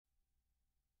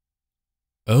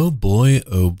oh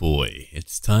boy,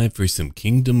 it's time for some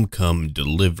Kingdom Come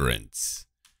Deliverance.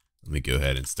 Let me go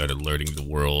ahead and start alerting the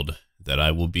world that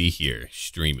I will be here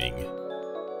streaming.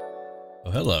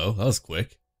 Oh, hello, that was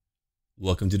quick.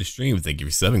 Welcome to the stream, thank you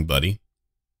for subbing, buddy.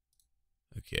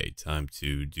 Okay, time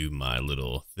to do my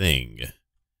little thing.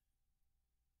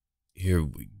 Here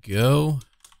we go.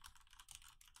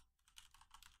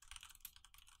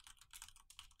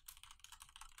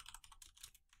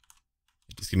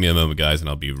 Just give me a moment, guys, and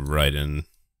I'll be right in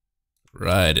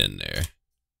there.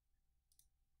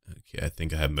 Okay, I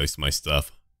think I have most of my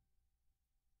stuff.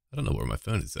 I don't know where my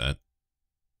phone is at.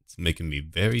 It's making me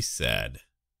very sad.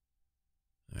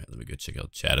 Alright, let me go check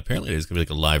out chat. Apparently there's going to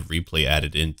be like a live replay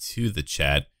added into the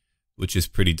chat, which is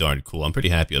pretty darn cool. I'm pretty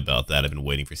happy about that. I've been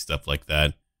waiting for stuff like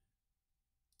that.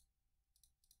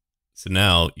 So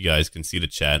now you guys can see the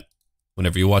chat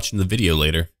whenever you're watching the video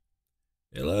later.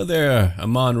 Hello there,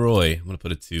 Amon Roy. I'm going to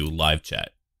put it to live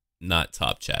chat, not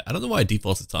top chat. I don't know why it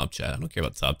defaults to top chat. I don't care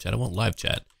about top chat. I want live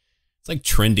chat. It's like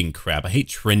trending crap. I hate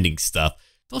trending stuff.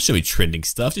 Don't show me trending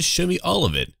stuff. Just show me all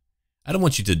of it. I don't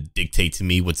want you to dictate to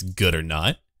me what's good or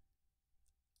not.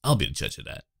 I'll be the judge of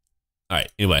that.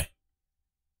 Alright, anyway.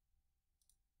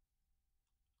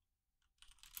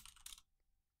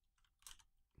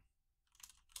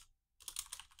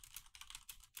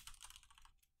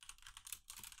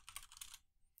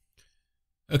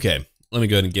 Okay, let me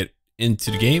go ahead and get into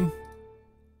the game.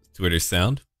 Twitter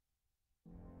sound.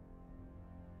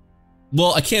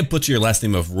 Well, I can't butcher your last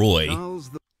name of Roy.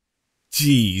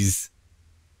 Jeez.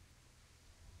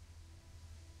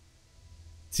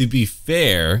 To be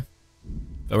fair,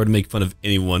 if I were to make fun of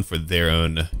anyone for their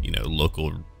own,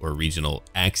 local or regional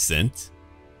accent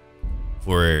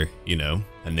for,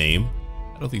 a name,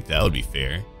 I don't think that would be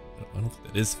fair. I don't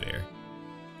think that is fair.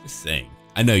 Just saying.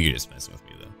 I know you're just messing with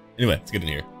me, though. Anyway, let's get in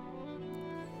here.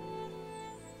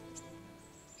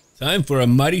 Time for a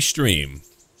mighty stream.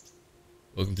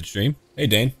 Welcome to the stream. Hey,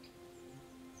 Dane.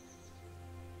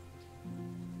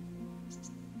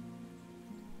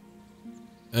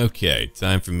 Okay,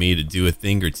 time for me to do a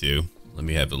thing or two. Let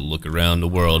me have a look around the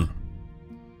world.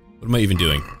 What am I even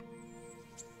doing?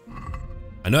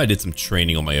 I know I did some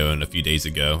training on my own a few days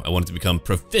ago. I wanted to become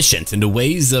proficient in the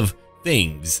ways of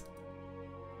things.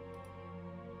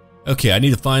 Okay, I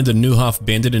need to find the Neuhof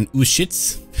bandit in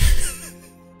Uschitz.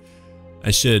 I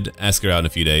should ask her out in a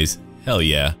few days. Hell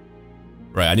yeah.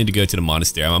 Right, I need to go to the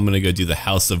monastery. I'm gonna go do the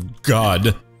House of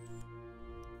God.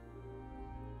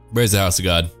 Where's the House of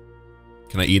God?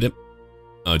 Can I eat it?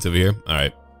 Oh, it's over here?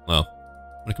 Alright. Well,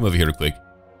 I'm gonna come over here real quick.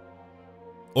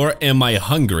 Or am I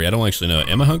hungry? I don't actually know.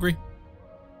 Am I hungry?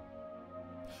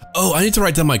 Oh, I need to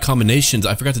write down my combinations.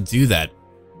 I forgot to do that.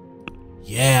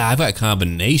 Yeah, I've got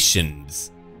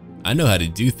combinations. I know how to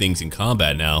do things in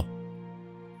combat now.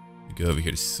 Go over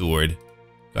here to sword.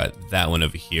 Got that one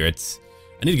over here.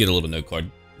 I need to get a little note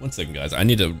card. One second, guys. I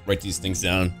need to write these things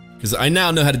down because I now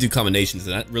know how to do combinations,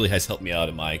 and that really has helped me out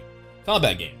in my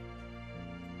combat game.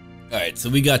 All right,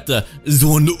 so we got the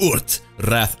Zornurt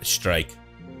Wrath Strike.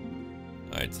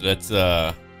 All right, so that's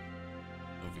over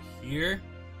here,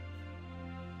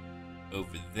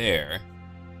 over there,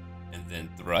 and then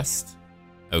thrust.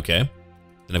 Okay.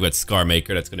 Then I've got Scar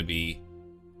Maker. That's going to be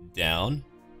down.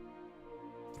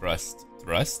 Thrust,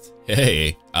 thrust.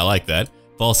 Hey, I like that.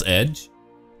 False Edge.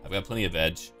 I've got plenty of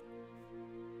edge.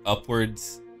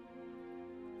 Upwards.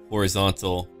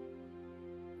 Horizontal.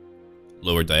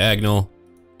 Lower diagonal.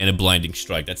 And a Blinding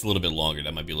Strike. That's a little bit longer.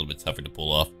 That might be a little bit tougher to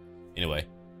pull off. Anyway.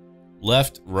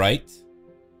 Left, right.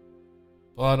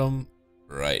 Bottom,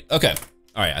 right. Okay.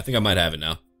 Alright, I think I might have it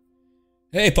now.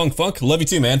 Hey, Punk Funk. Love you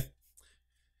too, man.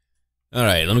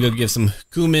 Alright, let me go give some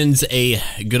Kumins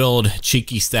a good old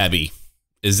cheeky stabby.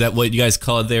 Is that what you guys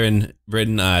call it there in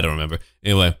Britain? I don't remember.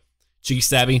 Anyway, cheeky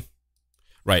stabby.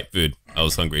 Right, food. I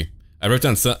was hungry. I wrote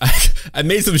down some. I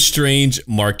made some strange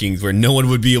markings where no one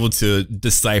would be able to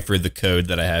decipher the code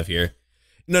that I have here.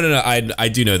 No. I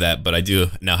do know that, but I do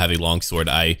now have a longsword.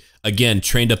 I again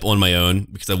trained up on my own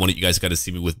because I wanted you guys to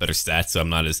see me with better stats, so I'm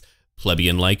not as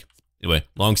plebeian-like. Anyway,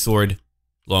 longsword.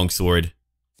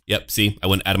 Yep. See, I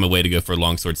went out of my way to go for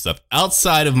longsword stuff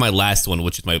outside of my last one,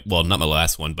 which is well, not my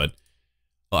last one, but.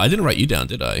 Oh, I didn't write you down,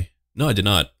 did I? No, I did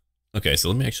not. Okay, so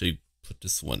let me actually put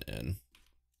this one in.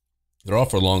 They're all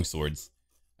for long swords.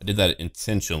 I did that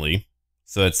intentionally.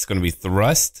 So it's going to be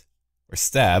thrust or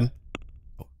stab.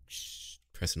 Oh,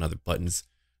 pressing other buttons.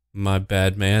 My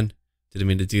bad, man. Didn't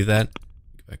mean to do that.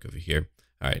 Go back over here.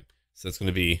 All right, so it's going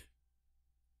to be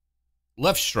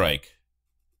left strike.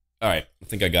 All right, I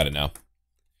think I got it now.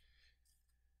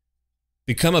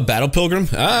 Become a battle pilgrim?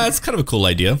 Ah, that's kind of a cool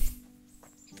idea.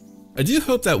 I do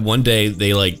hope that one day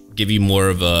they like give you more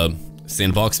of a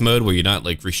sandbox mode where you're not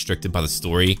like restricted by the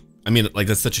story. I mean, like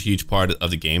that's such a huge part of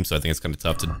the game, so I think it's kind of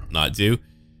tough to not do.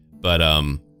 But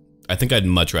I think I'd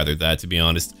much rather that, to be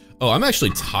honest. Oh, I'm actually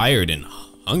tired and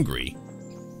hungry.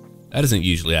 That doesn't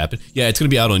usually happen. Yeah, it's gonna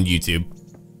be out on YouTube.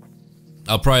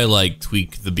 I'll probably like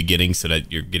tweak the beginning so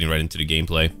that you're getting right into the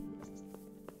gameplay.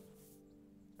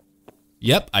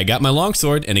 Yep, I got my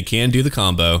longsword and it can do the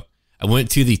combo. I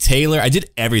went to the tailor. I did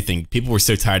everything. People were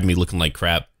so tired of me looking like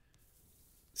crap.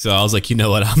 So I was like, you know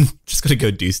what? I'm just gonna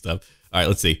go do stuff. All right,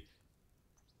 let's see.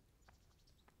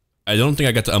 I don't think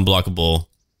I got the unblockable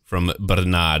from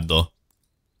Bernardo. All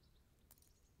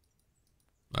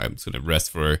right, I'm just gonna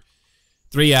rest for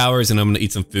 3 hours and I'm gonna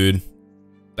eat some food.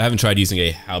 I haven't tried using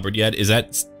a halberd yet. Is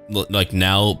that like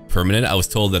now permanent? I was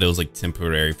told that it was like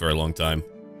temporary for a long time.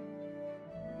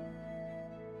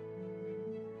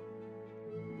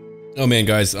 Oh man,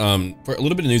 guys, for a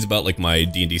little bit of news about like my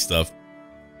D&D stuff.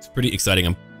 It's pretty exciting.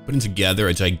 I'm putting together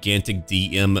a gigantic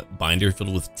DM binder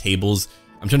filled with tables.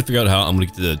 I'm trying to figure out how I'm gonna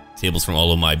get to the tables from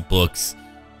all of my books.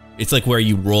 It's like where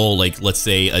you roll like, let's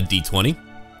say a D20.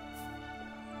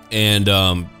 And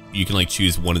you can like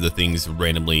choose one of the things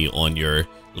randomly on your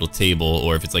little table,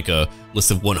 or if it's like a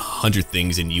list of 100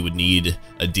 things and you would need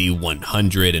a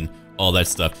D100 and all that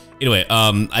stuff. Anyway,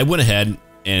 I went ahead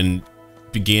and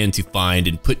began to find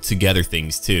and put together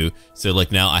things too. So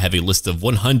like now I have a list of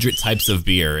 100 types of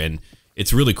beer and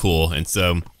it's really cool. And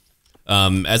so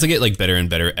as I get like better and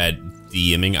better at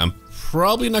DMing, I'm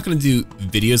probably not going to do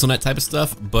videos on that type of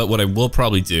stuff, but what I will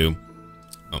probably do,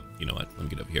 oh, you know what, let me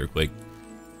get over here quick.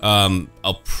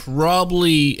 I'll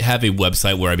probably have a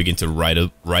website where I begin to write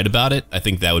about it. I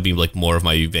think that would be like more of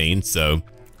my vein, so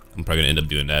I'm probably gonna end up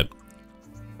doing that.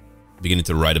 Beginning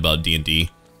to write about D&D.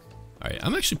 Alright,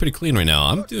 I'm actually pretty clean right now.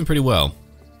 I'm doing pretty well.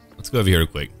 Let's go over here real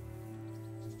quick.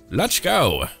 Let's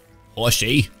go,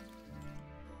 horsey.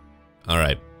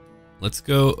 Alright, let's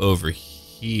go over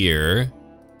here.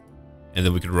 And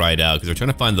then we could ride out, because we're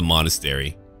trying to find the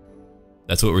monastery.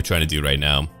 That's what we're trying to do right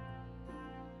now.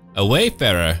 A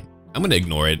wayfarer. I'm gonna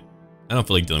ignore it. I don't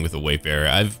feel like dealing with a wayfarer.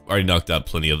 I've already knocked out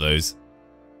plenty of those.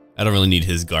 I don't really need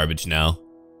his garbage now.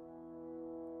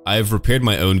 I've repaired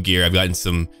my own gear. I've gotten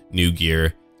some new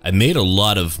gear. I made a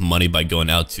lot of money by going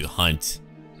out to hunt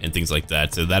and things like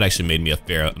that, so that actually made me a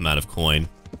fair amount of coin.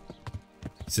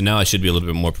 So now I should be a little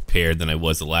bit more prepared than I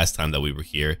was the last time that we were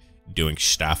here doing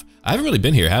stuff. I haven't really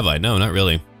been here, have I? No, not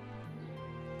really.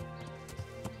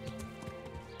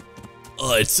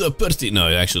 Oh, it's so pretty. No,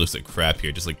 it actually looks like crap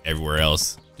here, just like everywhere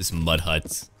else. Just mud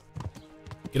huts.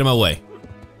 Get out of my way.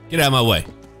 Get out of my way.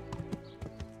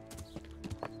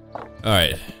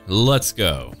 Alright, let's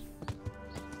go.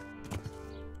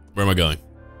 Where am I going?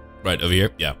 Right, over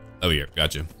here? Yeah, over here.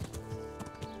 Gotcha.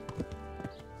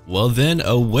 Well then,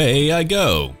 away I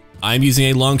go. I'm using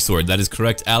a longsword. That is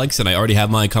correct, Alex, and I already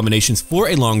have my combinations for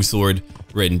a longsword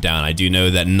written down. I do know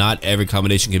that not every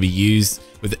combination can be used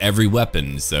with every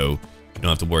weapon, so you don't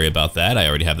have to worry about that. I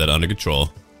already have that under control.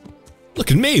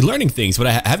 Look at me, learning things, but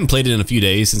I haven't played it in a few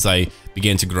days since I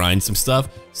began to grind some stuff,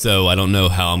 so I don't know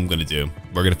how I'm gonna do.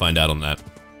 We're gonna find out on that.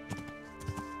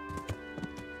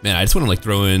 Man, I just want to like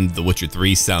throw in the Witcher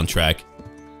 3 soundtrack.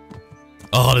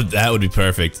 Oh, that would be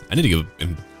perfect. I need to go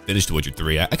and finish the Witcher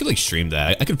 3. I could like stream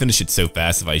that. I could finish it so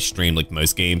fast if I streamed like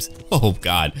most games. Oh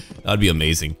god, that would be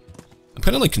amazing. I'm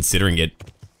kind of like considering it.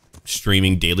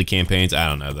 Streaming daily campaigns. I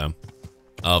don't know though.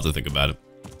 I'll have to think about it.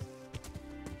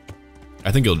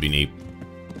 I think it would be neat.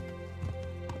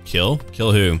 Kill?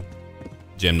 Kill who?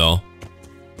 Jim doll.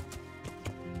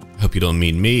 Hope you don't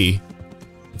mean me.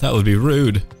 That would be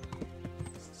rude.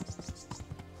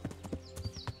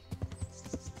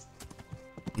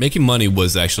 Making money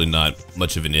was actually not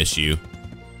much of an issue.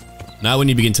 Not when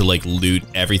you begin to like loot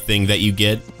everything that you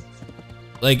get.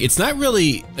 Like, it's not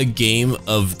really a game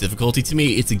of difficulty to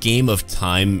me, it's a game of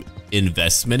time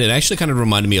investment. It actually kind of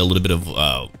reminded me a little bit of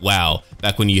WoW,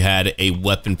 back when you had a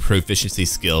weapon proficiency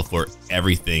skill for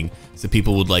everything. So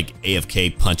people would like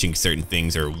AFK punching certain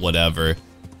things or whatever.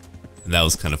 And that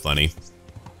was kind of funny.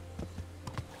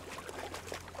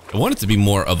 I wanted to be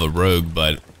more of a rogue,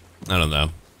 but I don't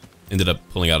know. Ended up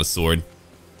pulling out a sword.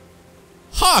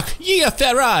 Hark, ye of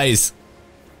fair eyes!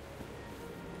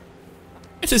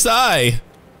 It is I!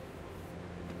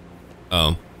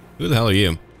 Oh, who the hell are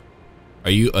you? Are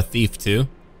you a thief too?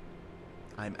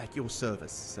 I'm at your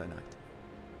service, Sir Knight.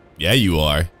 Yeah, you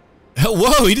are.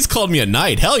 Whoa, he just called me a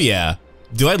knight. Hell yeah.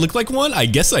 Do I look like one? I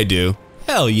guess I do.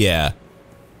 Hell yeah.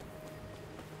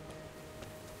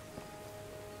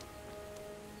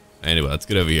 Anyway, let's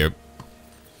get over here.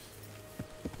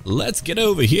 Let's get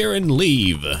over here and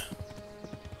leave.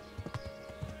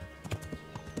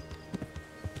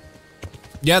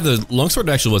 Yeah, the longsword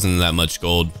actually wasn't that much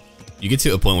gold. You get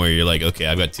to a point where you're like, okay,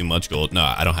 I've got too much gold. No,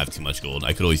 I don't have too much gold.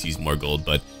 I could always use more gold,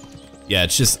 but yeah,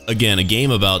 it's just, again, a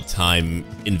game about time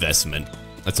investment.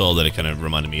 That's all that it kind of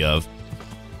reminded me of.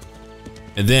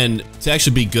 And then to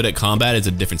actually be good at combat is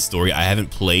a different story. I haven't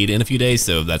played in a few days,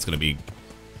 so that's going to be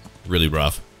really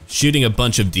rough. Shooting a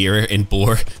bunch of deer and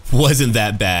boar wasn't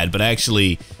that bad, but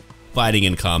actually fighting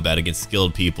in combat against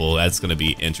skilled people, that's going to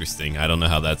be interesting. I don't know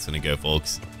how that's going to go,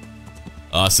 folks.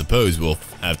 I suppose we'll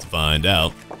have to find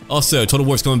out. Also, Total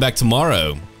War's coming back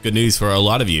tomorrow. Good news for a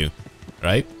lot of you,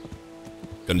 right?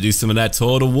 Gonna do some of that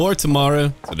Total War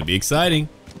tomorrow. It's gonna be exciting.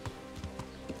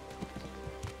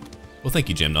 Well, thank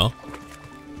you, Jim Null.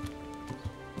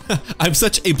 I'm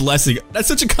such a blessing. That's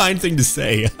such a kind thing to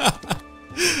say.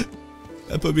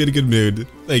 That put me in a good mood.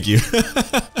 Thank you.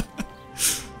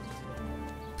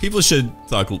 People should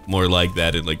talk more like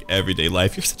that in like everyday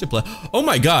life. You're such a bless. Oh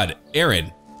my God,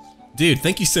 Aaron. Dude,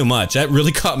 thank you so much. That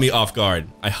really caught me off guard.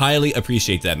 I highly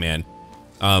appreciate that, man.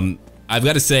 I've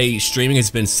got to say, streaming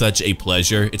has been such a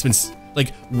pleasure. It's been,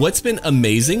 like, what's been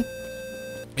amazing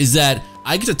is that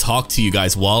I get to talk to you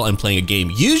guys while I'm playing a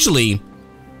game. Usually,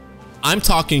 I'm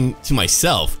talking to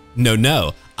myself.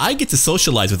 No. I get to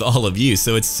socialize with all of you,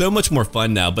 so it's so much more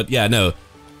fun now. But yeah, no.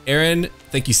 Aaron,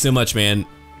 thank you so much, man.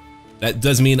 That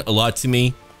does mean a lot to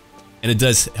me, and it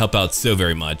does help out so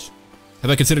very much. Have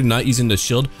I considered not using the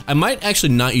shield? I might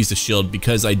actually not use the shield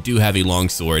because I do have a long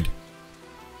sword.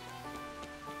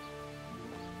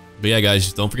 But yeah,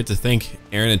 guys, don't forget to thank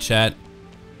Aaron in chat.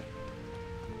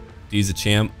 He's a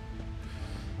champ.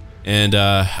 And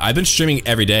I've been streaming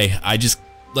every day. I just,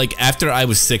 like, after I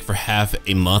was sick for half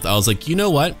a month, I was like, you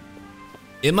know what?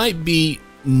 It might be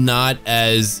not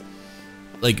as,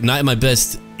 like, not in my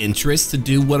best interest to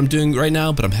do what I'm doing right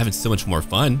now, but I'm having so much more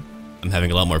fun. I'm having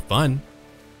a lot more fun.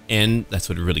 And that's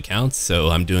what really counts, so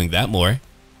I'm doing that more.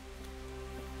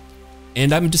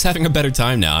 And I'm just having a better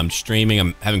time now. I'm streaming,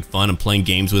 I'm having fun, I'm playing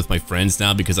games with my friends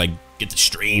now because I get to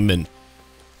stream.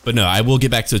 But no, I will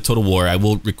get back to Total War. I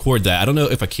will record that. I don't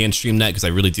know if I can stream that because I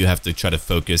really do have to try to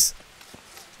focus.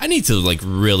 I need to like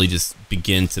really just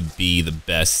begin to be the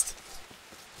best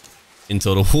in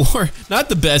Total War. Not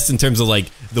the best in terms of like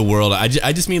the world. I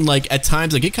just mean like at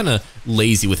times I get kind of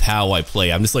lazy with how I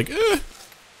play. I'm just like, eh.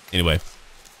 Anyway.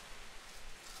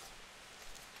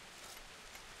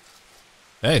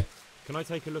 Hey. Can I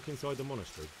take a look inside the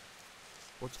monastery?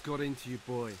 What's got into you,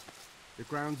 boy? The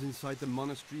grounds inside the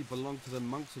monastery belong to the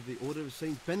monks of the Order of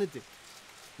Saint Benedict.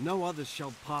 No others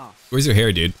shall pass. Where's your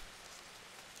hair, dude?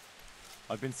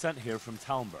 I've been sent here from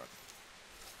Talmberg.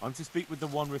 I'm to speak with the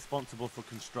one responsible for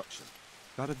construction.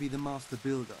 Gotta be the master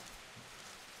builder.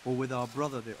 Or with our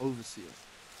brother, the overseer.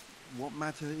 What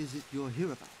matter is it you're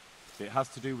here about? It has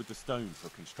to do with the stone for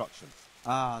construction.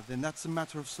 Ah, then that's a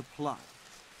matter of supply.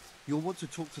 You'll want to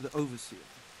talk to the overseer.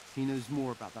 He knows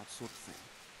more about that sort of thing.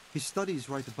 His study is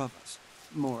right above us,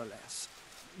 more or less.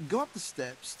 Go up the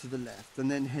steps to the left and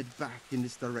then head back in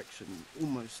this direction,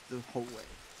 almost the whole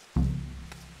way.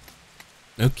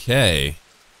 Okay.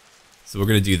 So we're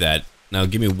going to do that. Now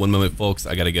give me one moment, folks.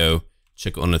 I got to go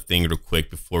check on a thing real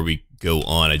quick before we go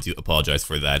on. I do apologize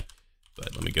for that,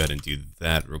 but let me go ahead and do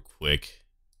that real quick.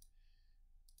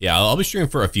 Yeah, I'll be streaming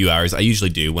for a few hours. I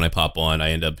usually do. When I pop on, I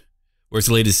end up... Where's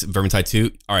the latest Vermintide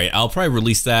 2? Alright, I'll probably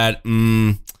release that,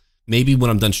 maybe when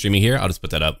I'm done streaming here, I'll just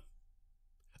put that up.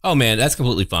 Oh man, that's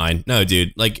completely fine. No,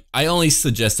 dude, like, I only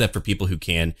suggest that for people who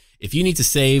can. If you need to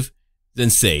save, then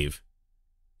save.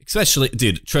 Especially,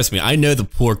 dude, trust me, I know the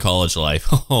poor college life.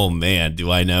 Oh man,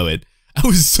 do I know it. I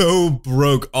was so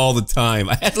broke all the time.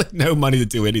 I had like no money to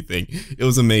do anything. It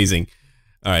was amazing.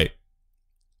 Alright,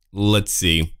 let's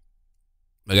see.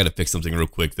 I gotta fix something real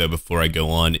quick though before I go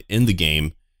on in the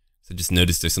game. I just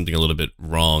noticed there's something a little bit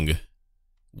wrong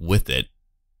with it.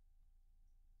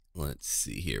 Let's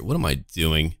see here. What am I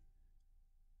doing?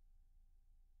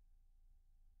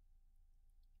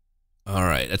 All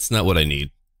right, that's not what I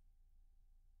need.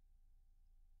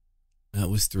 That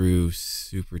was through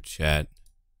Super Chat.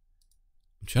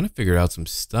 I'm trying to figure out some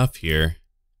stuff here.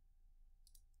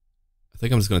 I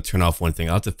think I'm just going to turn off one thing.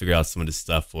 I'll have to figure out some of this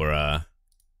stuff for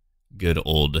good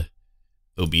old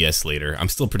OBS later. I'm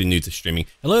still pretty new to streaming.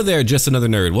 Hello there, just another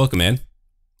nerd. Welcome, man.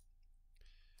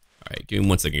 Alright, give me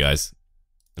 1 second, guys.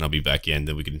 And I'll be back in.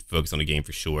 Then we can focus on the game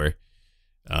for sure.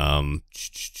 Let's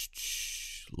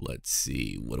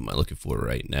see. What am I looking for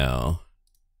right now?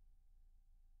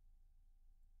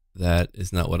 That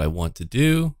is not what I want to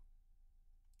do.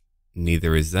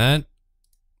 Neither is that.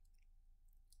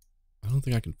 I don't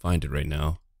think I can find it right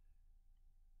now.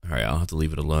 Alright, I'll have to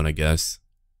leave it alone, I guess.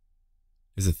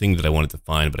 There's a thing that I wanted to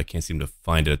find, but I can't seem to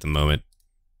find it at the moment.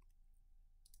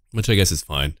 which I guess is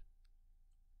fine.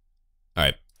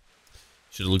 Alright.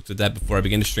 Should have looked at that before I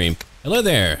began to stream. Hello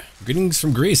there. Greetings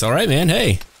from Greece. Alright, man.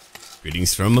 Hey.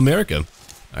 Greetings from America.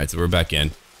 Alright, so we're back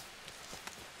in.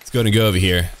 Let's go ahead and go over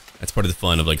here. That's part of the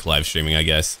fun of like live streaming, I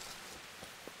guess.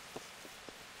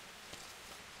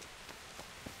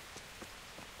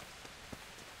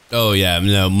 Oh yeah,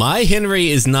 no, my Henry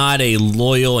is not a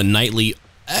loyal and knightly.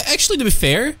 Actually, to be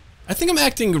fair, I think I'm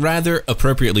acting rather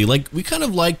appropriately. Like, we kind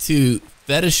of like to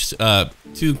fetish, to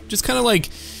just kind of like,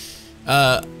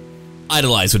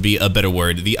 idolize would be a better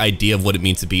word. The idea of what it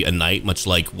means to be a knight, much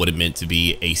like what it meant to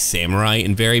be a samurai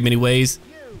in very many ways.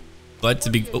 But to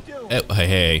be,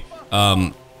 hey,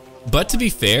 but to be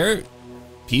fair,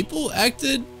 people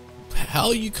acted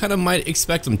how you kind of might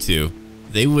expect them to.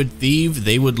 They would thieve,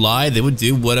 they would lie, they would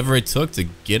do whatever it took to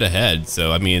get ahead.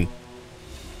 So, I mean,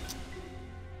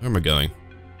 where am I going?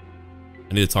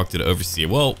 I need to talk to the overseer.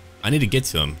 Well, I need to get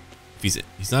to him. If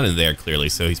he's not in there clearly,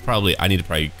 so he's probably, I need to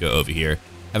probably go over here.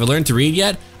 Have I learned to read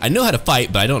yet? I know how to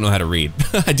fight, but I don't know how to read.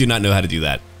 I do not know how to do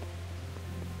that.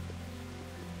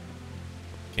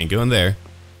 Can't go in there.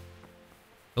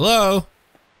 Hello?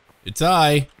 It's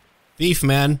I, Thief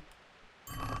Man.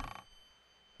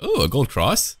 Oh, a gold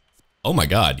cross? Oh my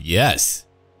god, yes.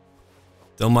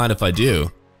 Don't mind if I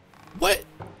do. What?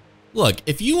 Look,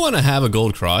 if you want to have a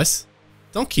gold cross,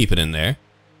 don't keep it in there.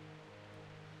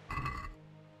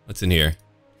 What's in here?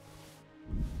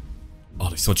 Oh,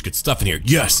 there's so much good stuff in here.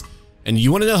 Yes! And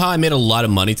you want to know how I made a lot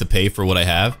of money to pay for what I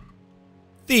have?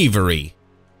 Thievery.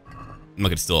 I'm not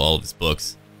gonna steal all of his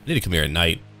books. I need to come here at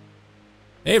night.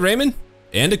 Hey, Raymond.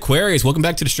 And Aquarius, welcome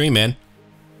back to the stream, man.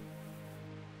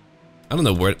 I don't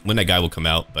know when that guy will come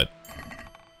out, but...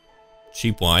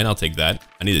 cheap wine, I'll take that.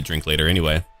 I need a drink later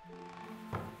anyway.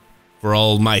 For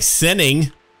all my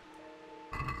sinning,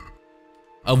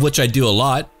 of which I do a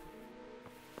lot.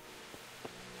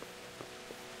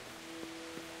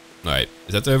 Alright,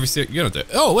 is that the overseer? You don't have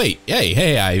to. Oh, wait.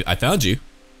 Hey, I found you.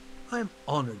 I am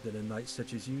honored that a knight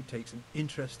such as you takes an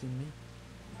interest in me.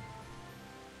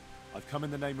 I've come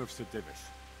in the name of Sir Divish.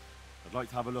 I'd like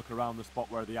to have a look around the spot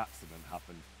where the accident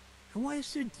happened. And why is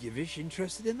Sir Divish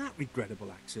interested in that regrettable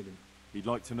accident? He'd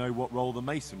like to know what role the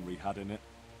masonry had in it,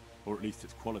 or at least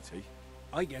its quality.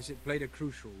 I guess it played a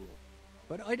crucial role,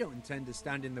 but I don't intend to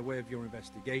stand in the way of your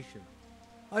investigation.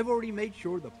 I've already made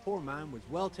sure the poor man was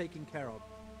well taken care of,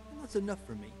 and that's enough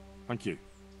for me. Thank you.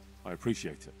 I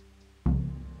appreciate it.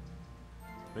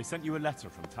 They sent you a letter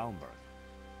from Talmberg.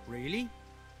 Really?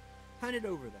 Hand it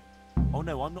over then. Oh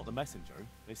no, I'm not the messenger.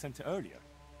 They sent it earlier.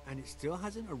 And it still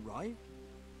hasn't arrived?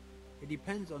 It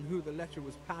depends on who the letter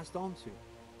was passed on to,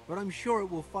 but I'm sure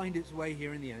it will find its way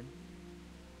here in the end.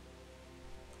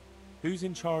 Who's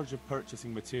in charge of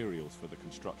purchasing materials for the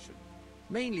construction?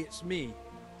 Mainly it's me.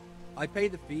 I pay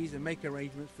the fees and make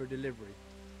arrangements for delivery,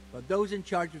 but those in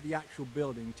charge of the actual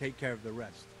building take care of the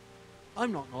rest.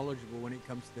 I'm not knowledgeable when it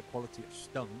comes to the quality of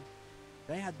stone.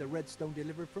 They had the red stone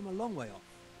delivered from a long way off.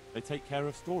 They take care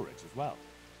of storage as well?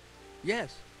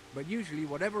 Yes, but usually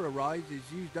whatever arrives is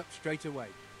used up straight away.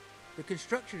 The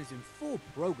construction is in full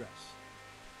progress.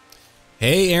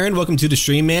 Hey, Aaron, welcome to the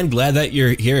stream, man. Glad that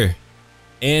you're here.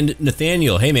 And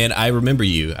Nathaniel, hey, man, I remember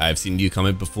you. I've seen you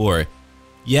comment before.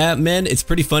 Yeah, man, it's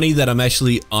pretty funny that I'm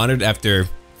actually honored after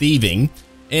thieving.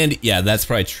 And yeah, that's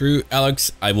probably true,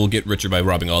 Alex. I will get richer by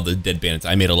robbing all the dead bandits.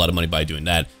 I made a lot of money by doing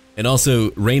that. And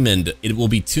also, Raymond, it will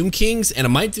be Tomb Kings, and I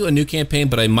might do a new campaign,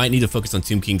 but I might need to focus on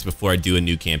Tomb Kings before I do a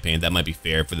new campaign. That might be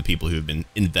fair for the people who have been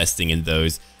investing in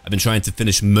those. I've been trying to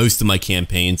finish most of my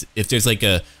campaigns. If there's like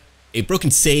a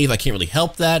broken save, I can't really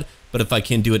help that, but if I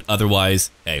can do it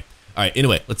otherwise, hey. All right,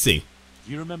 anyway, let's see.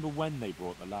 Do you remember when they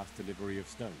brought the last delivery of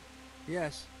stone?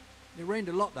 Yes, it rained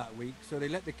a lot that week, so they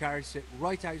let the carriage sit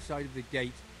right outside of the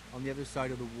gate on the other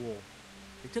side of the wall.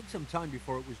 It took some time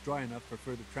before it was dry enough for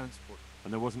further transport.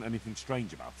 And there wasn't anything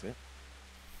strange about it?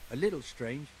 A little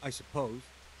strange, I suppose.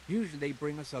 Usually they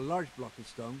bring us a large block of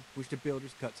stone, which the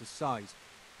builders cut to size.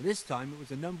 But this time it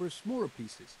was a number of smaller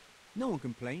pieces. No one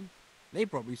complained. They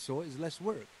probably saw it as less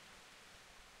work.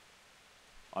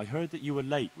 I heard that you were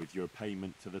late with your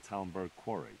payment to the Talmberg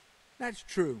quarry. That's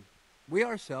true. We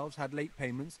ourselves had late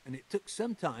payments, and it took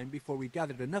some time before we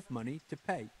gathered enough money to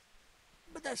pay.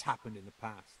 But that's happened in the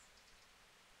past.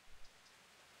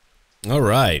 All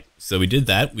right, so we did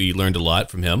that. We learned a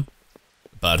lot from him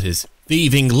about his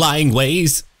thieving, lying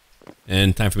ways.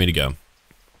 And time for me to go.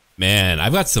 Man,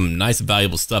 I've got some nice,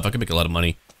 valuable stuff. I could make a lot of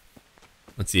money.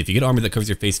 Let's see. If you get armor that covers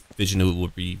your face vision, it will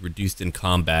be reduced in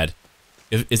combat.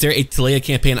 Is there a Talea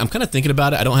campaign? I'm kind of thinking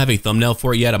about it. I don't have a thumbnail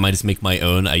for it yet. I might just make my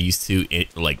own. I used to,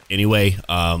 like, anyway.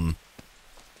 I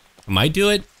might do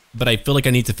it. but I feel like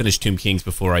I need to finish Tomb Kings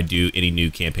before I do any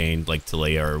new campaign like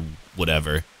Talea or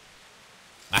whatever.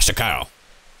 Ashakaro.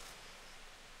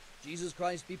 Jesus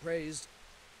Christ be praised.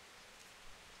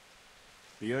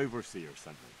 The Overseer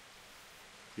sent me.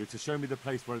 You're to show me the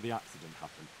place where the accident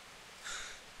happened.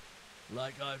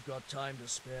 Like I've got time to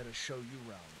spare to show you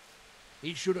round.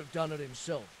 He should have done it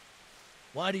himself.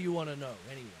 Why do you want to know,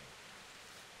 anyway?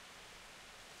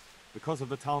 Because of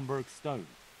the Talmberg stone.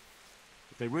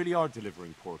 If they really are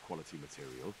delivering poor quality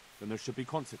material, then there should be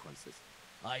consequences.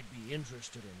 I'd be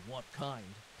interested in what kind.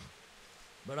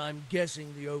 But I'm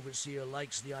guessing the Overseer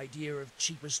likes the idea of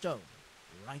cheaper stone,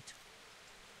 right?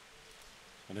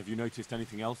 And have you noticed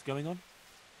anything else going on?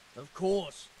 Of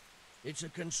course. It's a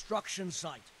construction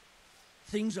site.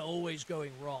 Things are always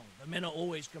going wrong. The men are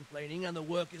always complaining and the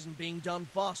work isn't being done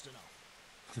fast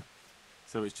enough.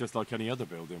 So it's just like any other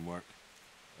building work?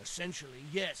 Essentially,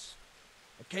 yes.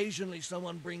 Occasionally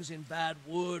someone brings in bad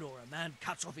wood or a man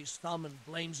cuts off his thumb and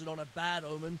blames it on a bad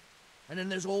omen. And then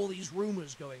there's all these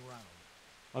rumors going round.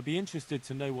 I'd be interested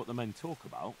to know what the men talk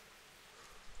about.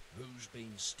 Who's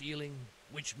been stealing,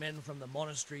 which men from the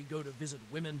monastery go to visit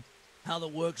women, how the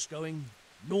work's going,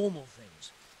 normal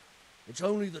things. It's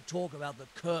only the talk about the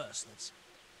curse that's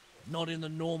not in the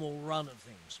normal run of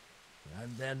things.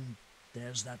 And then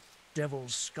there's that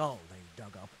devil's skull they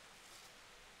dug up.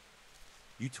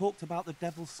 You talked about the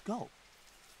devil's skull?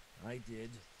 I did.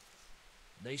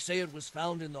 They say it was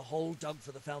found in the hole dug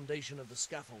for the foundation of the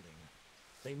scaffolding.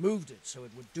 They moved it so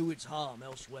it would do its harm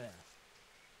elsewhere.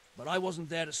 But I wasn't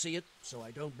there to see it, so I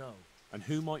don't know. And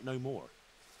who might know more?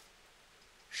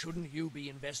 Shouldn't you be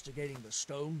investigating the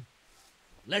stone?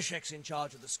 Leszek's in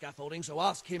charge of the scaffolding, so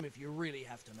ask him if you really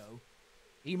have to know.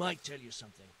 He might tell you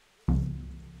something.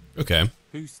 Okay.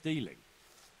 Who's stealing?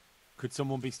 Could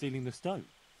someone be stealing the stone?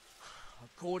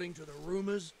 According to the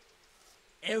rumors,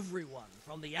 everyone,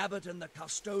 from the abbot and the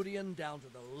custodian down to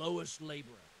the lowest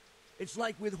laborer. It's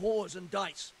like with whores and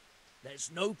dice.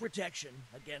 There's no protection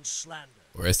against slander.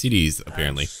 Or STDs,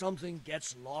 apparently. And something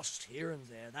gets lost here and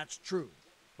there, that's true.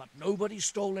 But nobody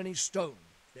stole any stone.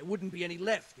 There wouldn't be any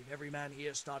left if every man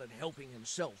here started helping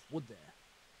himself, would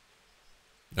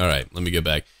there? Alright, let me go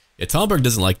back. Yeah, Talmberg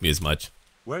doesn't like me as much.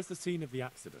 Where's the scene of the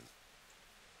accident?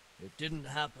 It didn't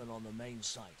happen on the main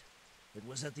site. It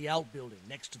was at the outbuilding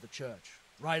next to the church,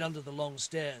 right under the long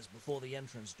stairs before the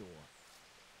entrance door.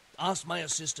 Ask my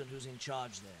assistant who's in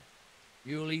charge there.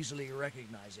 You'll easily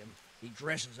recognize him. He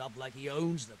dresses up like he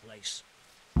owns the place.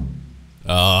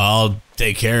 I'll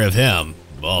take care of him.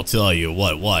 I'll tell you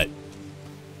what.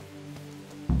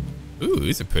 Ooh,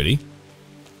 these are pretty.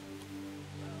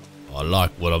 I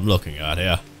like what I'm looking at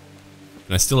here.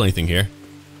 Can I steal anything here?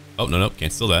 Oh, no,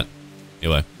 can't steal that.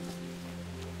 Anyway.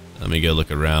 Let me go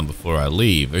look around before I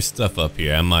leave. There's stuff up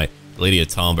here. I might... Lady of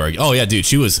Talmberg. Oh, yeah, dude,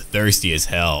 she was thirsty as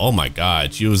hell. Oh, my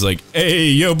God. She was like, hey,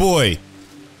 yo, boy.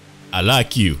 I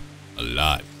like you a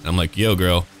lot. And I'm like, yo,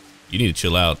 girl, you need to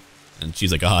chill out. And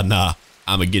she's like, oh, nah.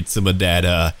 I'm gonna get some of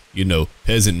that,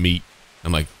 peasant meat.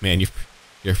 I'm like, man,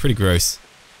 you're pretty gross.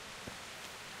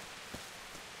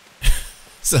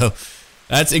 So,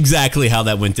 that's exactly how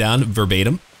that went down,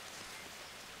 verbatim.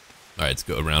 All right, let's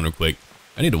go around real quick.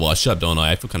 I need to wash up, don't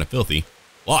I? I feel kind of filthy.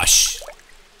 Wash!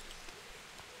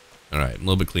 All right, I'm a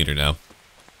little bit cleaner now.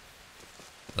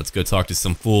 Let's go talk to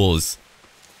some fools.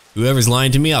 Whoever's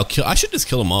lying to me, I'll kill. I should just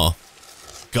kill them all.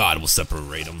 God, we'll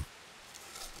separate them.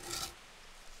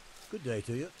 Good day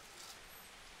to you.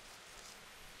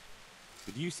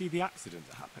 Did you see the accident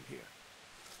that happened here?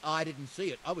 I didn't see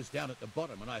it. I was down at the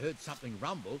bottom and I heard something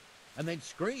rumble and then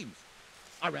screams.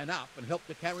 I ran up and helped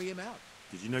to carry him out.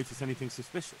 Did you notice anything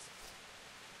suspicious?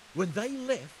 When they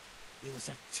left, there was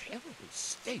a terrible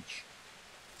stench.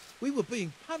 We were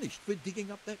being punished for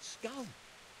digging up that skull.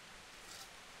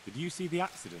 Did you see the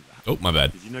accident that happened? Oh, my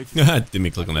bad. Did you notice? Didn't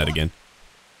mean click on that again.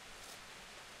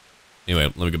 Anyway,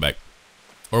 let me go back.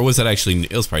 Or was that actually...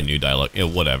 It was probably new dialogue. Yeah,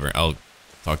 whatever. I'll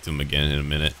talk to him again in a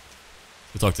minute.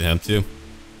 We'll talk to him, too.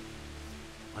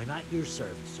 I'm at your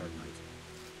service, Sir Knight.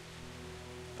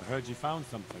 I heard you found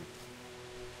something.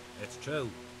 It's true.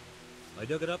 I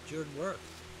dug it up during work.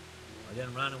 I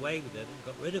then ran away with it and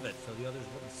got rid of it so the others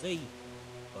wouldn't see.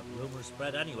 But rumors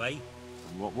spread anyway.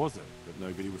 And what was it that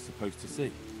nobody was supposed to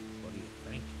see? What do you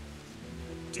think?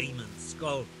 A demon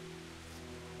skull.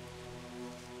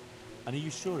 And are you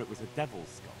sure it was a devil's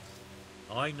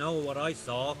skull? I know what I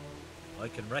saw. I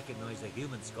can recognize a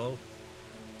human skull.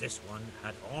 This one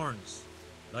had horns,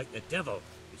 like the devil,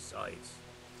 besides.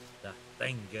 That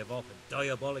thing gave off a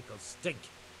diabolical stink.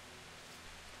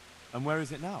 And where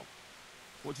is it now?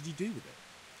 What did you do with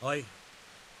it?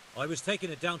 I was taking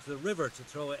it down to the river to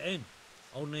throw it in.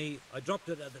 Only I dropped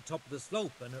it at the top of the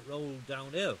slope and it rolled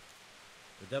downhill.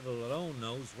 The devil alone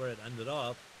knows where it ended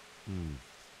up.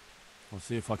 I'll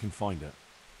see if I can find it.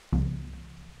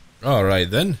 Alright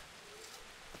then.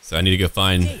 So I need to go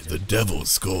find the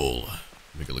devil's skull.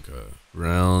 Make a look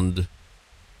around.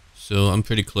 So I'm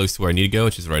pretty close to where I need to go,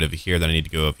 which is right over here. Then I need to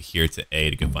go over here to A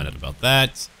to go find out about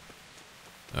that.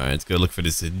 Alright, let's go look for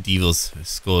this devil's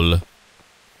skull.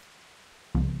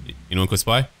 Anyone close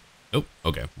by? Oh,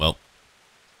 okay, well.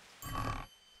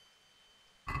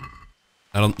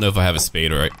 I don't know if I have a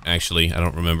spade or actually, I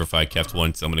don't remember if I kept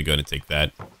one, so I'm gonna go ahead and take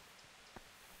that.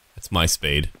 That's my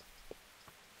spade.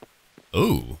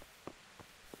 Oh.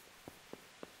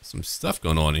 Some stuff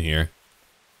going on in here.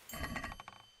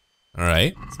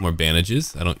 Alright, some more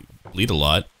bandages. I don't bleed a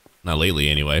lot. Not lately,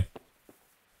 anyway.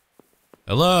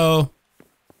 Hello?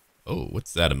 Oh,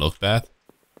 what's that, a milk bath?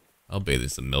 I'll bathe in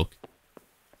some milk.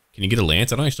 Can you get a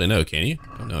lance? I don't actually know, can you?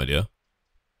 I have no idea.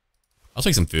 I'll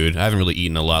take some food. I haven't really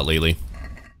eaten a lot lately.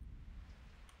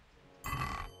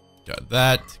 Got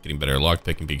that. Getting better at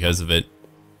lockpicking because of it.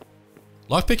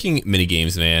 Lockpicking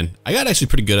minigames, man. I got actually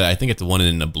pretty good at it. I think it's the one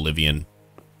in Oblivion.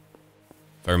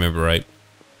 If I remember right.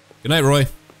 Good night, Roy.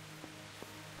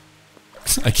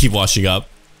 I keep washing up.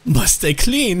 Must stay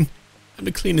clean. I'm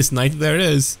the cleanest knight there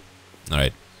is.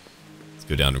 Alright. Let's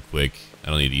go down real quick. I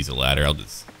don't need to use a ladder. I'll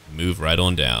just move right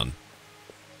on down.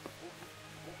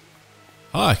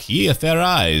 Hark, ye a fair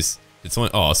eyes. Did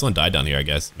someone... Oh, someone died down here, I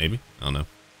guess. Maybe? I don't know.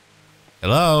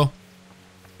 Hello?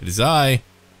 It is I.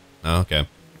 Oh, okay.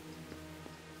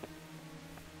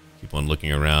 Keep on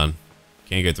looking around.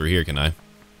 Can't get through here, can I?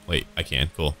 Wait, I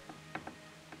can. Cool.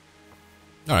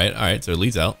 Alright, so it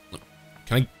leads out.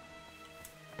 Can I...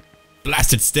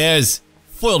 Blasted stairs!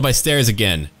 Foiled by stairs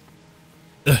again.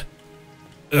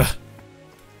 Ugh.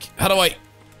 How do I...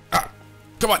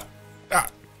 Come on!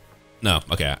 No,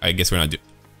 okay, I guess we're not doing...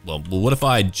 Well, what if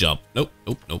I jump? Nope.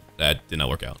 That did not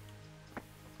work out.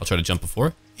 I'll try to jump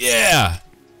before. Yeah!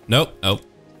 Nope.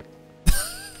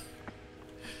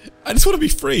 I just want to be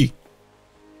free.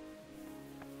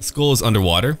 The skull is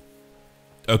underwater.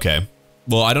 Okay.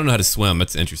 Well, I don't know how to swim.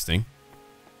 That's interesting.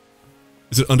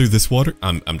 Is it under this water?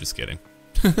 I'm just kidding.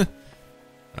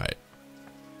 Alright.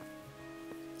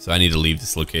 So I need to leave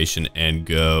this location and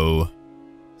go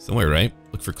somewhere, right?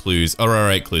 Look for clues. Oh,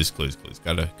 right, clues.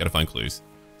 Gotta find clues.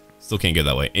 Still can't get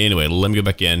that way. Anyway, let me go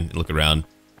back in and look around.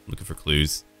 I'm looking for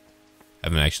clues.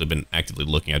 Haven't actually been actively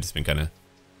looking. I've just been kind of...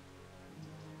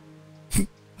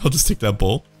 I'll just take that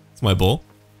bowl. It's my bowl.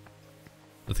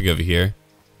 Nothing over here.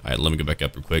 Alright, let me go back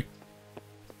up real quick.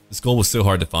 This goal was so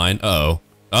hard to find. Uh-oh.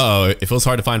 If it was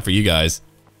hard to find for you guys,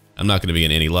 I'm not going to be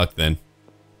in any luck then.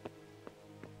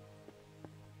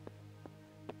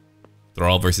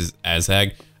 Thrall versus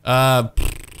Azhag.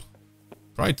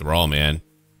 Probably Thrall, man.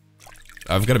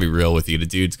 I've got to be real with you. The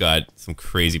dude's got some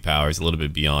crazy powers, a little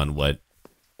bit beyond what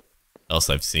else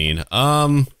I've seen.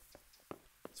 So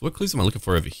what clues am I looking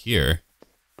for over here?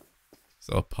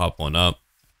 So I'll pop one up.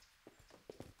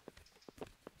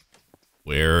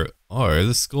 Where are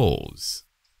the skulls?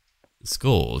 The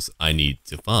skulls I need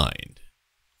to find.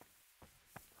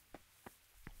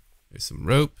 There's some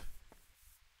rope.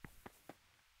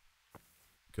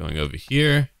 Going over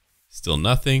here. Still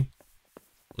nothing.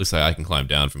 Looks like I can climb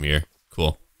down from here.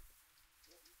 Cool.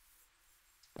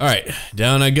 Alright,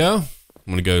 down I go.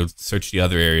 I'm gonna go search the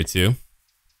other area too.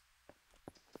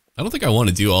 I don't think I want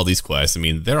to do all these quests. I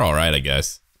mean, they're alright, I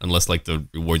guess. Unless, like, the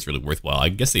reward's really worthwhile. I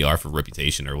guess they are for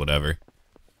reputation or whatever.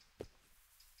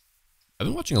 I've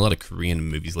been watching a lot of Korean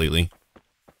movies lately.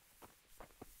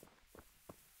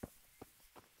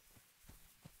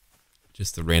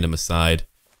 Just a random aside.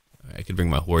 I could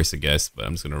bring my horse, I guess, but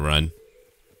I'm just gonna run.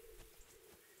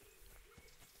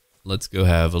 Let's go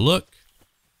have a look.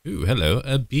 Ooh, hello,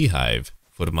 a beehive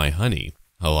for my honey.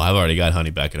 Oh, I've already got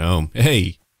honey back at home.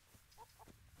 Hey!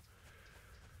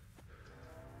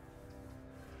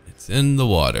 It's in the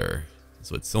water.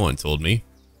 That's what someone told me.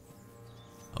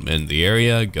 I'm in the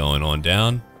area, going on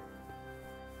down.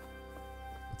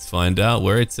 Let's find out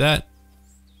where it's at.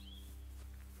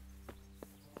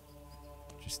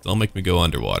 Just don't make me go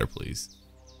underwater, please.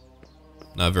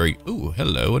 Not very... Ooh,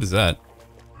 hello, what is that?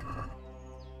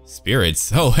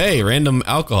 Spirits. Oh, hey, random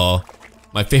alcohol.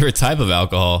 My favorite type of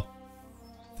alcohol.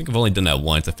 I think I've only done that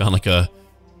once. I found like a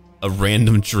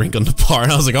random drink on the bar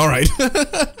and I was like, alright.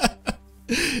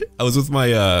 I was with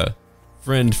my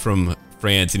friend from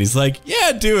France and he's like,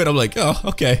 yeah, do it. I'm like, oh,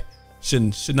 okay.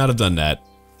 Should not have done that.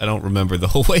 I don't remember the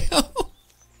whole way home.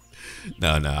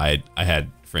 No, I had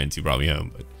friends who brought me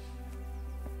home, but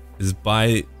this is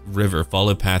by river,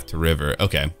 follow path to river.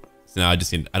 Okay. So now I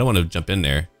just need, I don't want to jump in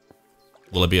there.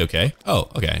 Will it be okay? Oh,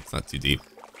 okay. It's not too deep.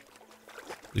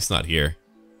 At least not here.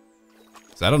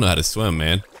 So I don't know how to swim,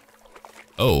 man.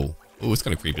 Oh. Oh, it's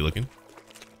kind of creepy looking.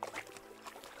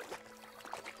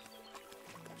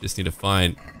 Just need to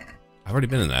find... I've already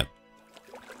been in that.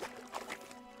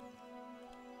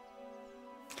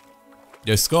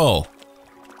 Yo, Skull.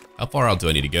 How far out do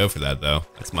I need to go for that, though?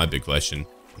 That's my big question.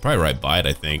 I'm probably right by it,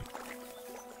 I think.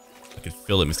 I could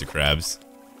feel it, Mr. Krabs.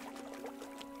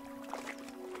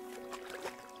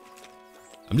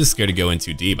 I'm just scared to go in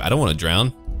too deep. I don't want to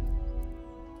drown.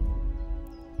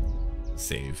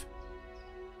 Save.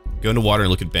 Go into water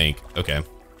and look at bank. Okay.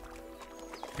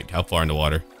 Wait, how far into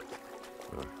water?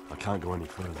 I can't go any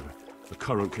further. The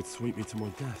current could sweep me to my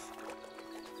death.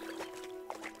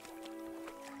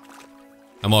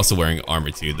 I'm also wearing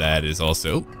armor too. That is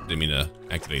also... Didn't mean to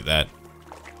activate that.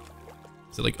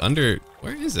 Is it like under...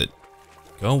 Where is it?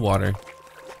 Go in water.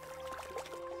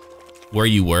 Where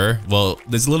you were? Well,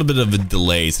 there's a little bit of a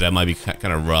delay, so that might be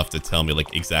kind of rough to tell me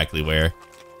like exactly where.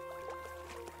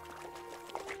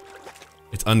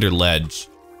 It's under ledge.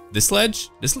 This ledge?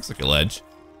 This looks like a ledge.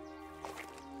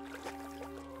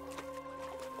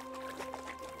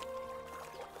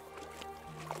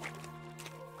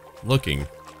 Looking.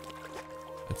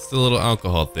 That's the little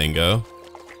alcohol thing, go.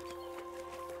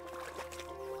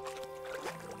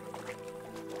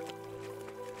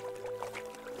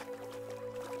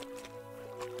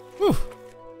 Whew.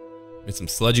 Get some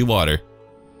sludgy water.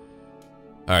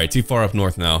 Alright, too far up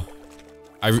north now.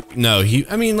 I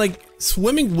mean, like,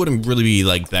 swimming wouldn't really be,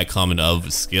 like, that common of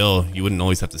a skill. You wouldn't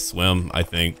always have to swim, I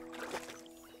think.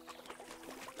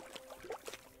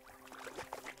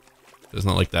 It's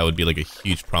not like that would be, like, a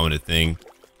huge prominent thing.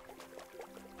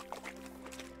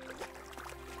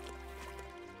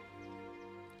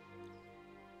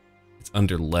 It's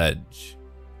under ledge.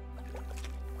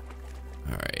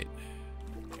 Alright.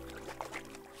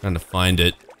 Trying to find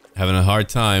it. Having a hard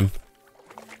time.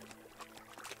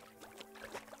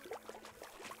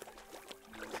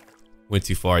 Went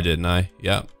too far, didn't I?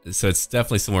 Yeah. So it's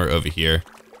definitely somewhere over here.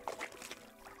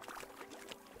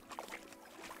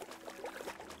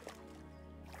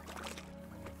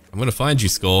 I'm gonna find you,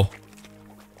 Skull.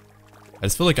 I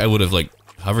just feel like I would have, like,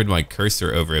 hovered my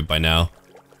cursor over it by now.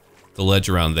 The ledge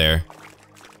around there.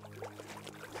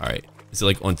 Alright. Is it,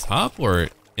 like, on top or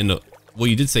in the... Well,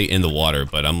 you did say in the water,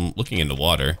 but I'm looking in the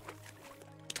water.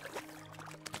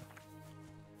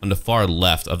 On the far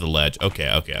left of the ledge. Okay,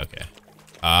 okay, okay.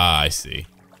 Ah, I see.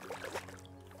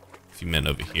 If you meant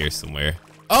over here somewhere.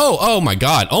 Oh, oh my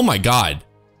god. Oh my god.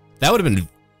 That would have been...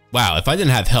 Wow, if I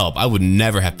didn't have help, I would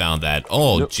never have found that.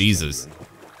 Oh, Jesus.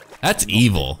 That's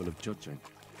evil.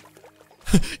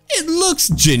 It looks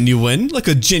genuine. Like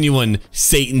a genuine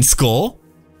Satan skull.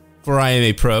 For I am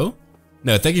a pro.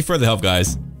 No, thank you for the help,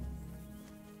 guys.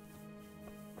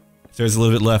 If there's a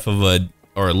little bit left of a...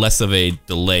 Or less of a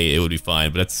delay, it would be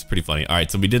fine. But that's pretty funny.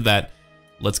 Alright, so we did that.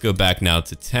 Let's go back now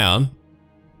to town.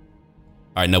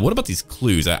 Alright, now what about these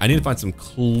clues? I need to find some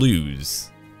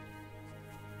clues.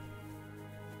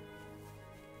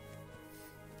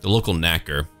 The local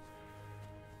knacker.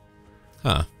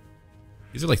 Huh.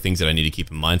 These are like things that I need to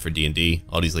keep in mind for D&D.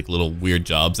 All these like little weird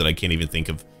jobs that I can't even think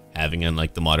of having in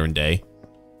like the modern day.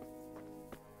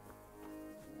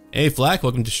 Hey Flack,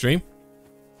 welcome to stream.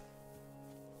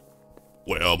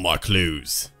 Where are my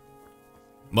clues?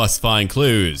 Must find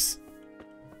clues.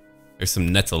 There's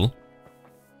some nettle.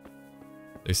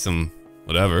 There's some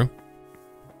whatever.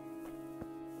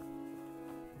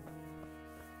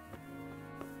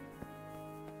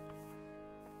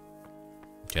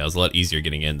 Okay, it was a lot easier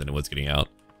getting in than it was getting out.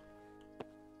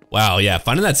 Wow, yeah,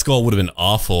 finding that skull would have been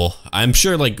awful. I'm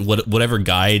sure like whatever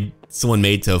guide someone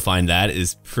made to find that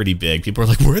is pretty big. People are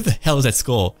like, where the hell is that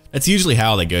skull? That's usually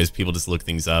how that goes. People just look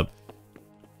things up.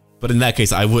 But in that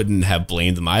case, I wouldn't have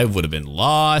blamed them. I would have been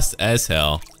lost as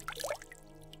hell.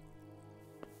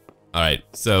 Alright,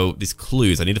 so these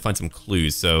clues. I need to find some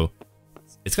clues. So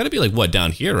it's gotta be like, what,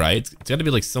 down here, right? It's gotta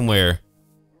be like somewhere.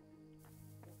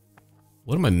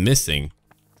 What am I missing?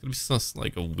 It's gonna be some,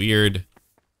 like a weird...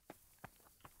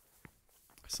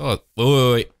 I saw it.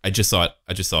 Wait. I just saw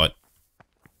it.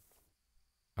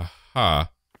 Aha.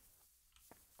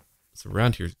 It's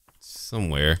around here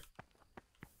somewhere.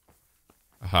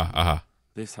 Aha.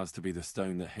 This has to be the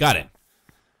stone that hit Got it.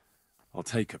 I'll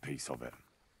take a piece of it.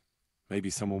 Maybe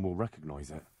someone will recognize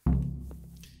it.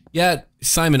 Yeah,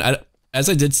 Simon, as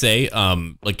I did say,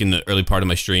 like in the early part of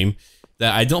my stream,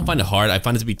 that I don't find it hard. I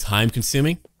find it to be time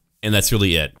consuming, and that's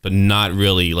really it, but not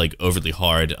really like overly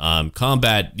hard.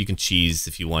 Combat, you can cheese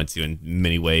if you want to in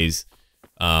many ways,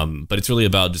 but it's really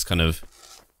about just kind of,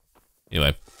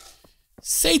 anyway,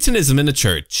 Satanism in the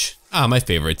church. Ah, my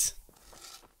favorite.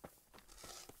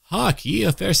 Hark ye,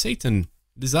 a fair Satan.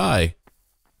 It is I.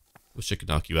 Wish I could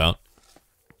knock you out.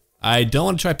 I don't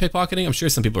want to try pickpocketing. I'm sure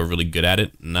some people are really good at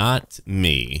it. Not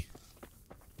me.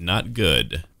 Not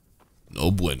good.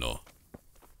 No bueno.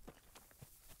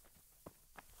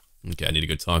 Okay, I need to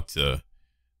go talk to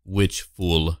Witch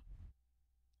Fool.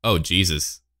 Oh,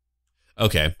 Jesus.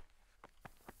 Okay.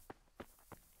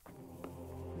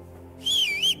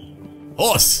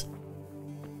 Horse!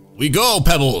 We go,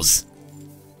 Pebbles!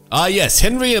 Ah yes,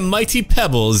 Henry and mighty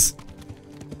Pebbles.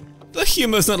 The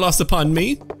humor's not lost upon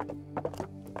me.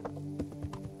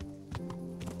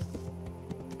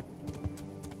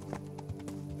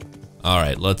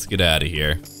 Alright, let's get out of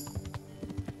here.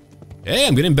 Hey,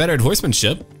 I'm getting better at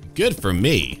horsemanship. Good for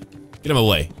me. Get him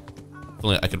away. If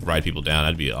only I could ride people down,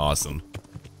 that'd be awesome.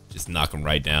 Just knock them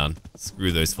right down.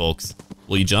 Screw those folks.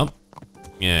 Will you jump?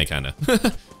 Yeah, kinda.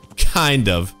 Kind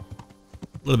of.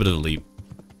 A little bit of a leap.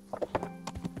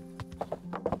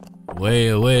 Away,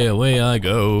 away, away I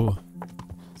go.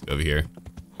 Let's go over here.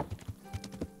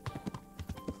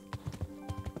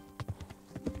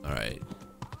 Alright.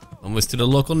 Almost to the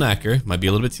local knacker. Might be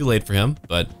a little bit too late for him,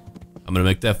 but I'm gonna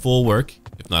make that full work.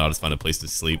 If not, I'll just find a place to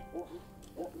sleep.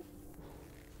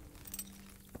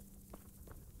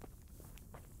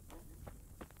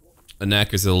 A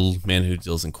knacker's a man who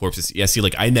deals in corpses. Yeah, see,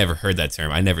 like, I never heard that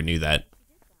term. I never knew that.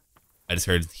 I just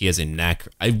heard he has a knack.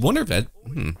 I wonder if that...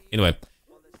 Anyway.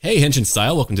 Hey, Henshin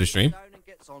Style, welcome to the stream.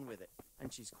 I'm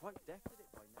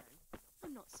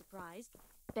not surprised.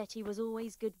 Betty was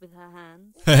always good with her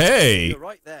hands. Hey! You're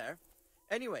right there.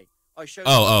 Anyway, I showed...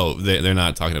 Oh, they're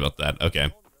not talking about that.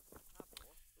 Okay.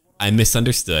 I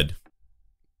misunderstood.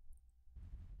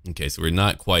 Okay, so we're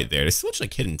not quite there. There's so much,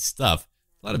 like, hidden stuff.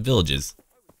 A lot of villages.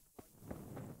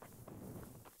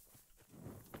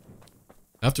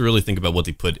 I have to really think about what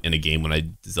they put in a game when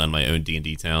I design my own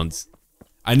D&D towns.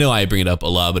 I know I bring it up a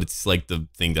lot, but it's like the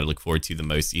thing that I look forward to the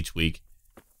most each week.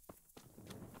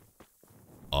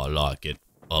 I like it.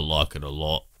 I like it a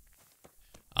lot.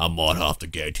 I might have to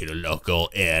go to the local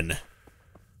inn.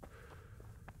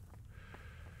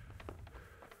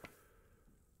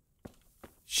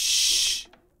 Shh.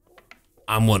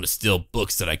 I'm one to steal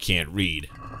books that I can't read.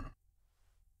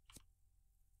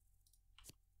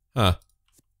 Huh.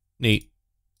 Neat.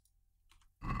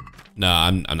 No,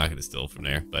 I'm not gonna steal from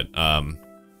there, but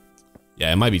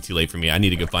yeah, it might be too late for me. I need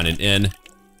to go find an inn.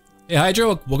 Hey,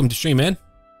 Hydro, welcome to stream, man.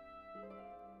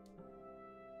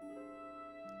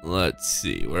 Let's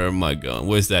see, where am I going?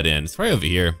 Where's that inn? It's right over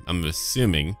here, I'm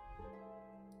assuming.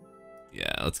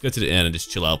 Yeah, let's go to the inn and just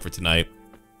chill out for tonight.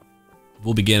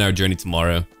 We'll begin our journey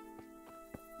tomorrow.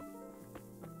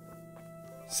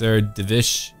 Sir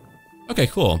Devish. Okay,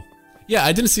 cool. Yeah,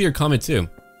 I didn't see your comment too.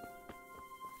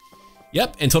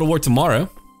 Yep, and Total War tomorrow.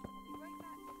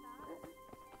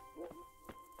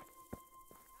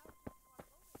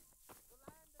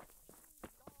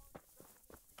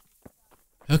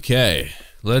 Okay,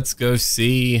 let's go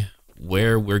see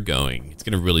where we're going. It's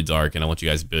getting really dark, and I want you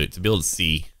guys to be able to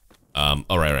see. Oh,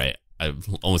 right. I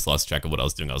almost lost track of what I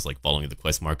was doing. I was like following the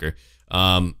quest marker.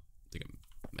 I think I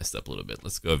messed up a little bit.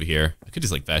 Let's go over here. I could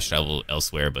just like fast travel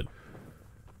elsewhere, but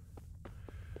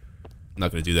I'm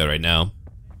not gonna do that right now.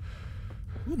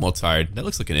 Ooh, I'm all tired. That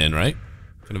looks like an inn, right?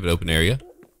 Kind of an open area.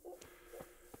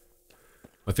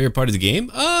 My favorite part of the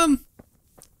game?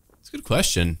 It's a good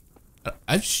question.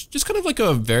 I've just kind of like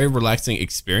a very relaxing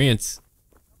experience.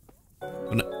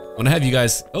 When I have you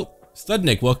guys... Oh,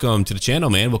 Studnik, welcome to the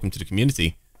channel, man. Welcome to the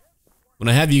community. When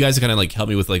I have you guys kind of like help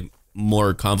me with like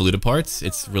more convoluted parts,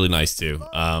 it's really nice too.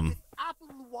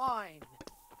 Apple wine,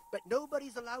 but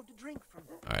nobody's allowed to drink from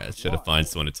it. Alright, let's try to find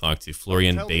someone to talk to.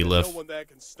 Florian Bailiff.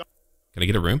 Can I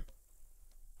get a room?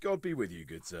 God be with you,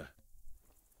 good sir.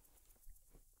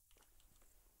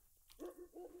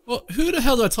 Well, who the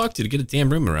hell do I talk to get a damn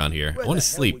room around here? I want to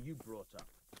sleep. Looks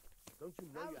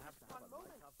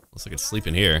like I could sleep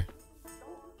in here.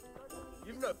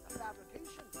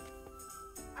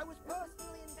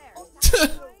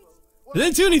 I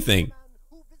didn't do anything.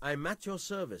 I'm at your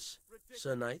service,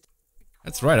 Sir Knight.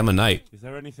 That's right, I'm a knight. Is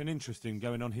there anything interesting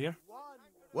going on here?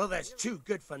 Well, there's two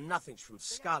good-for-nothings from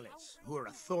Scarlets who are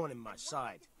a thorn in my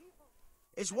side.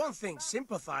 It's one thing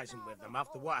sympathizing with them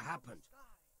after what happened,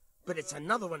 but it's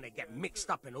another when they get mixed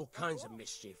up in all kinds of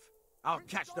mischief. I'll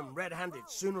catch them red-handed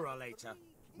sooner or later.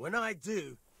 When I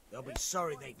do, they'll be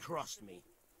sorry they crossed me.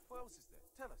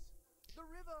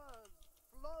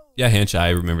 Yeah, Hanch, I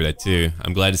remember that too.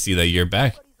 I'm glad to see that you're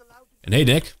back. And hey,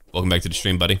 Nick, welcome back to the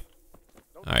stream, buddy.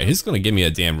 Alright, who's gonna give me a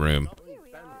damn room?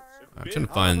 I'm trying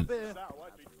to find...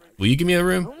 Will you give me a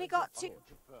room?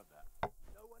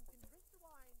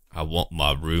 I want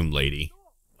my room, lady,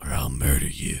 or I'll murder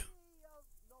you.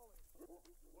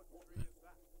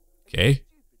 Okay.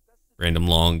 Random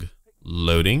long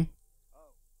loading.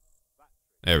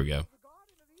 There we go.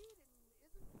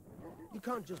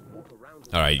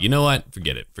 Alright, you know what?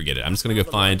 Forget it. Forget it. I'm just gonna go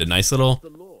find a nice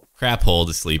little crap hole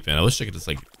to sleep in. I wish I could just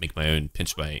like make my own,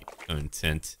 pinch my own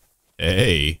tent.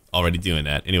 Hey, already doing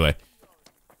that. Anyway.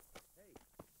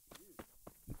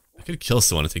 I could kill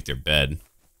someone and take their bed.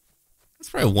 That's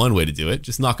probably one way to do it.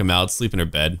 Just knock them out, sleep in their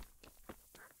bed.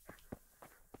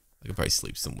 I could probably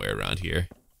sleep somewhere around here.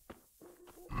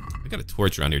 I got a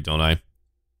torch around here, don't I? I'm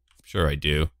sure I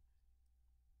do.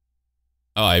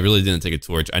 Oh, I really didn't take a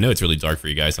torch. I know it's really dark for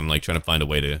you guys. I'm like trying to find a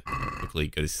way to quickly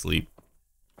go to sleep.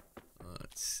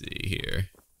 Let's see here.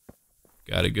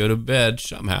 Gotta go to bed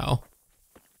somehow.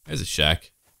 There's a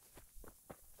shack.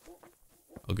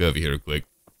 I'll go over here real quick.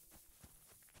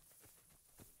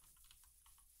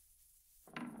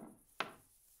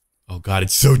 Oh god,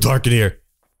 it's so dark in here.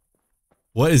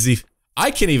 What is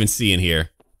I can't even see in here.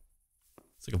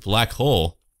 It's like a black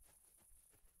hole.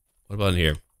 What about in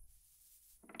here?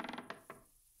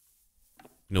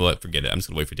 You know what? Forget it. I'm just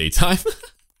gonna wait for daytime.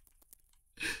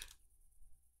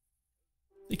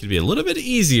 It could be a little bit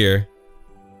easier.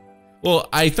 Well,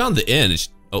 I found the inn.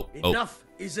 Enough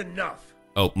is enough.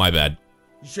 Oh, my bad.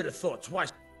 You should have thought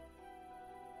twice.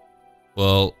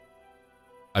 Well,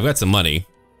 I've got some money.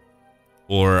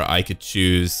 Or I could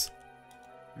choose...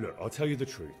 Look, I'll tell you the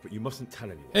truth, but you mustn't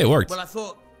tell anyone. Hey, it worked. Well, I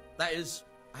thought, that is,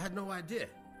 I had no idea.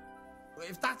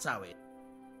 If that's how it...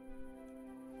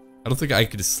 I don't think I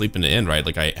could just sleep in the inn, right?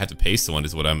 Like, I had to pay someone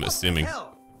is what I'm assuming.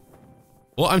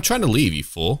 Well, I'm trying to leave, you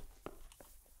fool.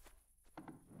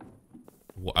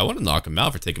 Well, I want to knock him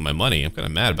out for taking my money. I'm kind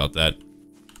of mad about that.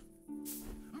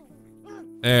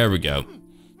 There we go.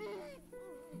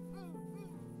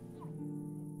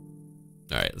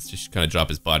 Alright, let's just kind of drop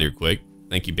his body real quick.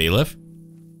 Thank you, bailiff.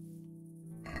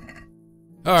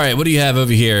 Alright, what do you have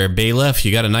over here, bailiff?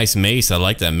 You got a nice mace. I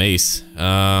like that mace.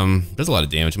 There's a lot of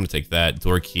damage. I'm gonna take that.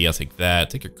 Door key, I'll take that.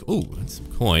 Take your... Ooh, that's some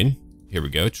coin. Here we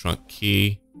go. Trunk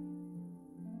key.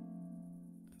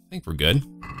 I think we're good.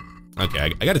 Okay,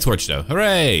 I got a torch, though.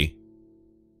 Hooray!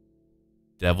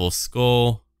 Devil's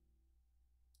skull.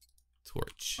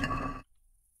 Torch.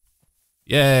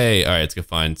 Yay! Alright, let's go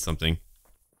find something.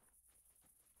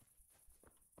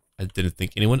 I didn't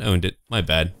think anyone owned it. My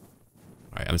bad.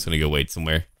 Alright, I'm just gonna go wait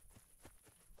somewhere.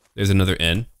 There's another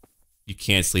inn. You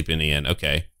can't sleep in the inn.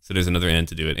 Okay. So there's another inn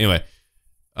to do it. Anyway.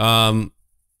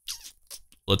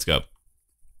 Let's go.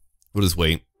 We'll just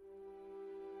wait.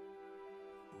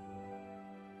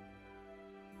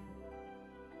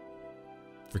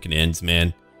 Freaking inns,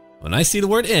 man. When I see the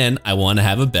word inn, I want to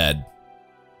have a bed.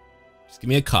 Just give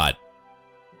me a cot.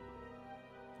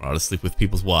 Or I'll just sleep with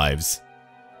people's wives.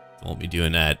 Don't want me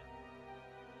doing that.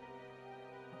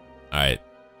 Alright.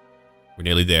 We're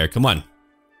nearly there. Come on.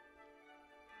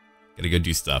 Gotta go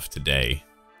do stuff today.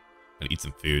 Gotta eat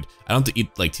some food. I don't have to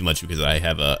eat like too much because I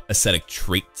have a ascetic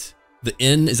trait. The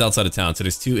inn is outside of town, so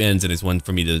there's 2 inns and there's one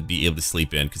for me to be able to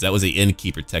sleep in because that was a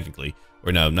innkeeper technically.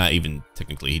 Or no, not even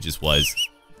technically, he just was.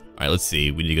 Alright, let's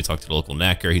see. We need to go talk to the local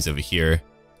knacker. He's over here.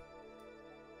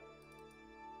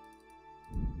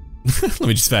 Let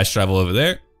me just fast travel over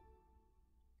there.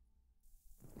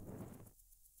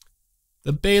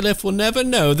 The bailiff will never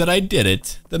know that I did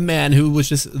it. The man who was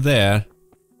just there.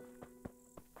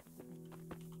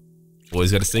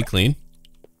 Always gotta stay clean.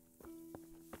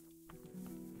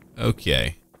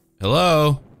 Okay.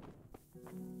 Hello?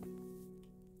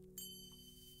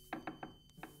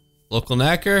 Local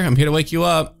knacker, I'm here to wake you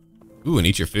up. Ooh, and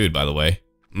eat your food, by the way.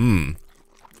 Mmm.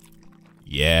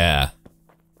 Yeah.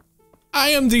 I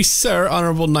am the Sir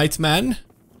Honorable Knightman.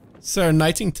 Sir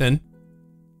Knightington.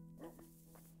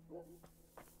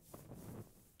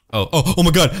 Oh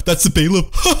my god, that's the bailiff.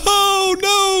 Oh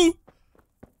no!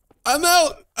 I'm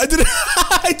out! I didn't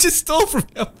I just stole from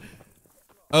him.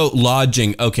 Oh,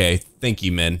 lodging. Okay, thank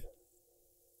you, men.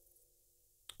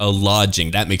 Oh,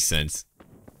 lodging, that makes sense.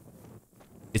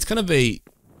 It's kind of a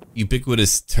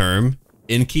ubiquitous term,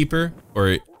 innkeeper,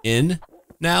 or inn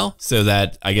now, so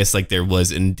that I guess like there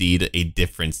was indeed a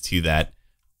difference to that.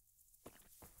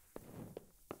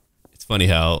 It's funny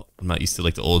how I'm not used to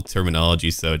like the old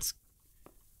terminology, so it's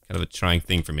kind of a trying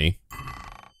thing for me.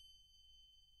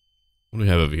 What do we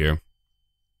have over here?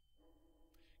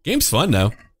 Game's fun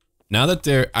though. Now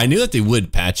that I knew that they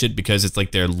would patch it because it's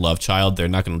like their love child. They're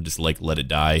not gonna just like let it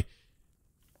die.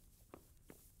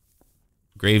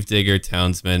 Gravedigger,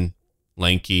 townsman,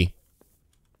 lanky.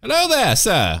 Hello there,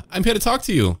 sir. I'm here to talk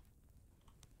to you.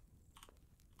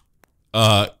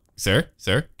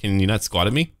 Sir, can you not squat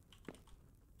at me?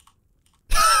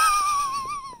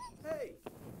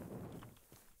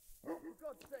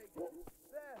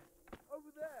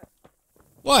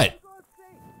 What?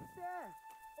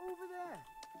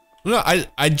 No,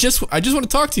 I just want to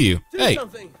talk to you. Hey.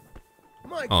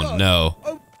 Oh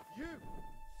no.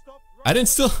 I didn't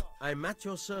steal. I'm at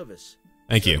your service.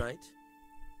 Thank you.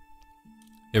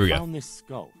 Here we go. Found this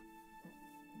skull.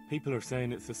 People are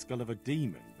saying it's the skull of a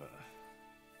demon, but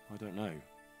I don't know.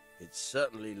 It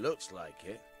certainly looks like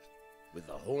it, with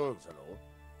the horns and all.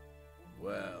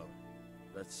 Well,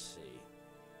 let's see.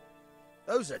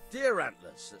 Those are deer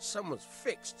antlers that someone's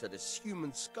fixed to this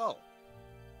human skull.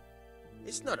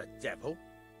 It's not a devil,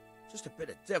 just a bit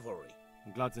of devilry.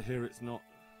 I'm glad to hear it's not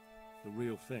the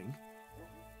real thing.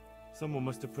 Someone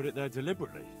must have put it there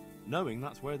deliberately, knowing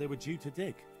that's where they were due to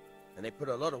dig. And they put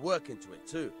a lot of work into it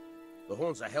too. The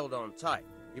horns are held on tight,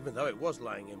 even though it was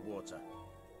lying in water.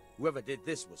 Whoever did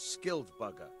this was skilled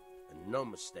bugger, and no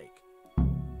mistake.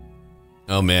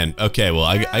 Oh man. Okay, well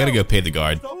I gotta go pay the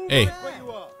guard. Hey.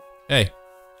 Hey.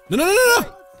 No no no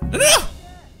no no no no!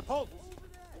 Halt!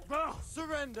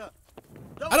 Surrender!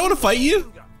 I don't want to fight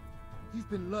you. You've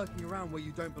been lurking around where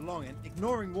you don't belong and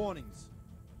ignoring warnings.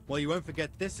 Well, you won't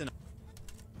forget this in.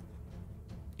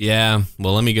 Yeah.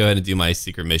 Well, let me go ahead and do my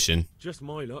secret mission. Just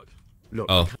my luck. Look.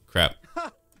 Oh crap!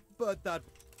 But that.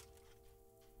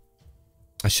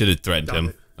 I should have threatened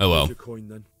him. Oh well. Your coin,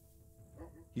 then.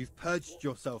 You've purged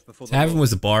yourself before. Tavern was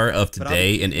the bar of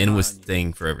today, and inn was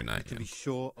staying for every night. To be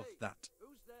sure of that.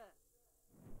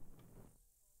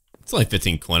 It's only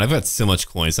 15 coin. I've got so much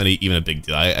coin. It's not even a big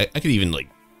deal. I could even like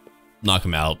knock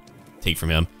him out, take from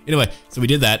him. Anyway, so we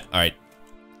did that. All right.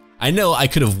 I know I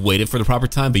could have waited for the proper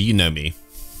time, but you know me.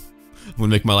 I'm gonna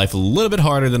make my life a little bit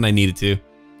harder than I needed to.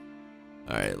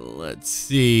 All right, let's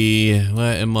see.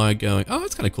 Where am I going? Oh,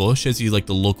 that's kind of cool. It shows you like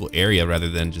the local area rather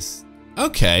than just.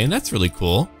 Okay, and that's really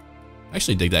cool. I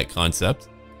actually dig that concept.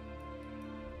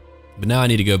 But now I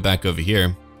need to go back over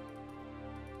here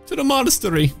to the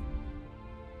monastery.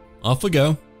 Off we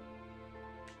go.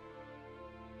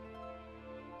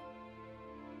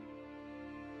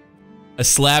 A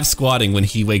Slav squatting when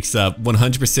he wakes up.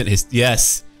 100% his.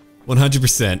 Yes,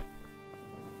 100%.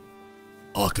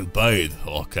 I can bathe.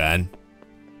 I can.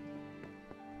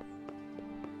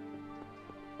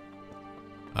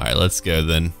 Alright, let's go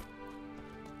then.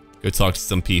 Go talk to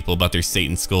some people about their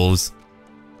Satan skulls.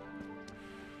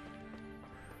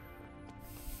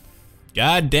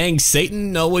 God dang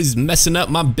Satan, always messing up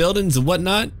my buildings and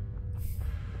whatnot.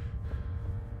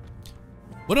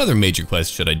 What other major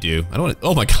quest should I do? I don't want to.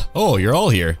 Oh my god. Oh, you're all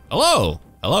here. Hello.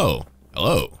 Hello.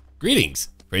 Hello. Greetings.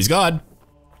 Praise God.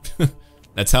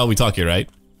 That's how we talk here, right?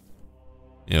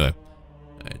 Anyway.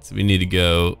 Alright, so we need to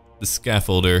go. The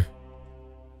scaffolder.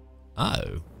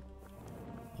 Oh.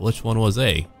 Which one was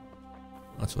A?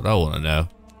 That's what I want to know.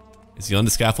 Is he on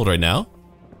the scaffold right now?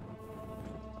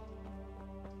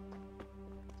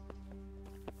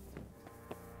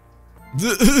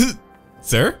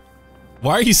 Sir?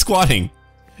 Why are you squatting?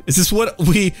 Is this what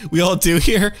we all do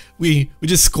here? We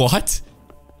just squat?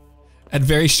 At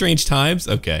very strange times?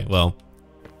 Okay, well.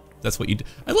 That's what you do.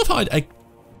 I love how I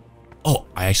oh,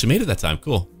 I actually made it that time.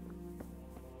 Cool.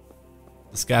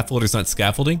 The scaffolder's not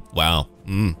scaffolding? Wow.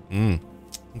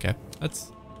 Okay,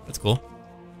 that's cool.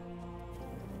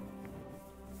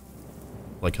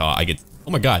 Like how I get. Oh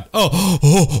my god.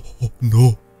 Oh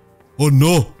no. Oh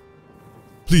no.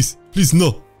 Please, please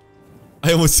no.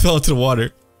 I almost fell into the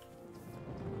water.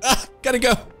 Ah, gotta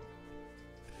go.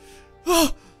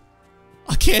 Oh,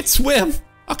 I can't swim.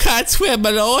 I can't swim, my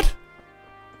lord.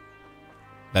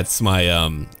 That's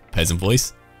my peasant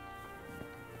voice.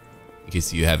 In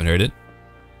case you haven't heard it.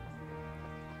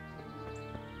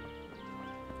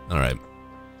 Alright.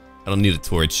 I don't need a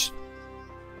torch.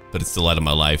 But it's the light of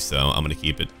my life, so I'm gonna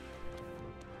keep it.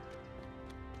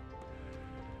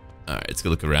 Alright, let's go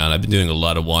look around. I've been doing a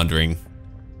lot of wandering.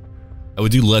 I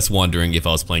would do less wandering if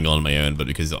I was playing all on my own, but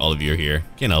because all of you are here,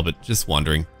 can't help it, just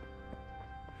wandering.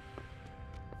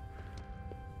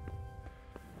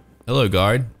 Hello,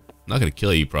 guard. I'm not gonna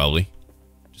kill you, probably.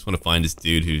 Just want to find this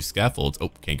dude who scaffolds. Oh,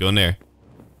 can't go in there.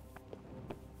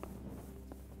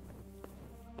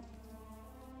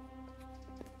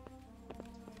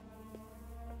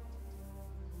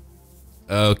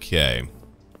 Okay.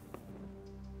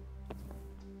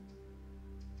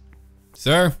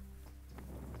 Sir?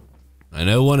 I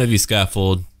know one of you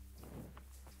scaffold.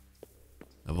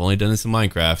 I've only done this in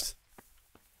Minecraft.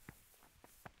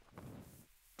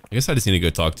 I guess I just need to go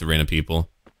talk to random people.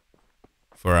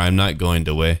 For I'm not going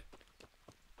to way.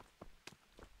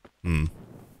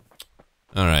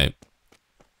 Alright.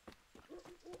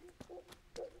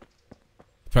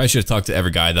 Probably should have talked to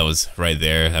every guy that was right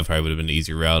there. That probably would have been an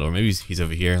easier route. Or maybe he's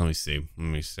over here. Let me see. Let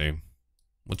me see.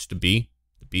 What's the B?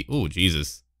 The B. Oh,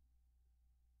 Jesus.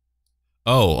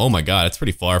 Oh my god, that's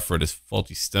pretty far for this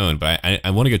faulty stone, but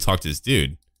I want to go talk to this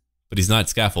dude. But he's not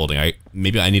scaffolding.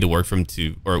 Maybe I need to work for him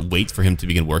to, or wait for him to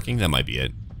begin working? That might be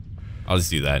it. I'll just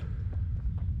do that.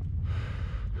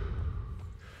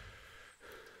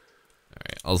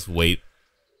 Alright, I'll just wait.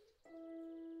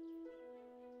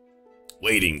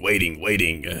 Waiting.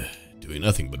 Doing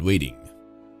nothing but waiting.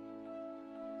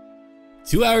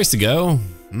 2 hours to go.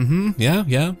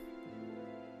 Yeah.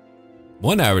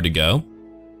 1 hour to go.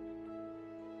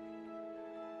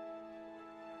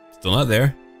 Still not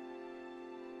there.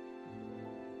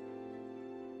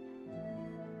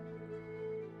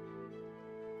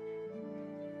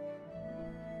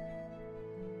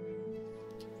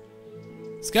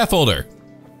 Scaffolder,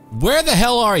 where the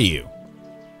hell are you?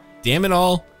 Damn it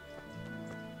all.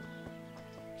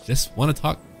 Just want to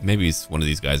talk. Maybe it's one of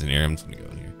these guys in here. I'm just gonna go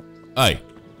in here. Hi.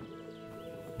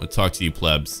 I'm gonna talk to you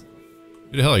plebs.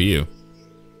 Who the hell are you?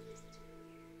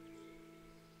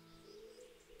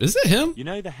 Is it him? You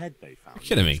know the head they found? You're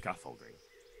kidding me. Scaffolding.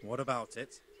 What about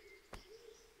it?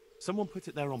 Someone put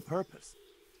it there on purpose.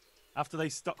 After they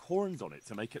stuck horns on it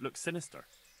to make it look sinister.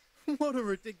 What a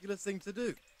ridiculous thing to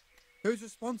do. Who's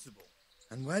responsible?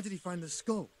 And where did he find the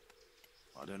skull?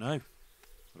 I don't know,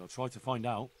 but I'll try to find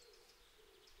out.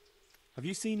 Have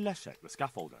you seen Leszek, the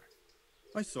scaffolder?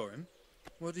 I saw him.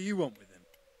 What do you want with him?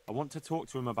 I want to talk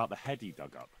to him about the head he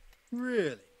dug up.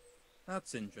 Really?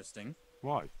 That's interesting.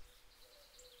 Why?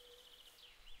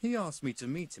 He asked me to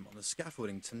meet him on the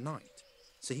scaffolding tonight,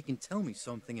 so he can tell me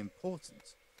something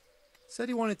important. Said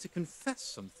he wanted to confess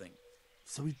something.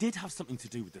 So he did have something to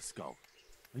do with the skull.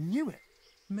 I knew it.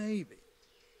 Maybe.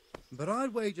 But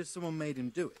I'd wager someone made him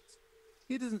do it.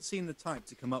 He doesn't seem the type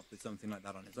to come up with something like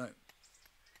that on his own.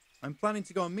 I'm planning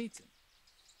to go and meet him.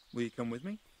 Will you come with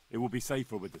me? It will be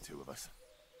safer with the two of us.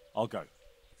 I'll go.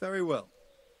 Very well.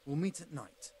 We'll meet at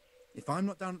night. If I'm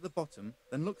not down at the bottom,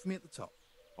 then look for me at the top.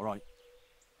 All right.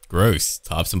 Gross.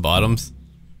 Tops and bottoms.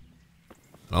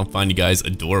 I don't find you guys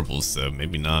adorable, so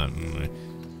maybe not.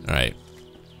 Alright.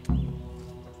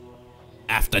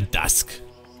 After dusk.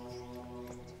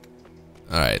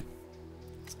 Alright.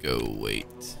 Let's go wait.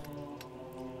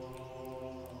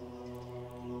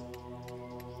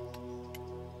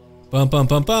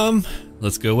 Bum.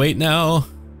 Let's go wait now.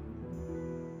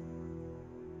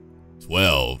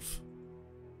 12.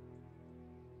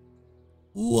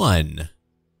 1.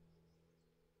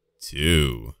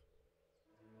 2.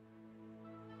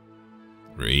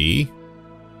 3.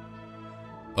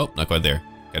 Oh, not quite there.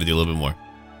 Gotta do a little bit more.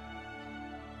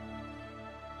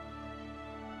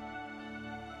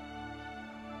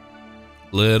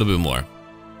 Little bit more.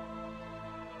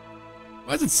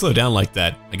 Why does it slow down like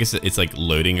that? I guess it's like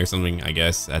loading or something, I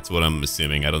guess. That's what I'm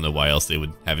assuming. I don't know why else they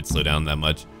would have it slow down that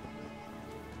much.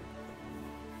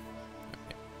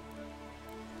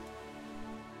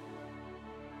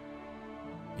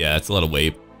 Yeah, that's a lot of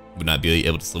weight. Would not be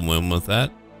able to swim with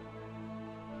that.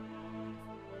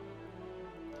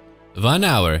 1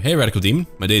 hour. Hey, Radical Demon.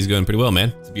 My day's going pretty well, man.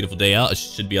 It's a beautiful day out. I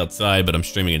should be outside, but I'm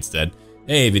streaming instead.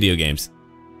 Hey, video games.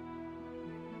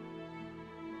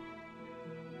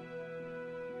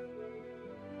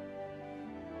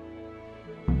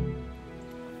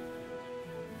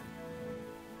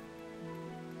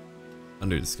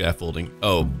 Under the scaffolding.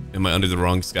 Oh, am I under the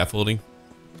wrong scaffolding?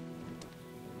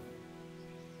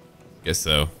 Guess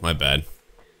so. My bad.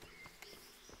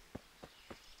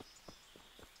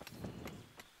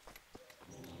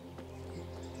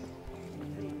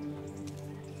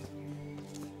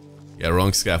 Yeah,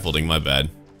 wrong scaffolding. My bad.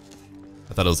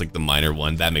 I thought it was like the minor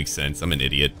one. That makes sense. I'm an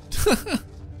idiot.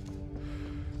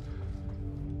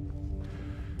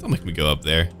 Don't make me go up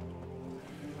there.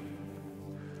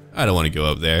 I don't want to go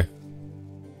up there.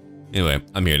 Anyway,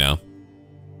 I'm here now.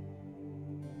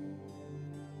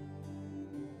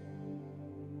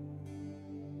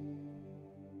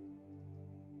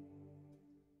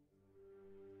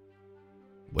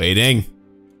 Waiting.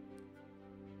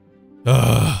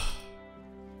 Ugh.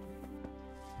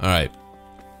 All right.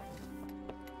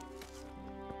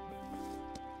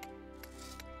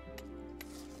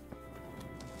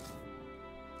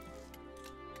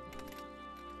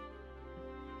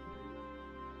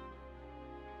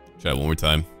 Try it one more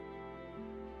time.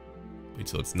 Wait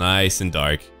till it's nice and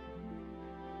dark.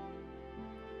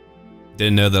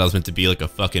 Didn't know that I was meant to be like a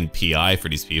fucking PI for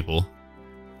these people.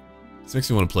 This makes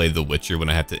me want to play The Witcher when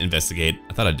I have to investigate.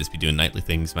 I thought I'd just be doing nightly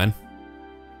things, man.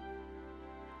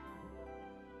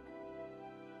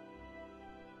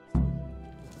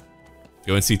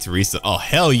 Go and see Teresa. Oh,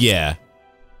 hell yeah.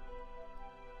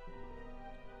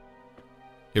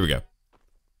 Here we go.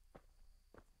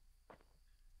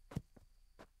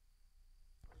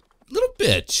 Little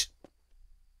bitch.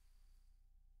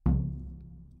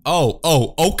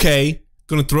 Oh, okay.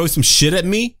 Gonna throw some shit at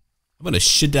me? I'm gonna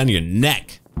shit down your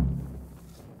neck.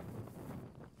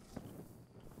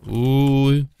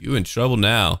 Ooh, you in trouble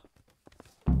now.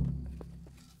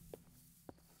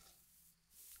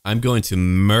 I'm going to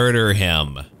murder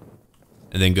him.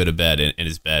 And then go to bed in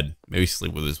his bed. Maybe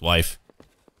sleep with his wife.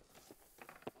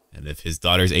 And if his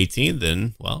daughter's 18,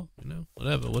 then, well, you know,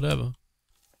 whatever.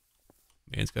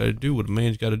 Man's gotta do what a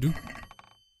man's gotta do.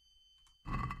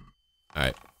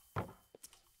 Alright.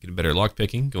 Get a better lock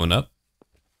picking. Going up.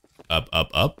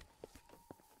 Up.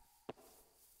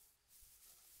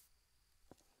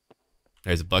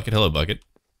 There's a bucket. Hello, bucket.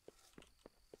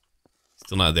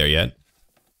 Still not there yet.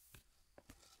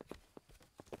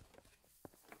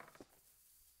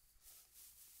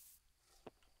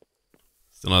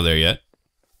 Still not there yet.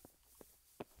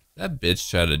 That bitch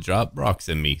tried to drop rocks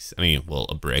in me. I mean, well,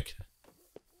 a brick.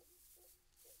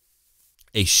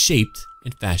 A shaped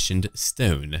and fashioned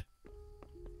stone.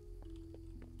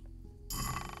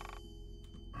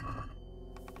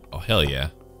 Oh, hell yeah.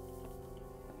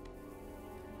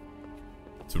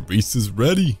 Teresa's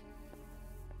ready.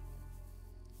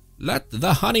 Let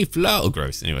the honey flow. Oh,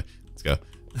 gross. Anyway, let's go.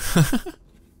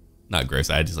 Not gross.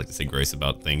 I just like to say gross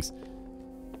about things.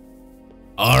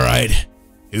 Alright.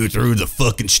 Who threw the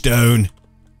fucking stone?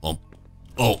 Oh,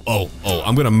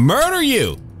 I'm gonna murder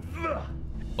you!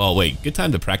 Oh, wait. Good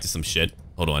time to practice some shit.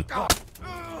 Hold on.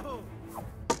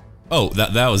 Oh,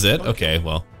 that was it? Okay,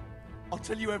 well. I'll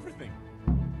tell you everything.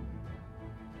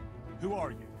 Who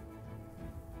are you?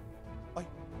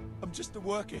 I'm just a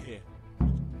worker here.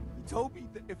 He told me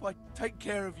that if I take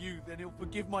care of you, then he'll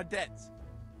forgive my debts.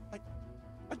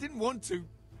 I didn't want to,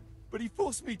 but he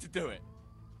forced me to do it.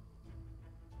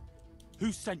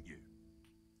 Who sent you?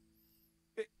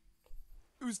 It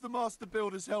was the master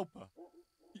builder's helper.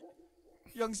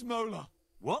 Young Smola.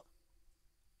 What?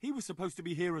 He was supposed to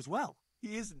be here as well.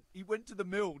 He isn't. He went to the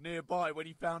mill nearby when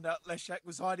he found out Leshak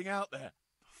was hiding out there.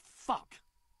 Fuck.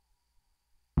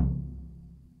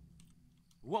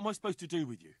 What am I supposed to do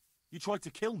with you? You tried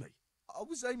to kill me. I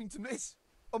was aiming to miss.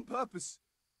 On purpose.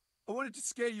 I wanted to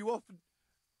scare you off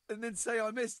and then say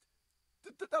I missed.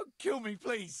 Don't kill me,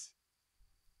 please.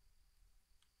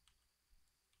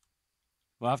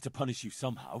 We'll have to punish you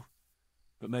somehow.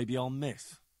 But maybe I'll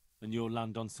miss. And you'll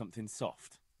land on something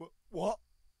soft. What?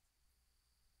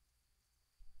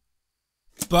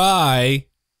 Bye.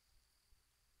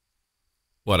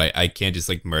 What, I can't just,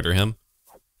 like, murder him?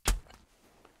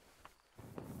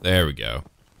 There we go.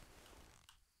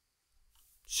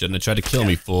 Shouldn't have tried to kill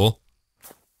me, fool.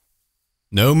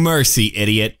 No mercy,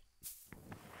 idiot.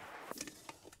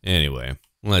 Anyway,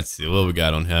 let's see what we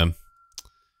got on him.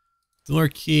 Door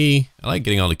key. I like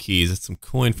getting all the keys. That's some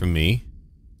coin from me.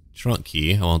 Trunk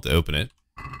key. I want to open it.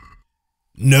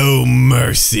 No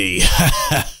mercy.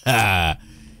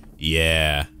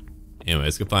 Yeah. Anyway,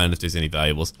 let's go find if there's any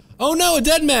valuables. Oh no, a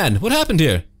dead man! What happened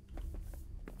here?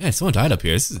 Man, someone died up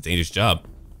here. This is a dangerous job.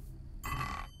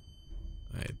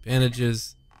 Alright,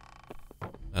 bandages.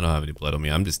 I don't have any blood on me.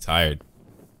 I'm just tired.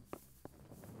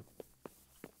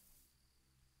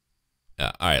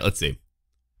 Yeah, alright, let's see.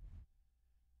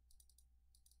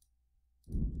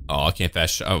 Oh, I can't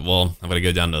fast shot. Oh, well, I'm gonna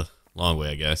go down the long way,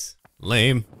 I guess.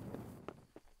 Lame.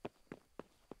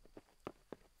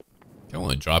 I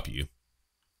want to drop you.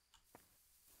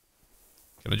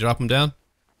 Can I drop him down?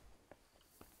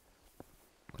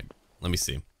 Like, let me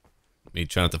see. Let me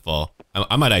try not to fall.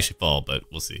 I might actually fall, but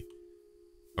we'll see.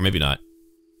 Or maybe not.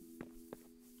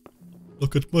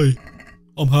 Look at me.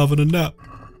 I'm having a nap.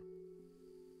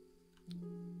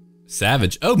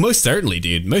 Savage. Oh, most certainly,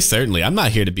 dude. Most certainly. I'm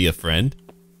not here to be a friend.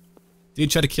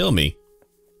 Dude, try to kill me.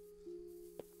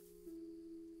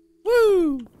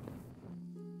 Woo!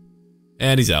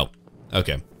 And he's out.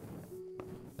 Okay.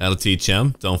 That'll teach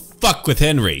him. Don't fuck with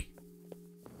Henry.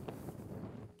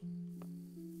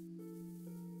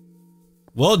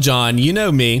 Well, John, you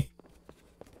know me.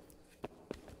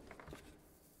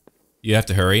 You have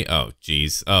to hurry? Oh,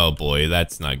 jeez. Oh, boy,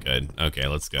 that's not good. Okay,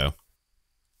 let's go.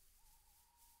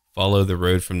 Follow the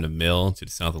road from the mill to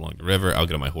the south along the river. I'll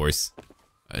get on my horse.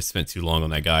 I spent too long on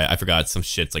that guy. I forgot some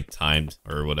shit's like timed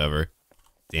or whatever.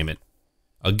 Damn it.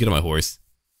 I'll get on my horse.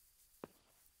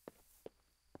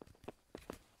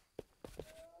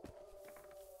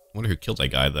 I wonder who killed that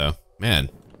guy, though. Man,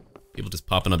 people just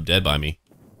popping up dead by me.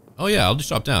 Oh yeah, I'll just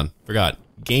drop down. Forgot.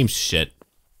 Game shit.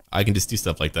 I can just do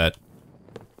stuff like that.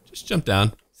 Just jump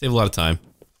down. Save a lot of time.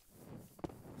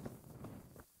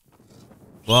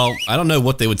 Well, I don't know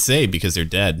what they would say because they're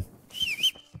dead.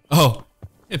 Oh,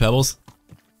 hey Pebbles.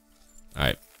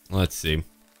 Alright, let's see.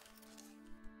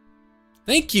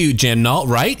 Thank you, Jamnalt,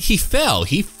 right? He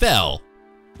fell.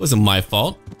 Wasn't my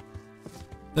fault.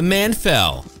 The man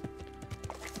fell.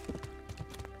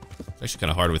 It's actually kind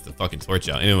of hard with the fucking torch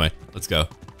out. Anyway, let's go.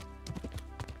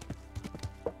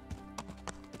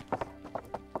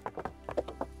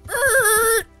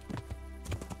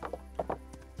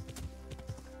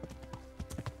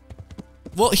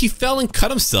 Well, he fell and cut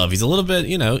himself. He's a little bit,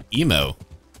 you know, emo.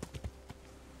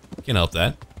 Can't help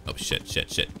that. Oh, shit,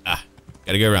 shit, shit. Ah,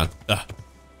 gotta go around. Ah.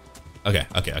 Okay.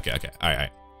 All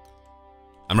right.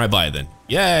 I'm right by it then.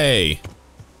 Yay!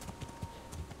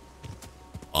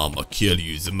 I'ma kill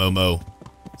you, Zamomo.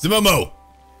 Zamomo!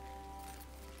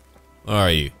 Where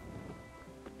are you?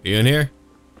 Are you in here?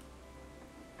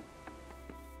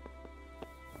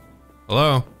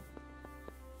 Hello?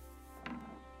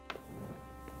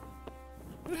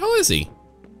 Where the hell is he?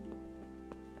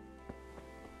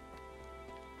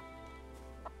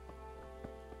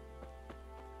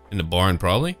 In the barn,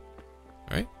 probably?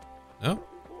 Alright. No?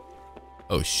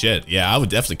 Oh shit. Yeah, I would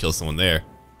definitely kill someone there.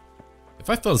 If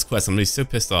I fail this quest, I'm gonna be so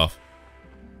pissed off.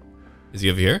 Is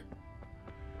he over here?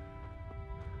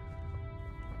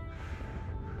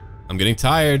 I'm getting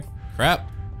tired.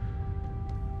 Crap.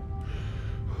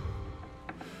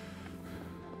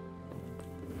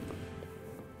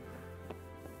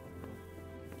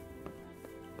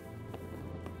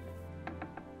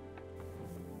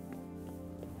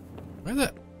 Where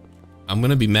the... I'm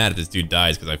gonna be mad if this dude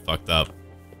dies because I fucked up.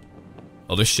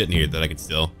 Oh, there's shit in here that I can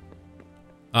steal.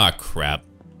 Ah, crap.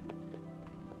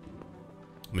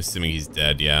 I'm assuming he's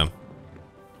dead, yeah.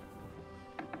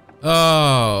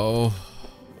 Oh.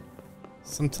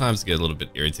 Sometimes I get a little bit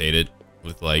irritated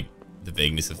with, like, the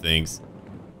vagueness of things.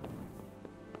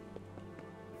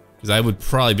 Because I would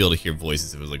probably be able to hear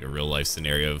voices if it was, like, a real-life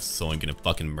scenario of someone getting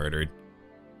fucking murdered.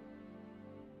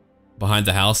 Behind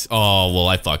the house? Oh, well,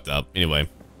 I fucked up. Anyway.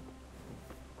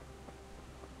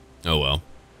 Oh, well.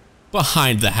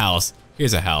 Behind the house.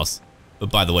 Here's a house.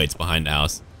 But by the way, it's behind the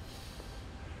house.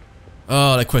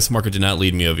 Oh, that quest marker did not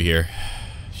lead me over here.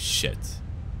 Shit.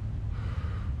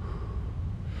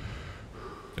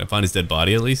 Can I find his dead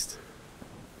body at least?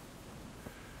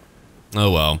 Oh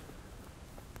well.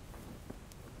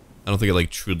 I don't think it like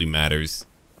truly matters.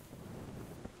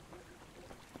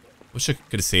 Wish I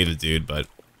could have saved the dude, but...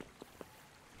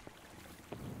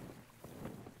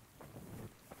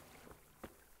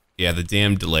 yeah, the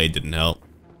damn delay didn't help.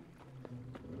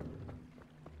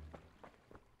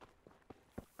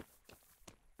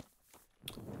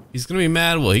 He's gonna be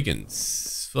mad? Well, he can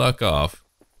fuck off.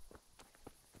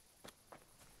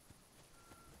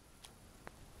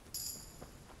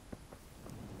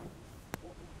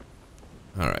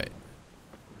 Alright.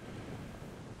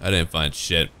 I didn't find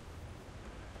shit.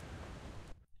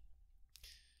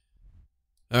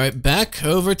 Alright, back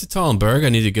over to Talmberg. I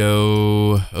need to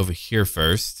go over here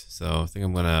first. So I think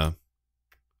I'm gonna...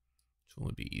 which one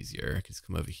would be easier? I can just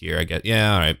come over here, I guess.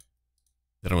 Yeah, alright.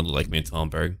 They don't really like me in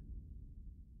Talmberg.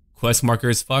 Quest marker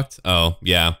is fucked? Oh,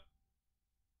 yeah.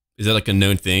 Is that like a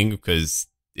known thing? Because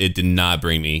it did not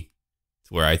bring me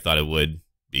to where I thought it would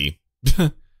be. Because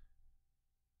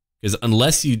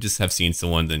unless you just have seen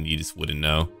someone, then you just wouldn't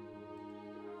know.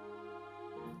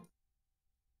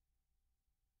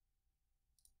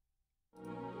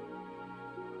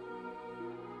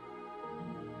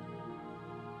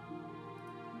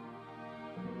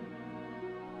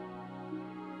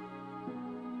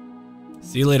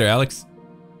 See you later, Alex.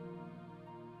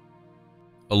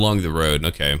 Along the road,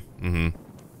 okay. Mm-hmm.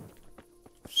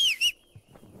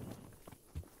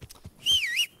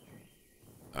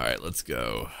 Alright, let's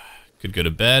go. Could go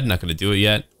to bed, not gonna do it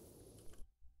yet.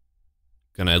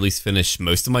 Gonna at least finish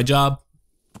most of my job.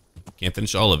 Can't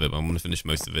finish all of it, but I'm gonna finish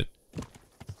most of it.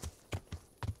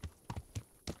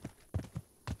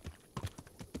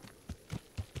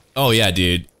 Oh yeah,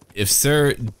 dude. If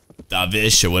Sir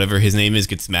Davish or whatever his name is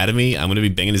gets mad at me, I'm gonna be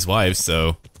banging his wife,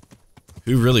 so...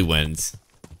 who really wins?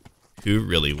 Who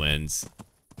really wins?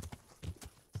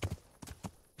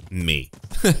 Me.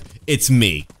 It's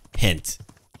me. Hint.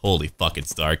 Holy fuck,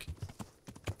 it's dark.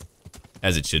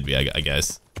 As it should be, I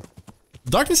guess.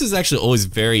 Darkness is actually always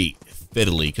very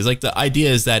fiddly, because like the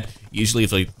idea is that usually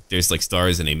if like there's like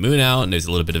stars and a moon out and there's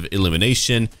a little bit of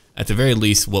illumination, at the very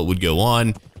least what would go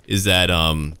on is that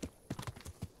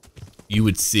you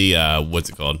would see what's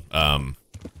it called?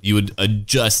 You would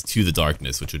adjust to the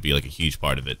darkness, which would be like a huge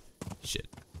part of it. Shit.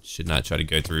 Should not try to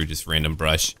go through just random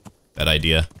brush. Bad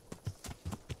idea.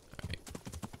 Alright.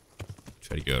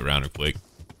 Try to go around real quick.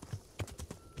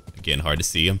 Again, hard to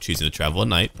see. I'm choosing to travel at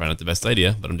night. Probably not the best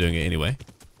idea, but I'm doing it anyway.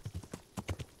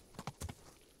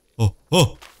 Oh,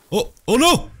 oh, oh, oh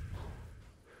no!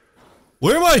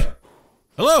 Where am I?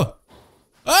 Hello?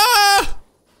 Ah!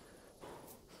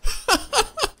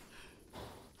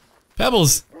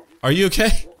 Pebbles, are you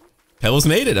okay? Pebbles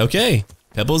made it, okay.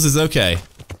 Pebbles is okay.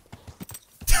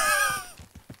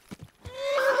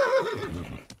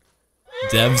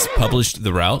 Devs published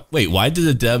the route. Wait, why did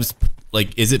the devs,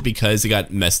 like, is it because it got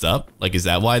messed up? Like, is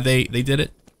that why they did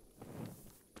it?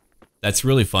 That's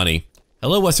really funny.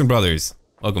 Hello, Western Brothers.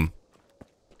 Welcome.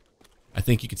 I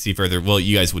think you can see further. Well,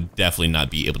 you guys would definitely not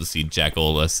be able to see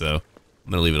Jackola, so I'm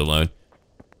gonna leave it alone.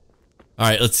 All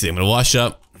right, let's see. I'm gonna wash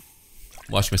up,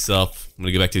 wash myself. I'm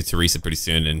gonna go back to Teresa pretty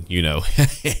soon, and you know,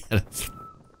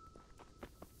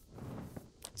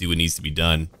 do what needs to be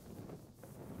done.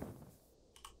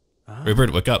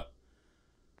 Rupert, wake up.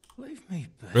 Leave me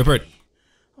be. Rupert.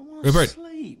 I want Rupert. to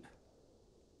sleep.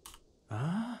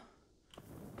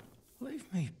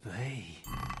 Leave me be.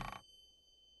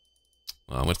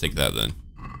 Well, I'm gonna take that then.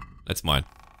 That's mine.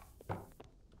 I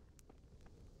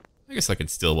guess I can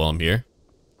steal while I'm here.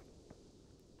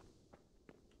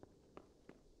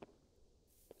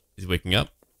 Is he waking up?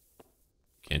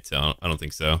 Can't tell. I don't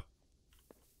think so.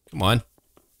 Come on.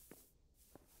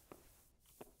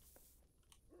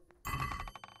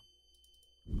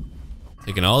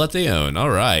 Taking all that they own.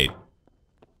 All right.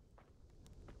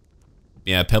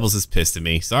 Yeah, Pebbles is pissed at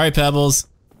me. Sorry, Pebbles.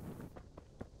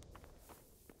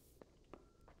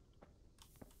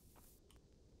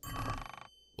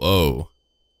 Whoa.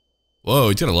 Whoa,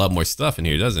 he's got a lot more stuff in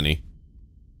here, doesn't he?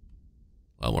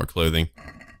 A lot more clothing.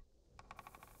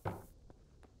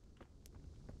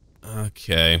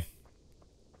 Okay.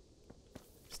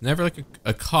 It's never like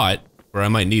a cot where I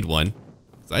might need one.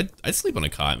 I'd sleep on a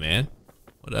cot, man.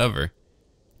 Whatever.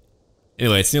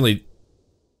 Anyway, it's nearly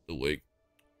awake.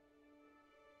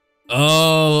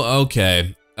 Oh,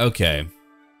 okay. Okay.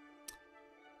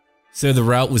 So the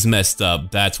route was messed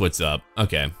up. That's what's up.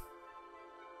 Okay.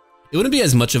 It wouldn't be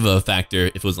as much of a factor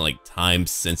if it wasn't like time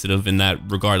sensitive in that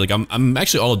regard. Like I'm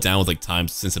actually all down with like time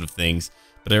sensitive things,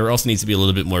 but there also needs to be a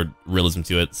little bit more realism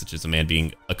to it, such as a man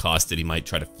being accosted. He might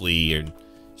try to flee or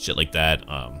shit like that.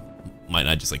 Might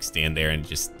not just like stand there and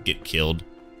just get killed.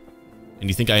 And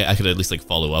you think I could at least like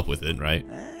follow up with it, right?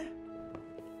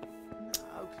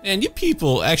 And you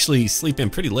people actually sleep in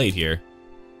pretty late here.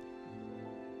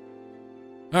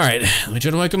 Alright, let me try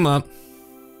to wake him up.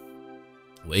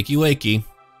 Wakey wakey.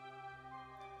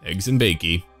 Eggs and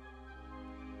bakey.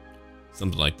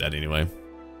 Something like that anyway.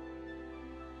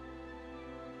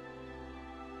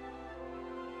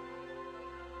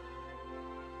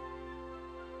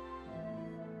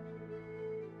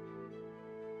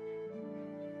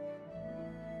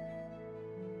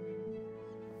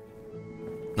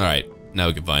 Alright, now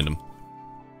we can find him.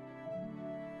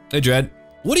 Hey Dread,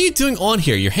 what are you doing on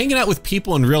here? You're hanging out with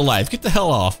people in real life. Get the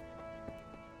hell off.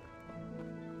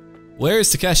 Where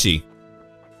is Takeshi?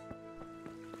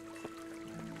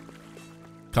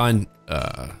 Let's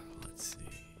see.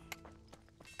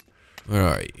 Where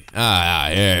are you?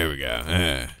 Here we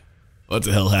go. What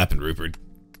the hell happened, Rupert?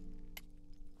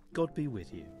 God be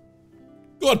with you.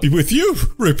 God be with you,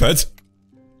 Rupert.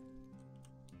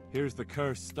 Here's the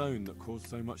cursed stone that caused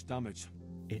so much damage.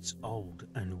 It's old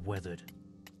and weathered.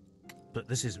 But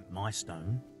this isn't my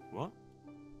stone. What?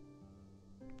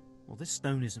 Well, this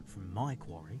stone isn't from my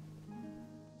quarry.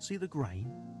 See the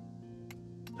grain?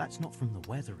 That's not from the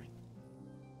weathering.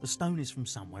 The stone is from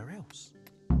somewhere else.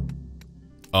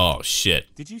 Oh,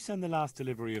 shit. Did you send the last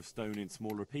delivery of stone in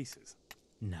smaller pieces?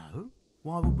 No.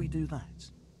 Why would we do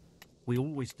that? We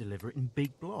always deliver it in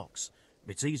big blocks.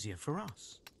 It's easier for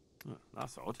us.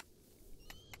 That's odd.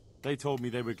 They told me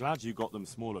they were glad you got them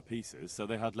smaller pieces, so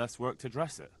they had less work to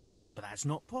dress it. But that's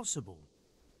not possible.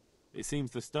 It seems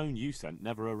the stone you sent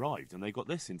never arrived, and they got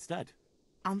this instead.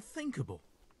 Unthinkable.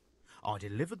 I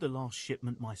delivered the last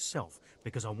shipment myself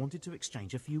because I wanted to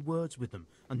exchange a few words with them,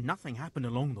 and nothing happened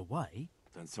along the way.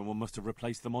 Then someone must have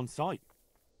replaced them on site.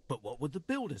 But what would the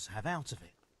builders have out of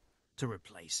it? To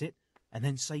replace it, and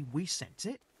then say we sent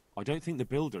it? I don't think the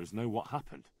builders know what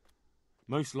happened.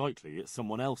 Most likely, it's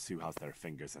someone else who has their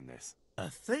fingers in this. A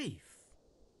thief?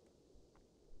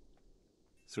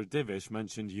 Sir Divish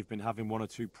mentioned you've been having one or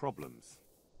two problems.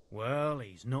 Well,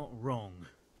 he's not wrong.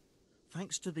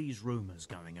 Thanks to these rumours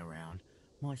going around,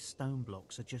 my stone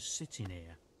blocks are just sitting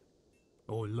here.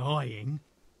 Or lying.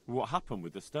 What happened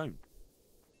with the stone?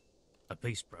 A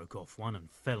piece broke off one and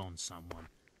fell on someone.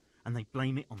 And they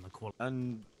blame it on the quality.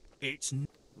 And it's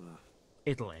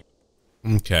Italy.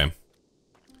 Okay.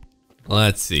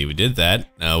 Let's see. We did that.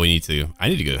 Now I need to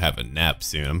go have a nap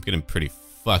soon. I'm getting pretty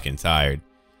fucking tired.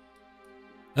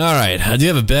 Alright, I do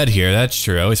have a bed here. That's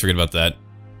true. I always forget about that.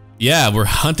 Yeah, we're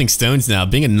hunting stones now.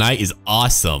 Being a knight is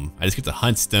awesome. I just get to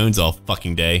hunt stones all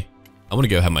fucking day. I want to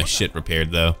go have my shit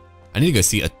repaired, though. I need to go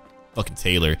see Fucking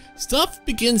Taylor. Stuff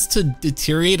begins to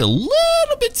deteriorate a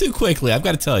little bit too quickly, I've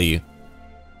got to tell you.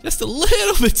 Just a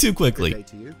little bit too quickly. Good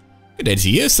day to you. Good day to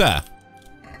you, sir.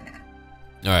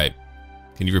 Alright.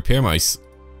 Can you repair my...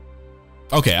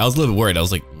 Okay, I was a little bit worried. I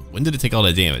was like, when did it take all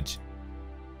that damage?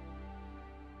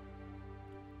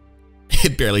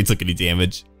 It barely took any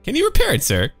damage. Can you repair it,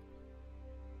 sir?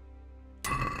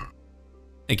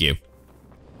 Thank you.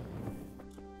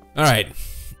 Alright.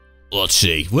 Let's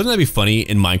see. Wouldn't that be funny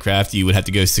in Minecraft? You would have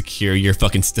to go secure your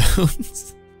fucking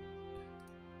stones.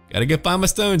 Gotta go find my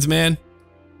stones, man.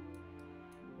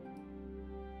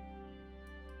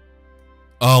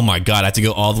 Oh my god, I have to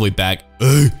go all the way back.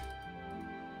 Ugh.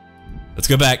 Let's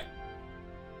go back.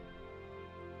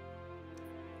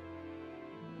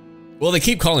 Well, they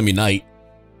keep calling me knight.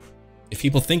 If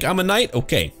people think I'm a knight,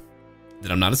 okay.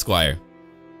 Then I'm not a squire.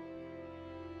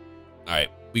 Alright,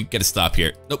 we gotta stop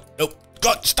here. Nope, nope.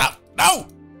 God, stop! No!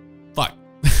 Fuck.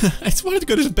 I just wanted to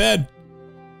go to bed.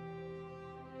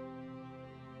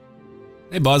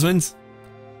 Hey, Boswins.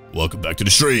 Welcome back to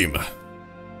the stream,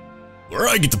 where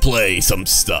I get to play some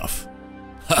stuff.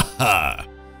 Ha ha.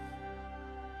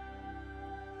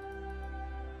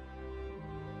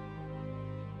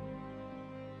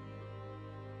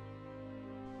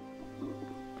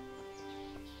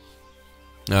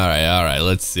 Alright,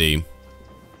 let's see.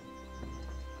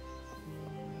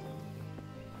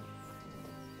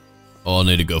 Oh, I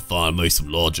need to go find me some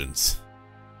lodgings.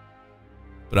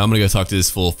 But I'm gonna go talk to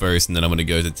this fool first, and then I'm gonna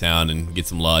go to town and get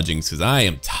some lodgings, because I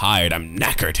am tired, I'm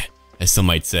knackered, as some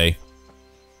might say.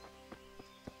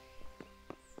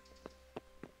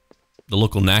 The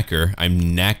local knacker, I'm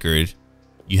knackered.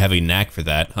 You have a knack for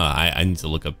that, huh? I need to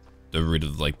look up the root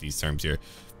of like these terms here.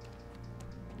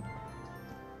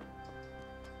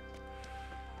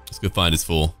 Let's go find this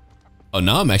fool. Oh,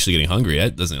 now I'm actually getting hungry.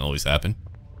 That doesn't always happen.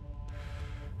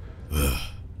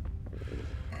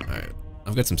 Alright.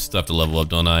 I've got some stuff to level up,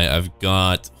 don't I? I've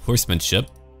got horsemanship,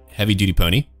 heavy duty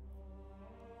pony.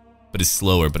 But it's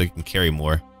slower, but it can carry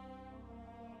more.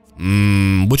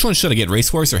 Which one should I get?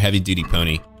 Racehorse or heavy duty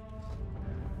pony?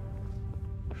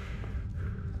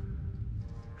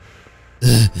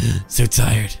 So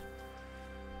tired.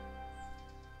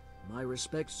 My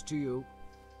respects to you.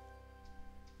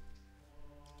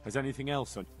 Has anything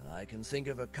else on? I can think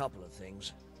of a couple of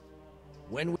things.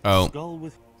 When we skull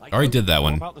with I already did that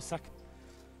one. About the second,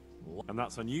 and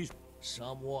that's unusual.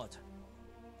 Somewhat.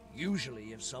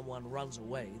 Usually, if someone runs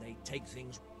away, they take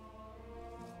things.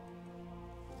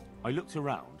 I looked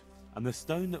around, and the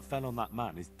stone that fell on that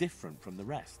man is different from the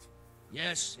rest.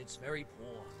 Yes, it's very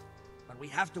poor, but we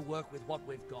have to work with what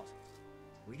we've got.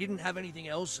 We didn't have anything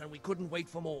else, and we couldn't wait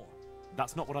for more.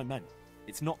 That's not what I meant.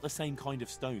 It's not the same kind of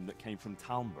stone that came from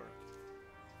Talmberg.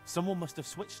 Someone must have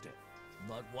switched it.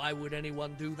 But why would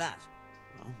anyone do that?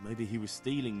 Well, maybe he was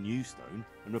stealing new stone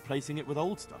and replacing it with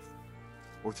old stuff.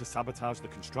 Or to sabotage the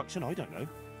construction, I don't know.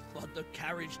 But the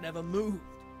carriage never moved.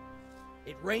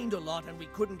 It rained a lot and we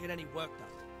couldn't get any work done,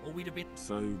 or we'd have been...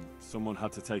 So, someone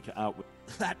had to take it out with...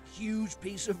 That huge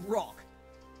piece of rock.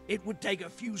 It would take a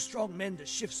few strong men to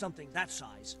shift something that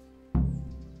size.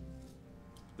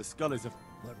 The skull is a...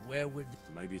 But where would...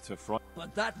 Maybe to fry...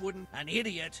 But that wouldn't... An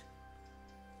idiot.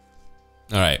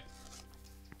 Alright.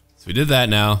 So we did that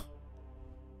now.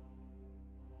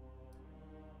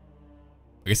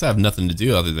 I guess I have nothing to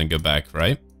do other than go back,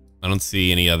 right? I don't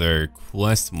see any other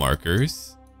quest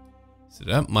markers. So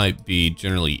that might be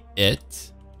generally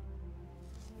it.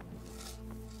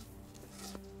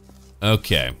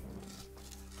 Okay.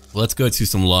 Let's go to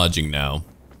some lodging now.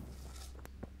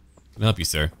 Can I help you,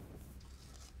 sir?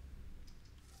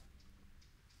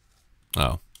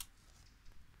 Oh.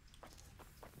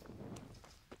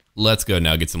 Let's go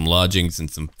now, get some lodgings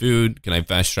and some food. Can I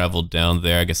fast travel down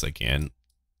there? I guess I can.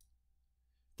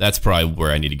 That's probably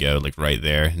where I need to go, like right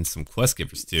there. And some quest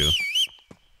givers too.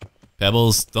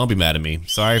 Pebbles, don't be mad at me.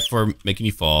 Sorry for making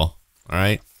you fall.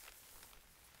 Alright?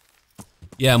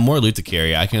 Yeah, more loot to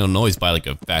carry. I can always buy like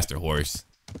a faster horse.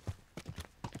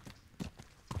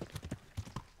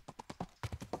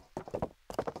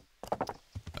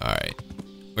 Alright.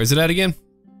 Where's it at again?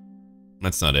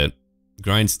 That's not it.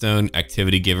 Grindstone,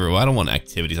 activity giver. Well, I don't want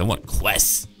activities. I want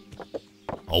quests.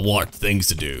 I want things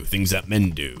to do. Things that men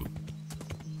do.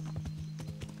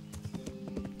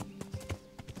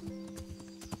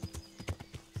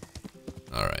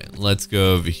 Alright, let's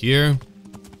go over here.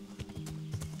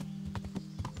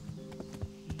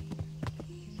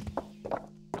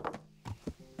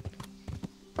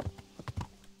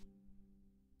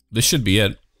 This should be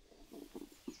it.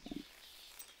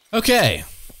 Okay.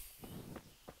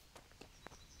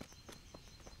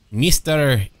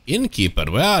 Mr.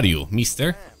 Innkeeper, where are you,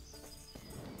 mister?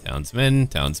 Townsmen,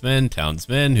 townsmen,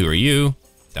 townsmen. Who are you?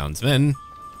 Townsmen.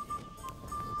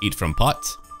 Eat from pot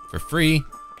for free.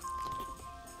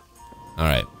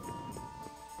 Alright.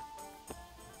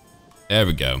 There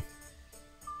we go.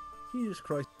 Jesus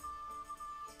Christ.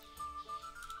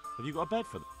 Have you got a bed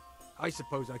for them? I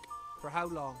suppose I could. For how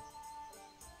long?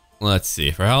 Let's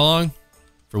see. For how long?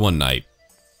 For one night.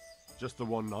 Just the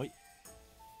one night?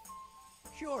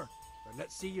 Sure, but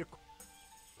let's see your...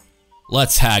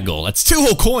 Let's haggle. That's 2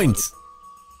 whole coins!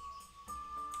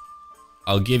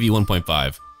 I'll give you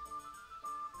 1.5.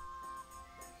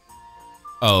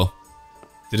 Oh.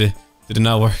 Did it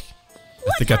not work?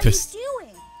 I think I pissed...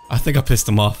 I think I pissed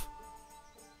him off.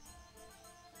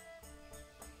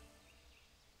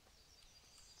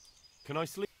 Can I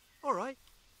sleep? All right.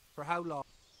 For how long?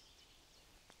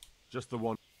 Just the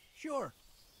one. Sure.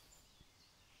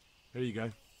 Here you go.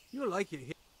 You'll like it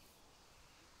here.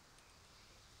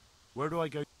 Where do I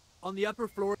go? On the upper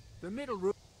floor, the middle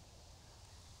room.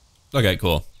 Okay,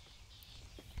 cool.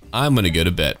 I'm gonna go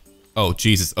to bed. Oh,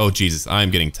 Jesus. Oh, Jesus.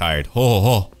 I'm getting tired.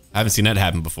 Oh. I haven't seen that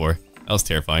happen before. That was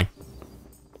terrifying.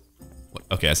 What?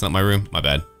 Okay, that's not my room. My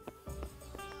bad.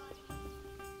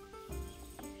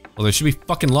 Well, there should be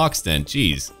fucking locks then.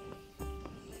 Jeez.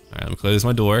 Alright, let me close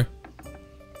my door.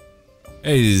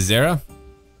 Hey, Zara.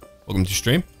 Welcome to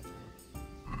stream.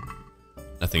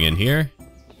 Nothing in here.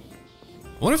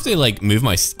 I wonder if they, like, move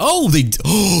my... Oh, they...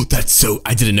 Oh, that's so...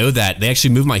 I didn't know that. They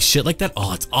actually move my shit like that?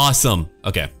 Oh, it's awesome.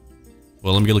 Okay.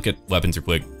 Well, let me go look at weapons real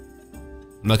quick.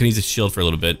 I'm not gonna use a shield for a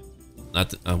little bit.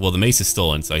 Not... well, the mace is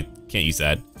stolen, so I can't use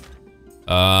that.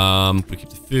 We keep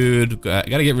the food. I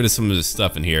gotta get rid of some of the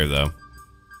stuff in here, though.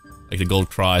 Like the gold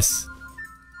cross.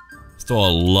 Stole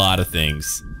a lot of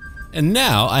things. And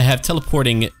now I have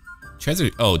teleporting...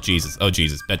 Oh, Jesus. Oh,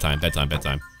 Jesus. Bedtime, bedtime,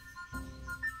 bedtime.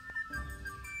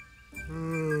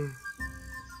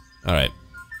 Alright.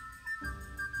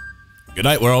 Good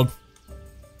night, world.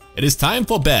 It is time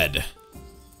for bed.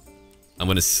 I'm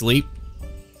gonna sleep.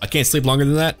 I can't sleep longer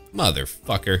than that?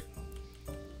 Motherfucker.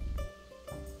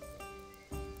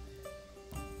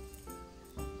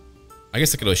 I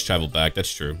guess I could always travel back.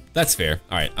 That's true. That's fair.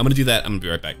 Alright, I'm gonna do that. I'm gonna be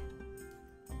right back.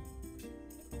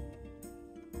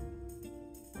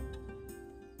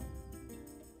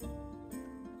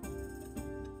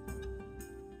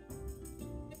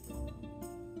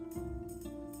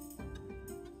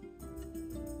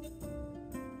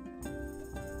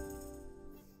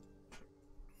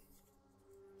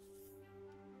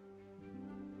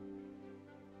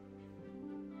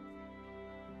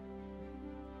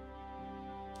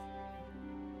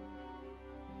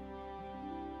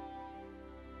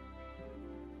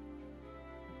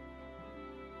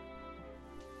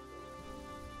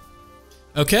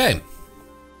 Okay.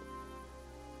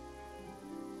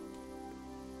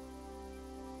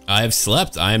 I have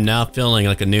slept. I am now feeling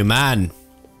like a new man.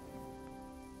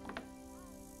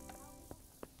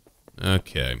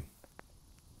 Okay.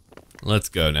 Let's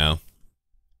go now.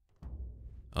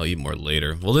 I'll eat more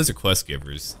later. Well, those are quest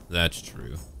givers. That's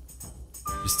true.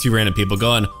 Just 2 random people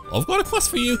going, oh, I've got a quest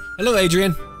for you. Hello,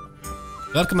 Adrian.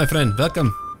 Welcome, my friend.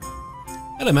 Welcome.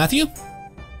 Hello, Matthew.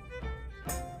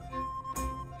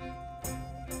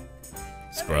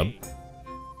 Scrub.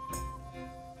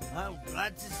 I'm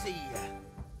glad to see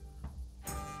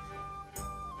you.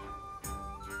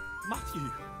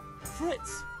 Matthew!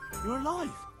 Fritz! You're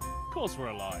alive! Of course we're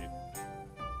alive.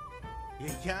 You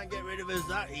can't get rid of us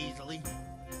that easily.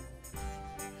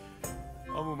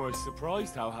 I'm almost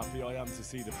surprised how happy I am to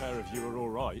see the pair of you are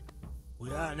alright.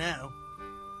 We are now,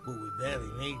 but we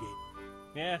barely made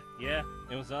it. Yeah,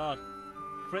 it was hard.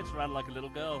 Fritz ran like a little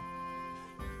girl.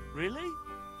 Really?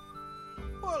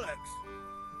 Bollocks!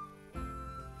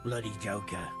 Bloody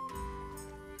Joker.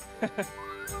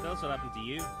 Tell us what happened to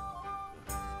you.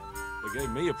 They gave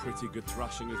me a pretty good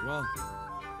thrashing as well.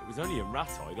 It was only in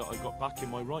Rat-Eye that I got back in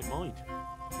my right mind.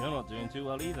 You're not doing too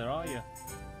well either, are you?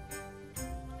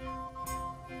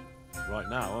 Right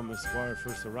now, I'm a squire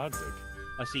for Sir Radzig.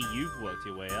 I see you've worked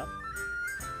your way up.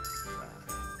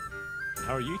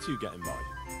 How are you two getting by?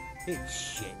 It's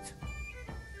shit.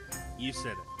 You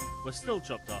said it. We're still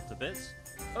chopped off to bits.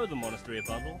 Owe the monastery a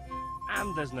bundle.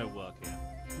 And there's no work here.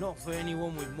 Not for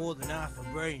anyone with more than half a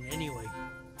brain, anyway.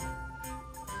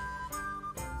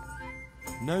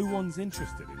 No one's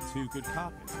interested in 2 good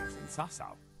carpenters in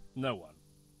Sasau. No one.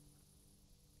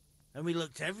 And we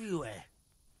looked everywhere.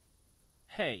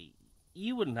 Hey,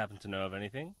 you wouldn't happen to know of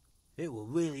anything? It will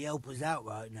really help us out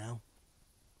right now.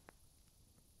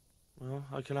 Well,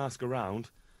 I can ask around,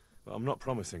 but I'm not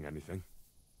promising anything.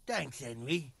 Thanks,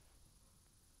 Henry.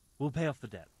 We'll pay off the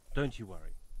debt. Don't you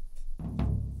worry.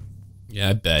 Yeah,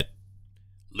 I bet.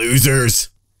 Losers!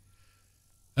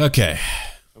 Okay.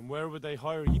 And where would they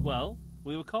hire you? Well,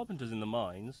 we were carpenters in the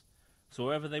mines, so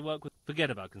wherever they work with... Forget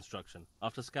about construction.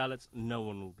 After Scarlet's, no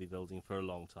one will be building for a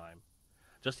long time.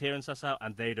 Just here in Surreal,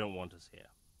 and they don't want us here.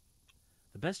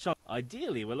 The best chance...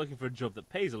 Ideally, we're looking for a job that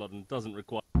pays a lot and doesn't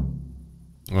require...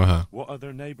 What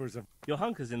other neighbors have... Your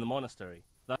hunker's in the monastery.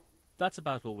 That's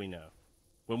about all we know.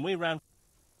 When we ran...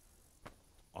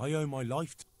 I owe my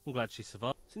life to... I'm glad she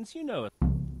survived. Since you know her...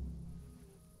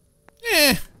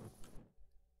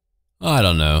 I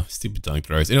don't know. Stupid tongue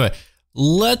throwers. Anyway,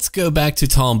 let's go back to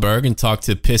Talmberg and talk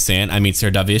to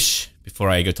SurrealBeliefs, before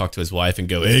I go talk to his wife and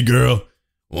go, hey girl,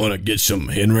 wanna get some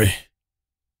Henry?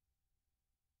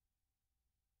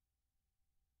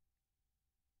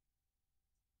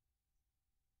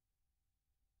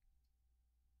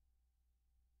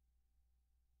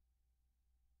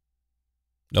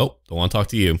 Nope, don't want to talk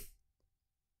to you.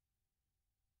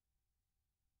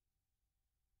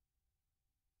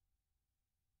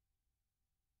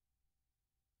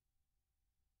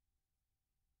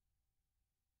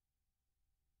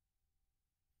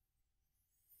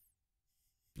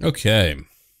 Okay.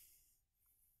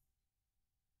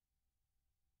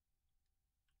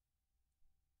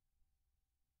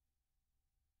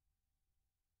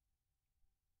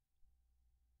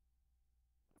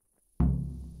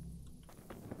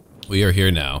 We are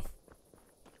here now.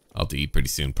 I'll have to eat pretty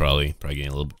soon, probably. Probably getting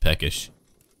a little bit peckish.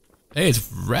 Hey, it's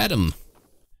Radam.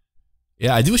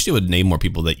 Yeah, I do wish they would name more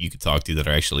people that you could talk to that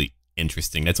are actually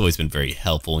interesting. That's always been very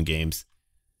helpful in games.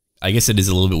 I guess it is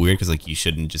a little bit weird because like you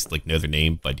shouldn't just like know their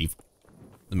name by default.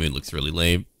 The moon looks really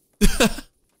lame.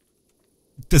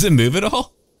 Does it move at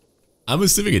all? I'm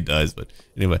assuming it does, but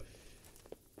anyway.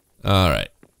 Alright.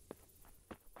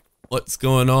 What's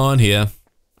going on here?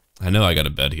 I know I got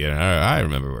a bed here. I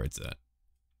remember where it's at.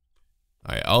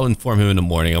 Alright, I'll inform him in the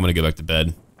morning. I'm gonna go back to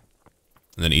bed.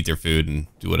 And then eat their food and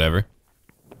do whatever.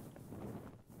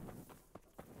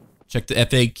 Check the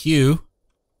F.A.Q.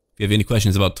 if you have any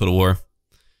questions about Total War.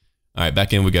 Alright,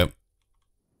 back in we go.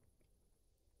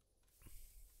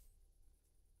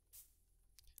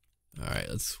 Alright,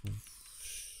 let's...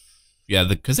 Yeah,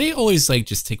 because they always like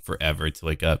just take forever to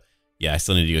wake up. Yeah, I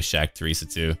still need to go shack Teresa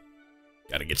too.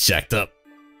 Gotta get shacked up.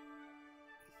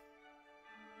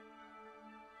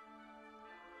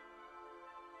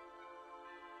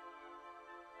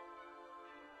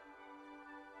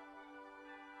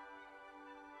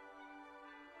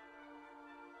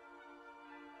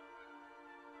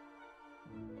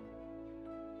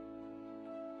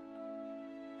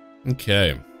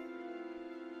 Okay.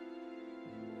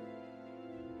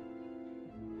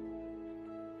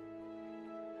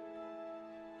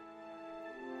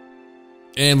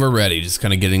 And we're ready, just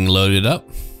kind of getting loaded up.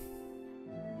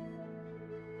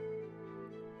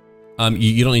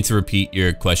 You don't need to repeat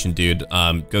your question, dude.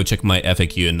 Go check my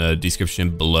FAQ in the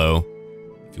description below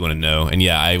if you want to know. And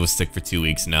yeah, I was sick for 2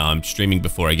 weeks now. I'm streaming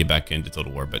before I get back into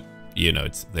Total War, but you know,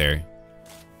 it's there.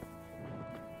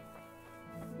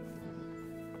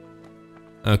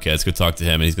 Okay, let's go talk to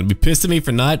him, and he's gonna be pissed at me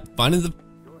for not finding the...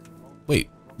 Wait,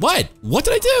 what? What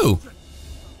did I do?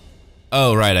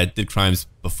 Oh, right, I did crimes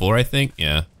before, I think?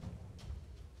 Yeah.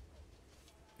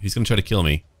 He's gonna try to kill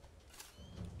me.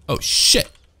 Oh,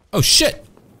 shit. Oh, shit.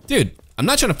 Dude, I'm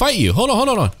not trying to fight you. Hold on, hold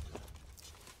on, hold on.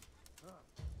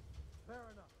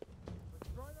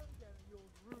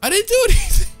 I didn't do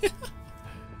anything.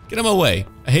 Get out of my way.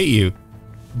 I hate you.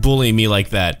 Bullying me like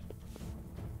that.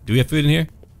 Do we have food in here?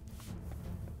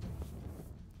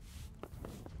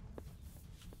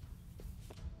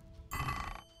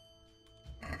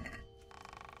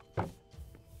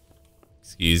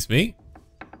 Excuse me?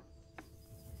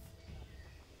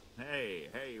 Hey,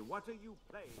 what are you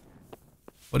playing?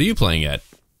 What are you playing at?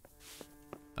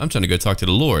 I'm trying to go talk to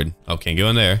the Lord. Oh, can't go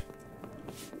in there.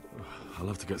 I'll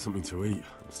have to get something to eat.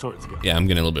 I'm starting to get... Yeah, I'm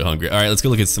getting a little bit hungry. Alright, let's go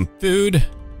look at some food.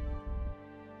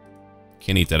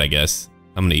 Can't eat that, I guess.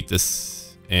 I'm gonna eat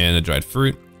this. And a dried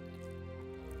fruit.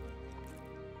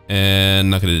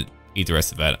 And not gonna eat the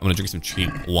rest of that. I'm gonna drink some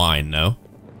cheap wine, no?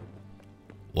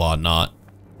 Why not?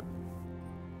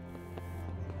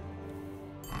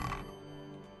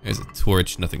 There's a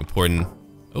torch, nothing important.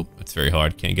 Oh, that's very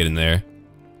hard. Can't get in there.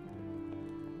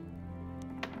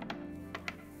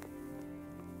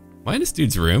 Am I in this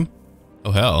dude's room? Oh,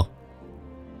 hell.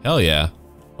 Hell yeah.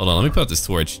 Hold on, let me put out this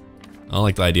torch. I don't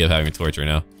like the idea of having a torch right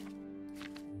now.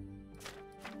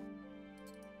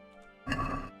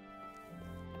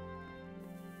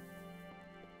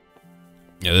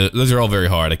 Yeah, those are all very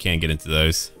hard. I can't get into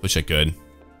those. Wish I could.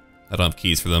 I don't have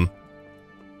keys for them.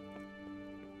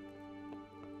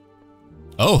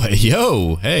 Oh, hey,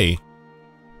 yo, hey.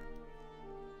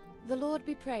 The Lord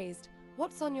be praised.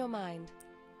 What's on your mind?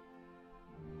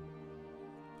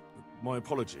 my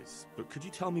apologies, but could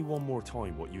you tell me one more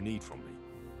time what you need from me?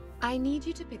 I need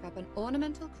you to pick up an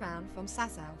ornamental crown from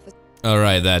Sasau for...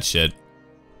 Alright, that shit.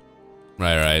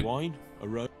 Right. Wine? A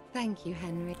road? Thank you,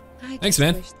 Henry. Thanks,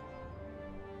 man.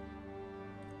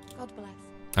 God bless.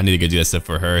 I need to go do that stuff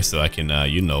for her so I can,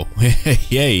 you know.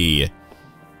 Yay.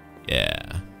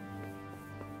 Yeah.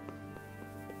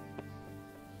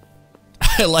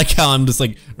 I like how I'm just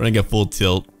like running at full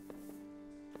tilt.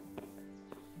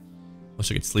 Wish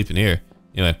I could sleep in here.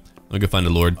 Anyway, let me go find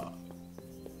the Lord.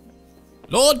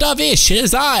 Lord Davish, it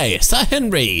is I, Sir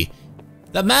Henry.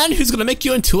 The man who's gonna make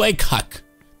you into a cuck.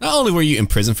 Not only were you in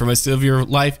prison for most of your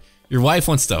life, your wife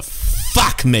wants to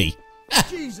fuck me.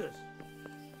 Jesus.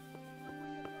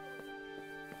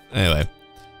 Anyway.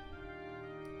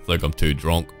 I feel like I'm too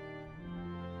drunk.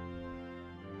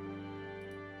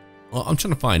 Well, I'm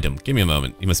trying to find him. Give me a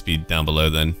moment. He must be down below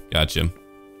then. Gotcha.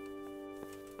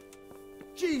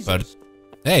 Jesus. But,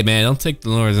 hey man, don't take the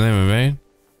Lord's name, man.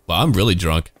 Well, I'm really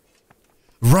drunk.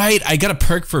 Right, I got a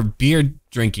perk for beer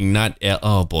drinking, not...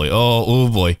 Oh boy, oh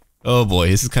boy. Oh boy,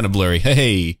 this is kind of blurry.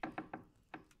 Hey.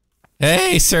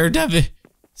 Hey, Sir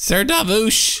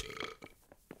Davush.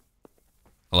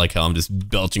 I like how I'm just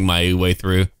belching my way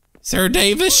through. Sir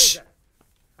Davish.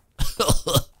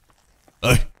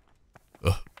 Let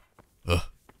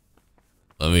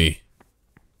me...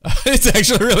 It's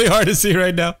actually really hard to see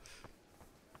right now.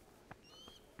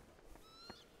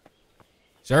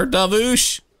 Sir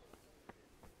Davush.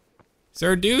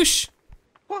 Sir Douche.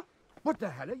 What the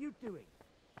hell are you doing?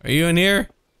 Are you in here?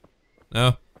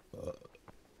 No. Where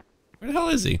the hell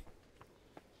is he?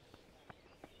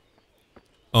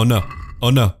 Oh no. Oh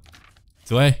no.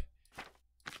 Do I?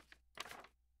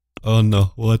 Oh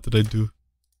no. What did I do?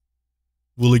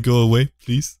 Will it go away,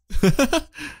 please?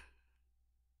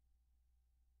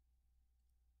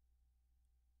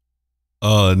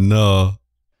 Oh no.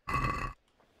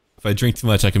 If I drink too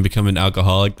much, I can become an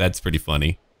alcoholic. That's pretty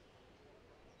funny.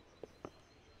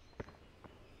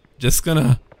 Just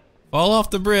gonna fall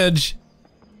off the bridge.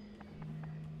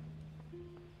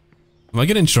 Am I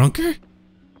getting drunker?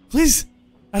 Please,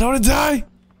 I don't want to die.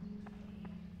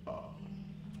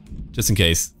 Just in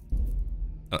case.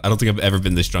 I don't think I've ever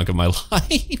been this drunk in my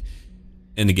life.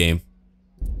 In the game.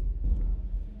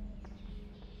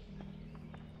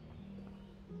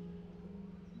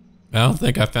 I don't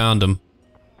think I found him.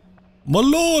 My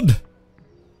lord!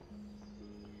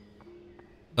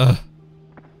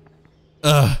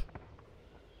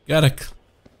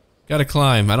 Gotta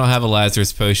climb. I don't have a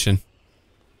Lazarus potion.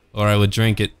 Or I would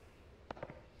drink it.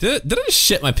 Did I just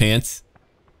shit my pants?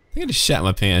 I think I just shat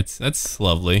my pants. That's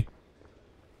lovely.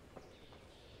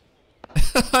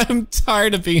 I'm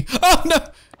tired of being... Oh no!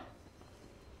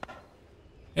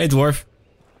 Hey dwarf.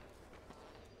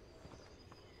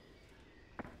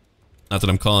 Not that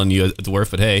I'm calling you a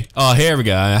dwarf, but hey. Oh, here we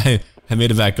go. I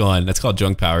made it back on. That's called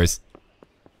drunk powers.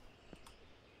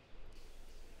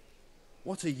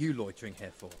 What are you loitering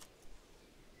here for?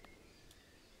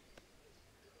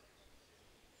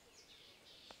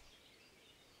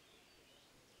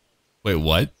 Wait,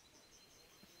 what?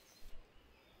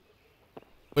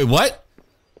 Wait, what?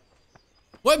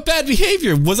 What bad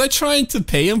behavior? Was I trying to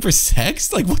pay him for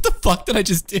sex? Like, what the fuck did I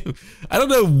just do? I don't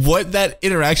know what that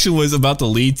interaction was about to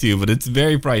lead to, but it's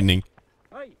very frightening.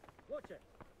 Hey, watch it.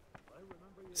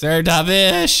 Sir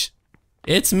Davish!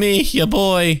 It's me, ya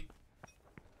boy.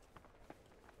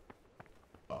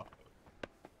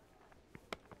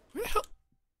 Where the hell?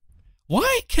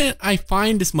 Why can't I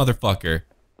find this motherfucker?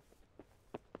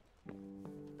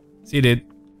 See you, dude.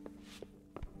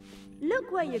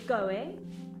 Look where you're going.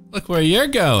 Look where you're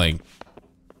going.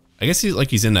 I guess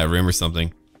he's in that room or something.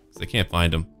 'Cause I can't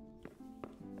find him.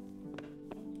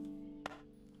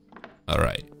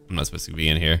 Alright. I'm not supposed to be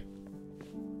in here.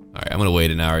 Alright, I'm gonna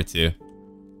wait an hour or two.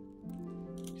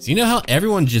 So you know how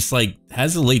everyone just like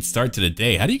has a late start to the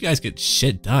day? How do you guys get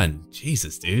shit done?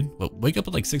 Jesus, dude. Well, wake up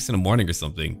at like 6 in the morning or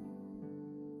something.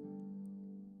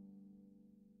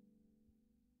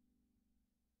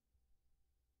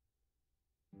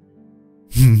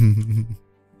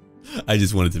 I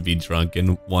just wanted to be drunk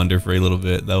and wander for a little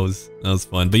bit. That was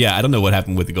fun. But yeah, I don't know what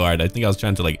happened with the guard. I think I was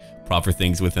trying to like proffer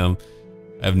things with him.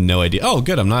 I have no idea. Oh,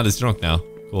 good. I'm not as drunk now.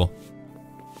 Cool.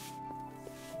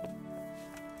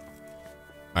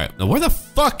 All right. Now where the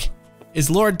fuck is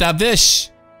Lord Davish?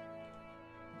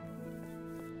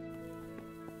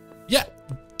 Yeah.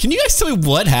 Can you guys tell me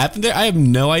what happened there? I have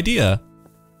no idea.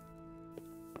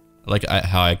 I like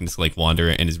how I can just like wander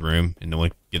in his room and no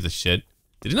one gives a shit.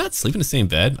 Did he not sleep in the same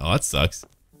bed? Oh, that sucks.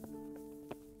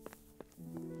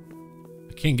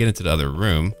 I can't get into the other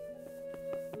room.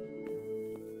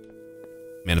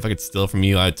 Man, if I could steal from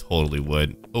you, I totally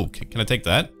would. Oh, can I take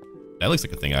that? That looks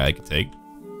like a thing I could take.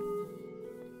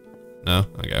 No?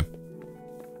 Okay.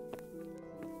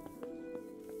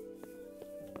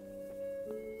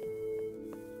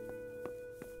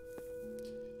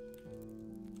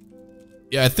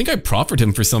 Yeah, I think I proffered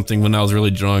him for something when I was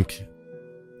really drunk.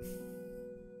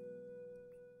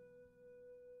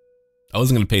 I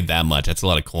wasn't going to pay that much. That's a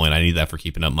lot of coin. I need that for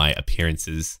keeping up my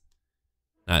appearances.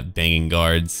 Not banging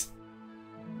guards.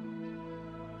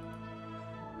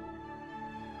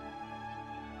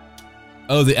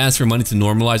 Oh, they asked for money to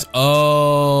normalize?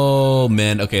 Oh,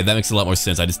 man. Okay, that makes a lot more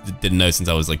sense. I just didn't know since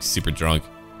I was like super drunk.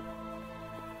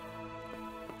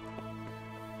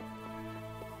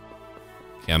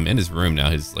 Okay, I'm in his room now,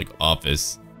 his like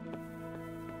office.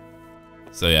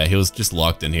 So yeah, he was just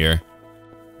locked in here.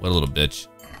 What a little bitch.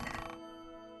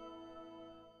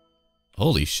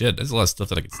 Holy shit, there's a lot of stuff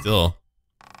that I could steal.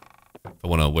 If I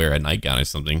want to wear a nightgown or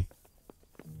something.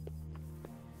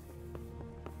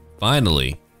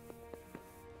 Finally.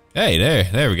 Hey,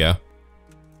 there we go.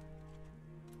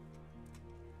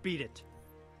 Beat it.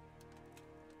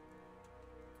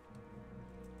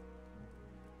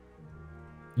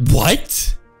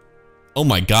 What? Oh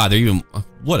my god, they're even...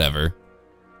 Whatever.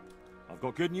 I've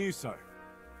got good news, sir.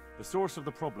 The source of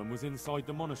the problem was inside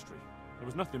the monastery. There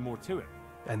was nothing more to it.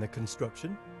 And the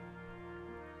construction?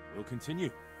 We'll continue.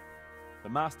 The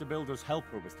Master Builder's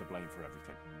helper was to blame for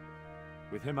everything.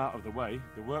 With him out of the way,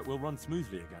 the work will run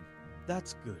smoothly again.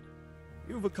 That's good.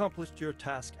 You've accomplished your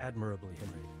task admirably,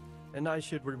 Henry. And I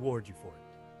should reward you for it.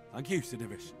 Thank you, Sir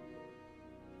Divish.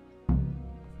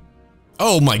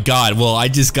 Oh my god, well, I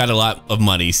just got a lot of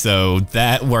money, so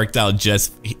that worked out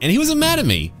just... And he wasn't mad at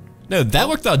me. No, that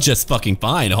worked out just fucking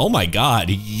fine. Oh my god.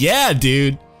 Yeah,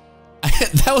 dude.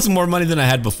 That was more money than I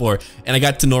had before, and I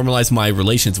got to normalize my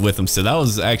relations with him, so that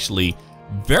was actually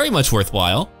very much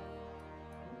worthwhile.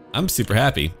 I'm super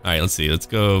happy. Alright, let's see. Let's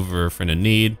go over Friend in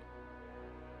Need.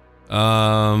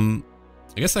 I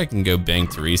guess I can go bang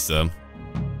Teresa.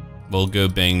 We'll go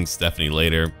bang Stephanie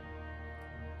later.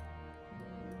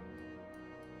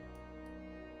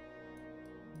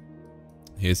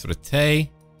 Here's Rete.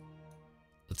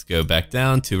 Let's go back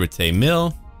down to Rete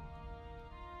Mill.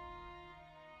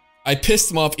 I pissed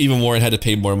him off even more and had to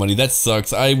pay more money. That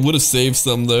sucks. I would have saved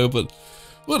some though, but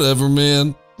whatever,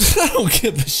 man. I don't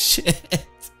give a shit.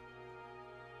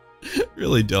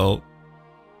 Really don't.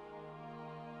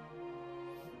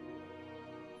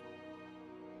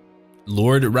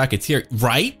 Lord Racketeer,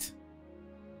 right?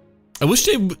 I wish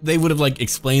they would have like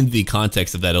explained the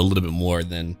context of that a little bit more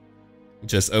than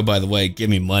just, oh, by the way,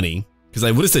 give me money. Because I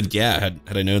would have said yeah had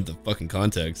I known the fucking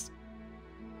context.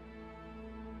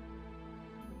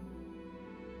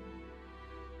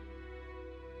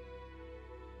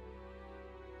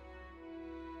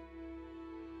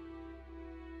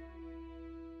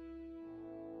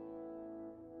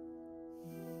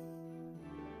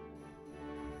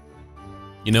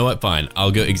 You know what? Fine.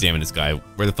 I'll go examine this guy.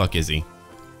 Where the fuck is he?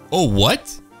 Oh,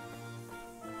 what?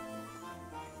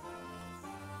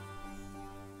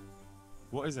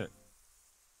 What is it?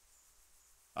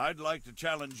 I'd like to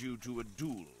challenge you to a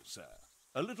duel, sir.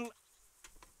 A little...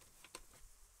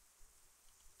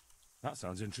 That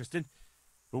sounds interesting.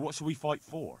 But what shall we fight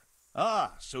for?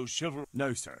 Ah, so chivalry...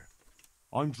 No, sir.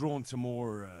 I'm drawn to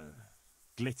more,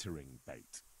 glittering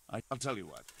bait. I'll tell you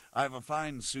what. I have a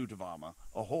fine suit of armor,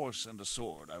 a horse and a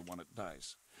sword I won at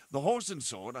dice. The horse and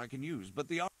sword I can use, but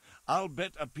the armor... I'll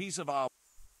bet a piece of our...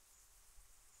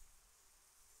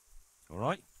 All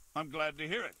right. I'm glad to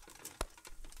hear it.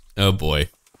 Oh boy.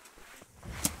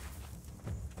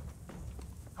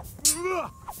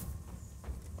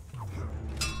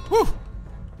 Whew.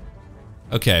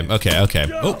 Okay.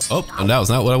 Oh, and that was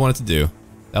not what I wanted to do.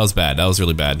 That was bad. That was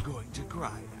really bad. Going to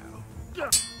cry now.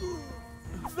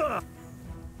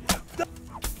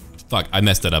 Fuck, I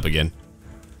messed that up again.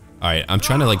 Alright, I'm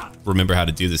trying to like remember how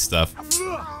to do this stuff.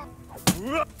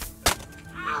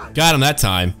 Got him that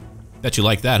time. Bet you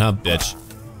like that, huh, bitch?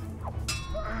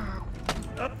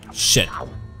 Shit.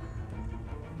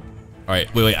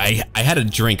 Alright, wait, I had a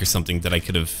drink or something that I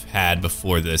could have had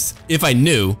before this. If I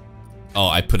knew. Oh,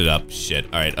 I put it up. Shit.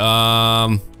 Alright,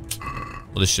 well,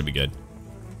 this should be good.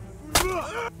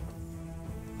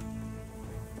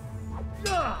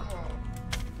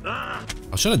 I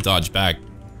was trying to dodge back.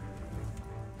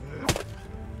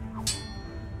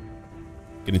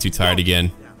 Getting too tired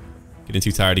again. Getting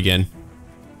too tired again.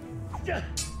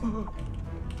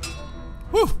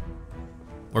 Woo!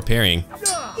 More parrying.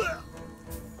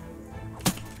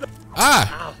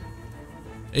 Ah!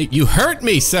 Hey, you hurt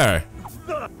me, sir!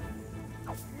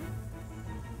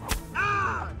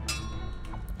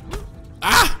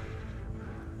 Ah!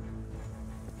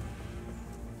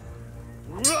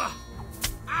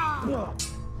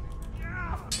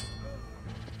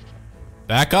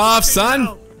 Back off,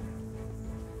 son!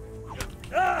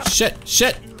 Shit,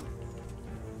 shit!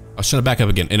 I was trying to back up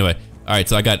again. Anyway, alright,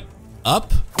 so I got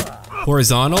up,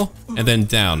 horizontal, and then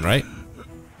down, right?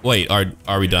 Wait,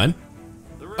 are we done?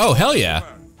 Oh, hell yeah!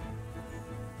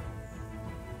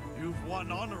 You've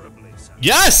won honorably, sir.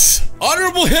 Yes!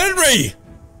 Honorable Henry!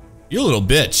 You little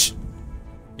bitch.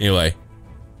 Anyway.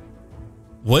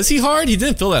 Was he hard? He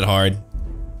didn't feel that hard.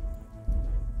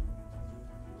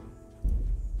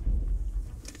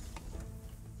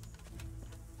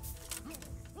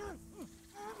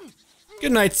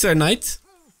 Good night, Sir Knight.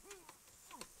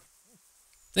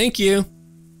 Thank you.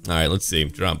 Alright, let's see.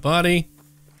 Drop body.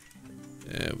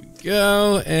 There we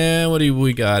go. And what do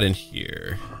we got in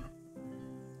here?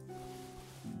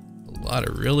 A lot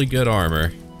of really good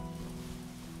armor.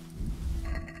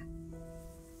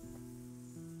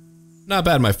 Not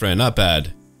bad, my friend, not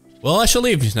bad. Well, I shall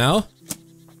leave now.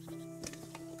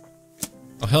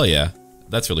 Oh, hell yeah.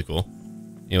 That's really cool.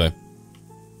 Anyway.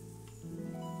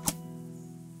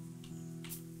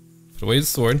 Put away the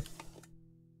sword.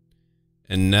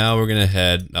 And now we're gonna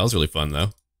head... That was really fun,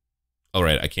 though. Oh,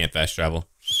 right, I can't fast travel.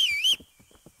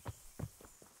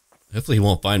 Hopefully he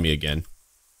won't find me again.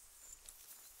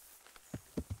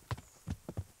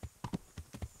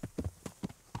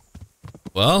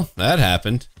 Well, that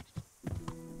happened.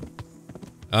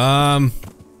 Don't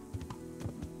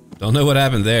know what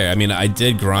happened there. I mean, I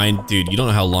did grind. Dude, you don't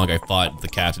know how long I fought the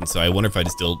captain, so I wonder if I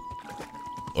just dealt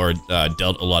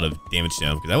a lot of damage to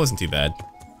him, because that wasn't too bad.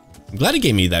 I'm glad he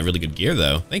gave me that really good gear,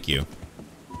 though. Thank you.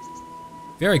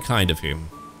 Very kind of him.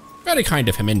 Very kind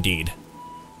of him, indeed.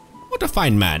 What a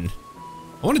fine man.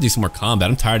 I want to do some more combat.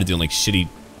 I'm tired of doing, like, shitty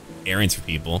errands for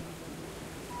people.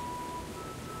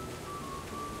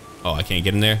 Oh, I can't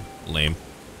get in there? Lame.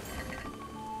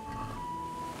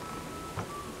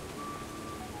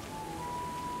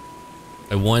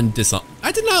 I won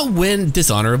I did not win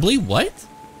dishonorably. What?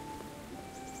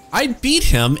 I beat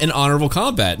him in honorable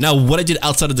combat. Now, what I did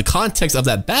outside of the context of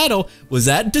that battle, was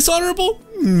that dishonorable?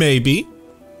 Maybe.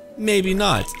 Maybe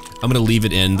not. I'm gonna leave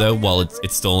it in, though, while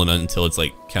it's stolen until it's,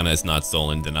 like, kind of not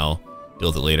stolen, then I'll deal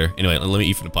with it later. Anyway, let me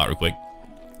eat from the pot real quick.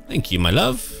 Thank you, my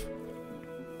love.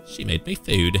 She made me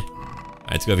food.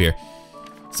 Alright, let's go over here.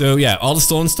 So, yeah, all the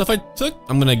stolen stuff I took,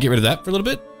 I'm gonna get rid of that for a little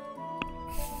bit.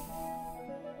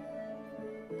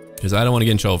 Because I don't want to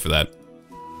get in trouble for that.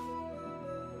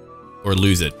 Or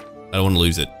lose it. I don't want to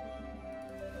lose it.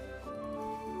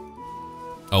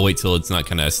 I'll wait till it's not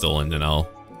kind of stolen, and I'll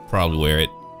probably wear it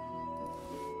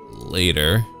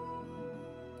later.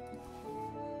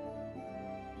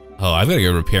 Oh, I've got to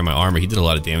go repair my armor. He did a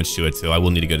lot of damage to it, so I will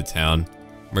need to go to town.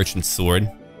 Merchant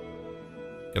sword.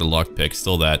 Got a lockpick.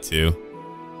 Stole that, too.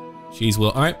 Cheese will.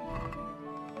 Alright.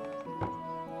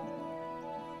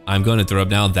 I'm going to throw up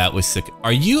now. That was sick.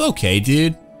 Are you okay,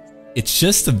 dude? It's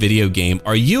just a video game.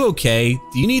 Are you okay?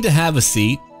 Do you need to have a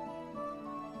seat?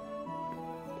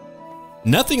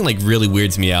 Nothing like really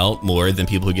weirds me out more than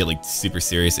people who get like super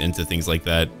serious into things like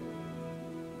that.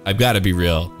 I've got to be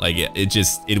real. Like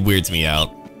it weirds me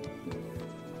out.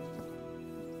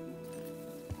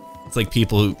 It's like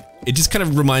people who, it just kind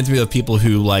of reminds me of people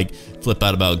who like flip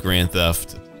out about Grand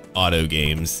Theft Auto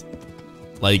games.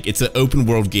 Like it's an open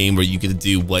world game where you get to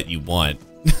do what you want.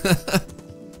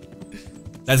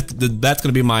 That's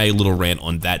gonna be my little rant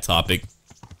on that topic.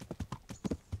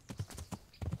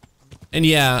 And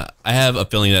yeah, I have a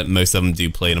feeling that most of them do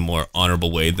play in a more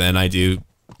honorable way than I do.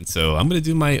 And so I'm gonna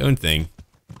do my own thing.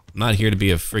 I'm not here to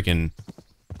be a freaking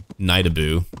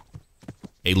knightaboo.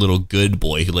 A little good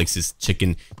boy who likes his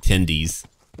chicken tendies.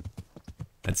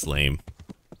 That's lame.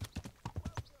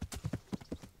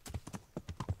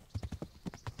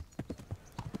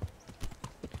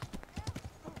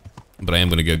 But I am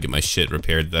gonna go get my shit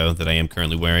repaired though, that I am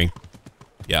currently wearing.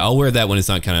 Yeah, I'll wear that when it's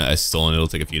not kind of stolen. It'll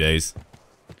take a few days.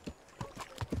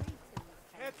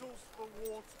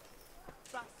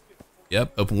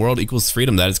 Yep, open world equals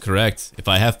freedom. That is correct. If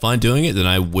I have fun doing it, then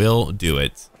I will do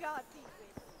it.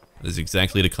 That is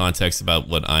exactly the context about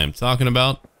what I am talking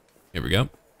about. Here we go.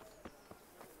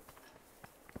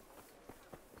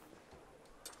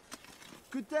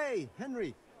 Good day,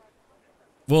 Henry.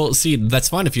 Well, see, that's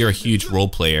fine if you're a huge role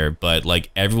player, but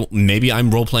like maybe I'm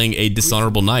role playing a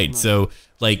dishonorable knight. So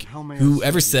like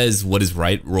whoever says what is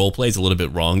right role play is a little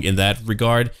bit wrong in that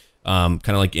regard. Kind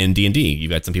of like in D&D,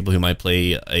 you've got some people who might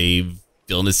play a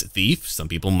villainous thief. Some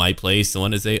people might play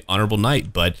someone as a honorable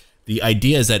knight. But the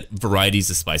idea is that variety is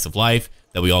the spice of life.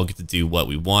 That we all get to do what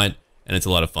we want, and it's a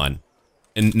lot of fun.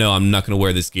 And no, I'm not going to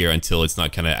wear this gear until it's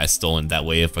not kind of as stolen. That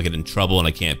way, if I get in trouble and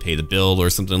I can't pay the bill or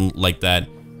something like that,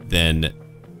 then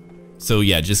So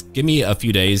yeah, just give me a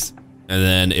few days, and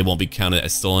then it won't be counted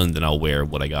as stolen. Then I'll wear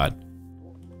what I got.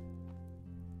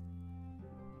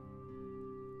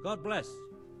 God bless.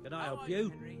 Can I help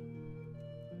you?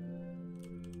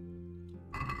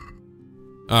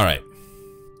 All right.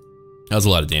 That was a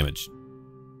lot of damage.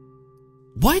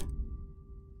 What?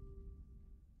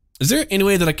 Is there any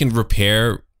way that I can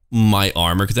repair my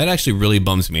armor? Because that actually really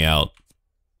bums me out.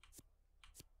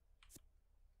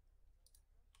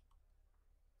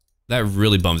 That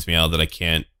really bums me out that I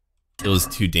can't. It was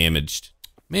too damaged.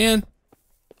 Man.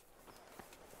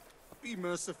 Be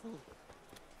merciful.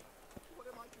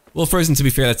 Well, Frozen, to be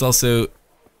fair, that's also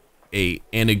a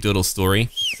anecdotal story.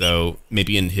 So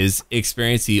maybe in his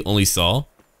experience, he only saw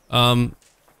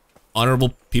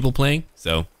honorable people playing.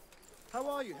 So, How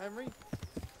are you, Henry?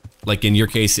 like in your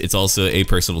case, it's also a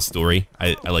personal story.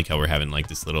 I like how we're having like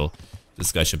this little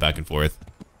discussion back and forth.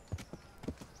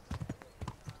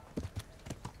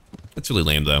 That's really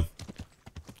lame, though.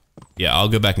 Yeah, I'll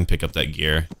go back and pick up that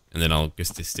gear, and then I'll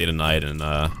just stay tonight and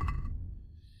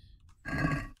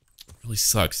really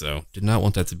sucks though. Did not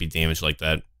want that to be damaged like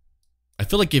that. I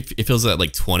feel like if it feels at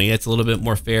like 20, that's a little bit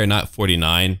more fair, not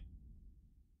 49.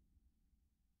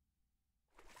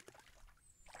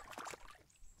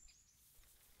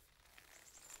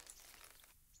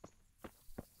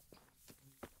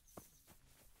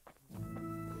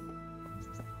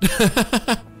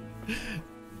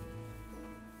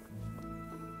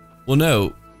 Well,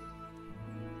 no.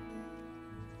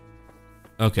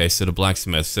 Okay, so the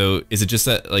blacksmith. So is it just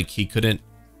that like he couldn't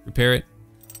repair it?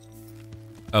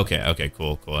 Okay,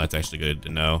 cool. That's actually good to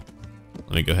know.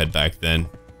 Let me go head back then.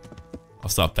 I'll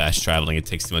stop fast traveling. It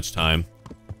takes too much time.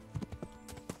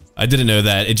 I didn't know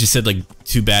that. It just said like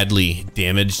too badly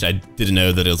damaged. I didn't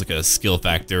know that it was like a skill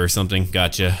factor or something.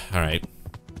 Gotcha. All right.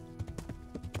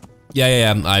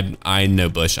 Yeah. I know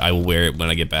Bush. I will wear it when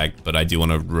I get back, but I do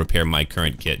want to repair my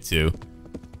current kit too,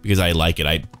 because I like it.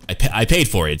 I paid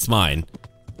for it. It's mine.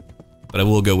 But I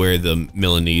will go wear the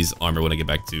Milanese armor when I get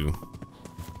back to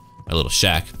my little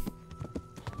shack.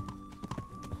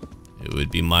 It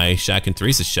would be my shack and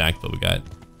Teresa's shack, but we got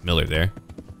Miller there.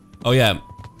 Oh yeah.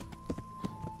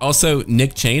 Also,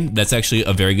 Nick Chain, that's actually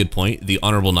a very good point. The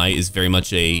Honorable Knight is very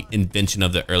much a invention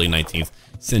of the early 19th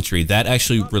century. That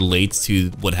actually relates to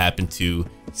what happened to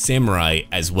samurai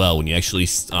as well. When you actually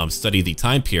study the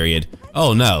time period,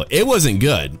 oh no, it wasn't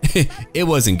good. It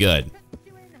wasn't good.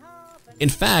 In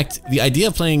fact, the idea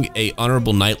of playing a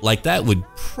Honorable Knight like that would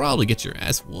probably get your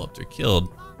ass whooped or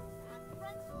killed.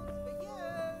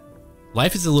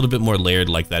 Life is a little bit more layered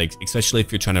like that, especially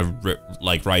if you're trying to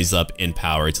like rise up in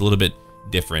power. It's a little bit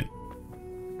different.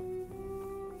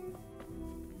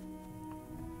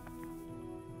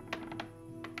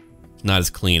 It's not as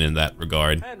clean in that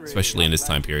regard, especially in this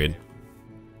time period.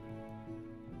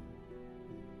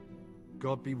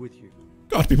 God be with you.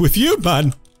 God be with you,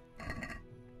 man.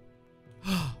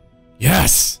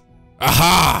 Yes!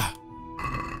 Aha!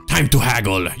 Time to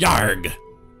haggle, yarg!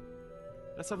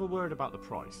 Let's have a word about the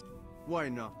price. Why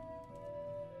not?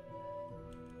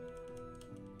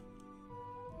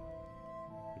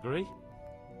 Agree?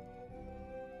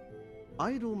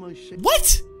 I'd almost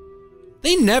What?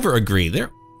 They never agree.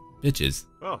 They're bitches.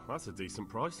 Oh, that's a decent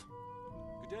price.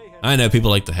 I know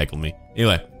people like to heckle me.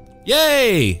 Anyway,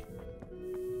 yay!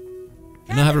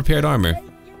 I now have repaired armor.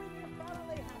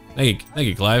 Thank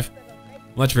you, Clive.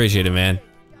 Much appreciated, man.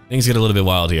 Things get a little bit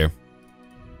wild here.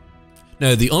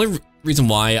 No, the only reason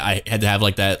why I had to have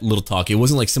like that little talk, it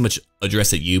wasn't like so much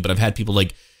addressed at you, but I've had people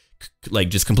like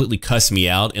just completely cuss me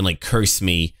out and like curse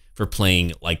me for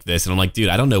playing like this, and I'm like, dude,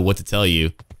 I don't know what to tell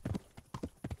you.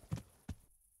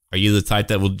 Are you the type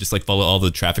that will just like follow all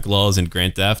the traffic laws in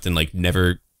Grand Theft and like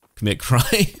never commit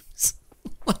crimes?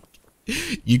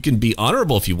 You can be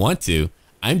honorable if you want to.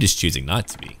 I'm just choosing not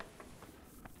to be.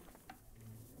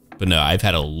 But no, I've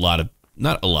had a lot of,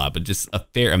 not a lot, but just a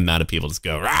fair amount of people just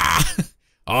go, rah!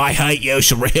 Oh, I hate you,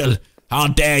 Surreal. How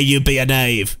dare you be a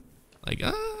knave? Like,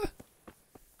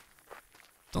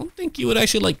 don't think you would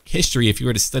actually like history if you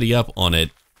were to study up on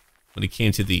it when it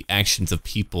came to the actions of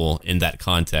people in that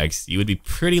context. You would be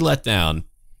pretty let down.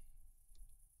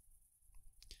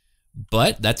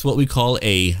 But that's what we call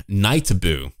a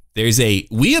knight-aboo. There's a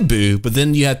weeaboo, but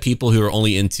then you have people who are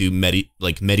only into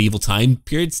medieval time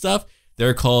period stuff.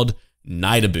 They're called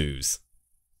knight-aboos.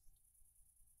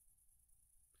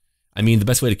 I mean, the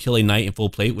best way to kill a knight in full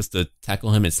plate was to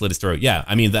tackle him and slit his throat. Yeah,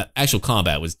 I mean, the actual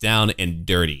combat was down and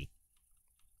dirty.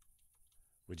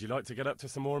 Would you like to get up to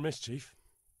some more mischief?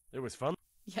 It was fun.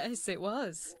 Yes, it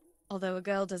was. Although a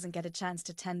girl doesn't get a chance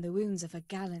to tend the wounds of a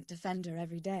gallant defender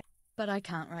every day. But I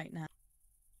can't right now.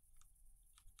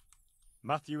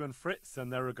 Matthew and Fritz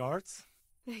send their regards.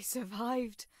 They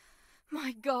survived.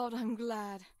 My God, I'm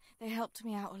glad. They helped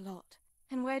me out a lot.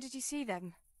 And where did you see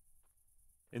them?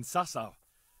 In Sasau.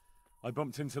 I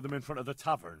bumped into them in front of the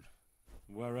tavern.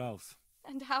 Where else?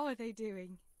 And how are they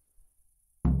doing?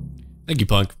 Thank you,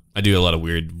 Punk. I do a lot of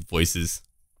weird voices.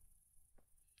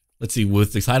 Let's see,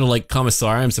 with the title like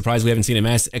Commissar, I'm surprised we haven't seen a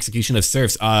mass execution of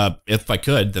serfs. If I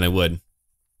could, then I would.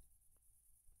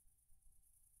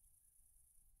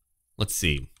 Let's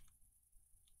see.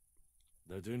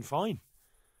 They're doing fine.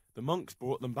 The monks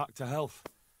brought them back to health.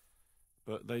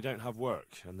 But they don't have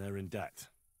work, and they're in debt.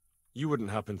 You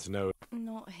wouldn't happen to know...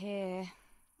 Not here.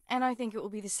 And I think it will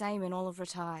be the same in all of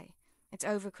Ratai. It's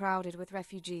overcrowded with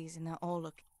refugees, and they're all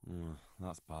looking...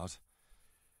 that's bad.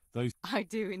 Those... I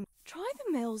do. Try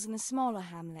the mills in the smaller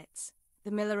hamlets.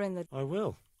 The miller in the... I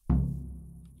will.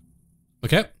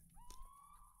 Okay.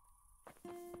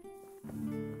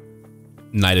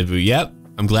 Night of Boo. Yep.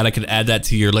 I'm glad I could add that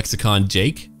to your lexicon,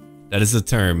 Jake. That is a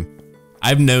term.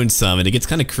 I've known some, and it gets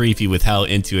kind of creepy with how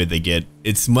into it they get.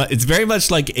 It's very much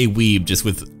like a weeb, just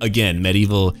with, again,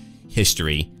 medieval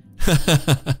history.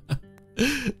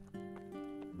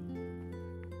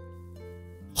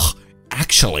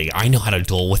 Actually, I know how to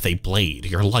duel with a blade.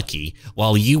 You're lucky.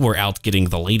 While you were out getting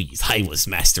the ladies, I was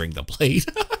mastering the blade.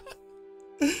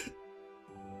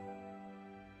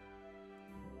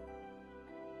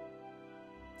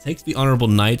 Takes the Honorable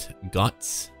Knight,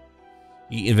 Guts.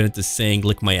 He invented the saying,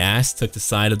 lick my ass, took the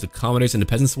side of the commoners in the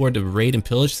Peasants' War to raid and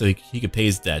pillage so he could pay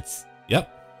his debts.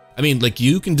 Yep. I mean, like,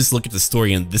 you can just look at the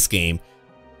story in this game.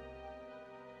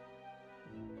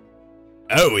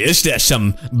 Oh, is there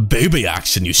some booby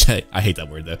action, you say? I hate that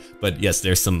word, though. But yes,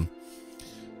 there's some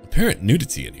apparent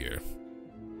nudity in here.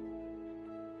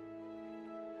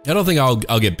 I don't think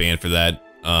I'll get banned for that.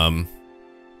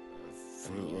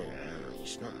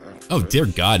 Oh, dear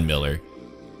God, Miller.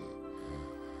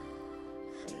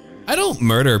 I don't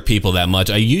murder people that much.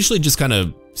 I usually just kind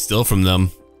of steal from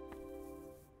them.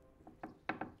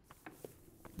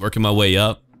 Working my way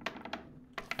up.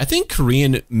 I think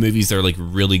Korean movies are like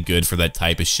really good for that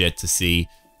type of shit to see.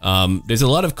 There's a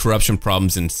lot of corruption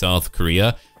problems in South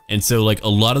Korea. And so like a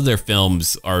lot of their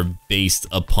films are based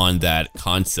upon that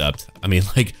concept. I mean,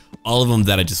 like all of them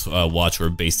that I just watched were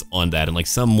based on that. And like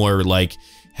some were like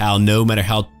how no matter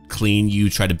how clean you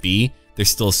try to be, there's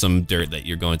still some dirt that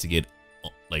you're going to get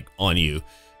like on you.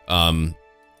 Man,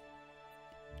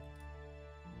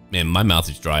 my mouth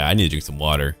is dry. I need to drink some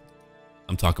water.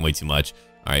 I'm talking way too much.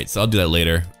 All right, so I'll do that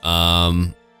later. I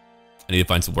need to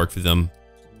find some work for them.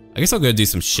 I guess I'll go do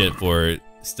some shit for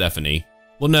Stephanie.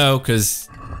 Well, no, because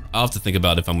I'll have to think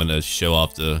about if I'm gonna show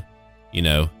off the, you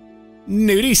know,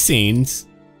 nudie scenes.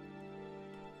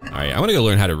 All right, I'm gonna go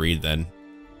learn how to read then.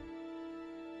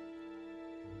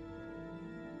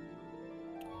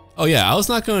 Oh yeah, I was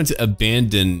not going to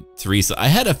abandon Teresa. I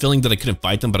had a feeling that I couldn't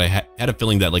fight them, but I had a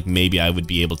feeling that like maybe I would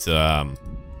be able to,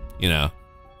 you know,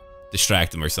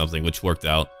 distract them or something, which worked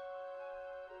out.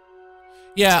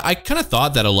 Yeah, I kind of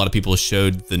thought that a lot of people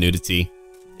showed the nudity.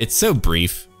 It's so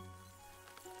brief.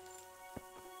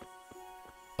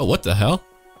 Oh, what the hell?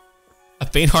 A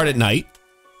faint heart at night?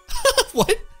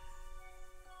 What?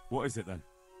 What is it then?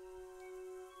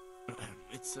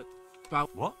 It's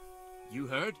about... What? You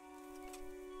heard?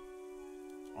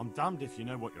 I'm damned if you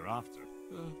know what you're after.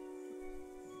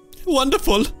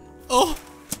 Wonderful. Oh.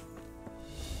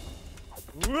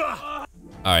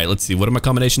 Alright, let's see. What are my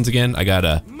combinations again? I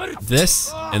got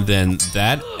this, and then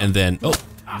that, and then... Oh,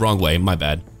 wrong way. My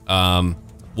bad.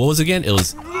 What was it again? It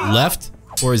was left,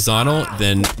 horizontal,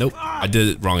 then... Nope, I did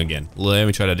it wrong again. Let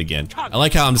me try that again. I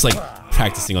like how I'm just, like,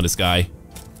 practicing on this guy.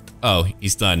 Oh,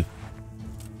 he's done.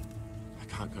 I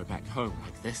can't go back home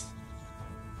like this.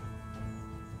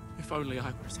 If only I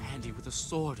were as handy with a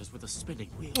sword as with a spinning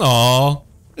wheel. Aww,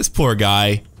 this poor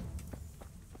guy.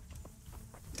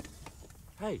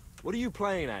 Hey, what are you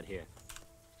playing at here?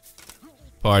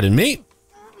 Pardon me.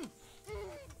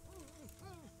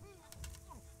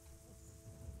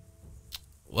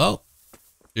 Well,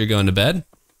 you're going to bed.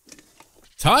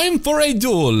 Time for a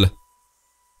duel. I'm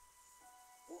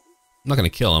not gonna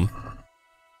kill him.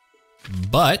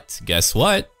 But, guess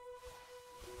what?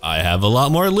 I have a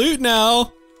lot more loot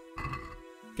now.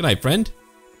 Good night, friend.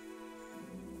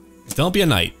 Don't be a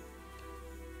knight.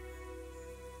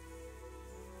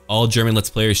 All German Let's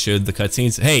Players showed the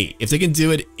cutscenes. Hey, if they can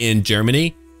do it in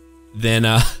Germany, then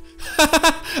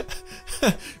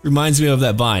reminds me of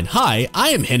that vine. Hi, I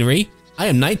am Henry. I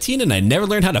am 19 and I never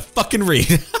learned how to fucking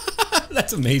read.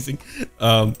 That's amazing.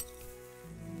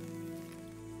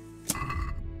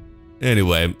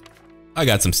 Anyway, I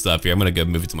got some stuff here. I'm gonna go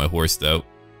move it to my horse though.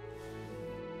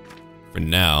 For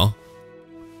now.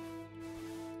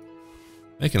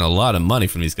 Making a lot of money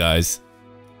from these guys.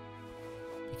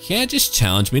 You can't just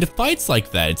challenge me to fights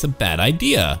like that. It's a bad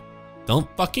idea. Don't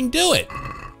fucking do it.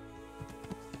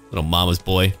 Little mama's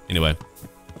boy. Anyway.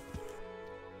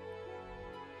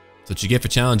 That's what you get for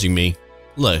challenging me.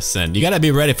 Listen, you gotta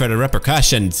be ready for the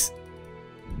repercussions.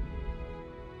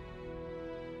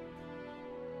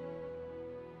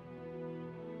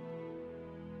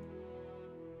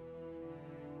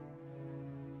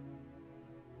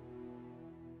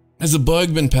 Has the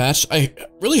bug been patched? I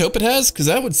really hope it has, because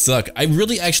that would suck. I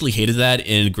really actually hated that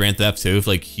in Grand Theft 2. If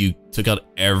like you took out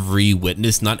every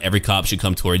witness, not every cop should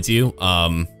come towards you.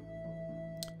 Then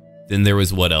there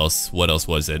was what else? What else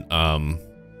was it? I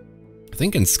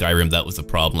think in Skyrim that was a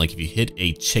problem. Like if you hit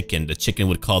a chicken, the chicken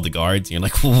would call the guards, and you're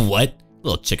like, what?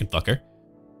 Little chicken fucker.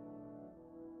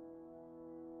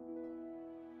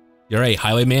 You're a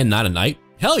highwayman, not a knight?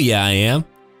 Hell yeah, I am.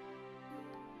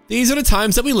 These are the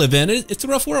times that we live in. It's a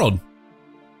rough world.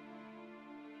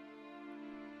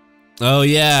 Oh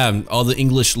yeah, all the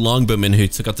English longbowmen who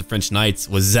took out the French knights.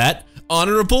 Was that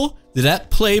honorable? Did that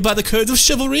play by the codes of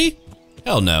chivalry?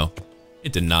 Hell no,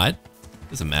 it did not.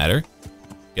 Doesn't matter.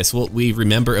 Guess what we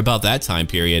remember about that time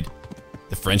period?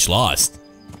 The French lost.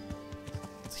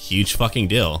 It's a huge fucking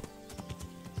deal.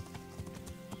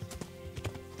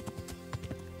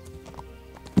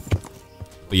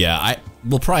 But yeah,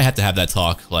 we'll probably have to have that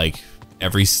talk like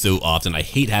every so often. I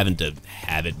hate having to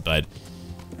have it, but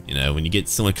you know, when you get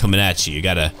someone coming at you, you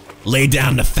gotta lay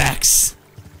down the facts.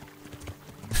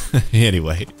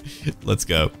 Anyway, let's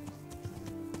go.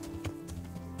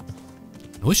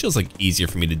 I wish it was like easier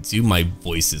for me to do my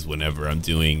voices whenever I'm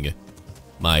doing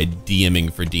my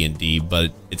DMing for D&D,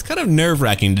 but it's kind of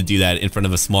nerve-wracking to do that in front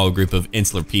of a small group of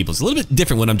insular people. It's a little bit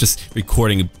different when I'm just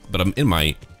recording, but I'm on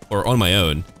my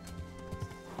own.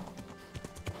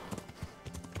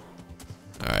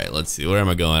 Alright, let's see. Where am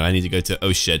I going? I need to go to...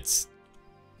 Oh, shit.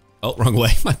 Oh, wrong way.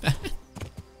 My bad.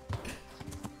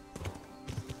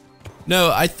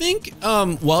 No, I think,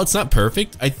 while it's not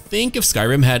perfect, I think if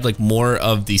Skyrim had, like, more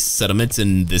of the settlements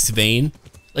in this vein...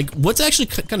 Like, what's actually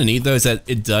kind of neat, though, is that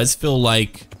it does feel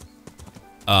like,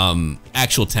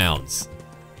 actual towns.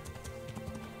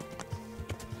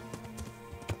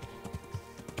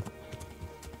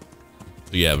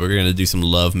 So yeah, we're gonna do some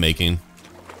love making.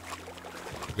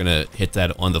 We're gonna hit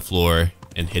that on the floor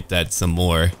and hit that some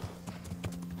more.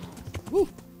 Woo.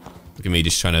 Look at me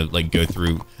just trying to like go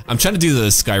through. I'm trying to do the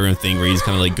Skyrim thing where you just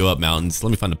kind of like go up mountains. Let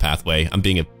me find a pathway. I'm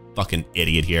being a fucking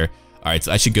idiot here. All right,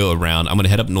 so I should go around. I'm gonna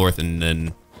head up north and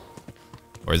then,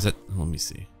 or is that? Let me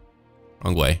see.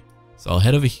 Wrong way. So I'll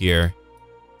head over here.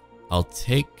 I'll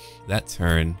take that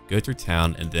turn, go through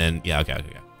town, and then yeah, okay.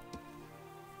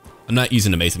 I'm not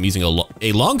using a mace. I'm using a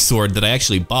long sword that I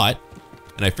actually bought,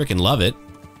 and I freaking love it.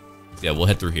 So yeah, we'll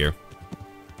head through here.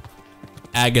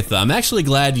 Agatha, I'm actually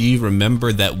glad you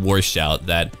remembered that war shout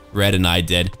that Red and I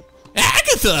did.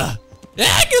 Agatha!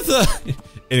 Agatha!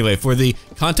 Anyway, for the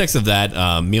context of that,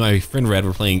 me and my friend Red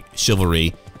were playing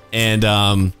Chivalry, and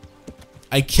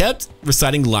I kept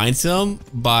reciting lines to him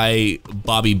by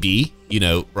Bobby B, you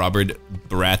know, Robert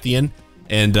Baratheon,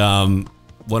 and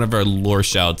one of our lore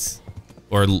shouts,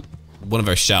 or one of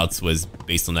our shouts was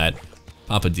based on that.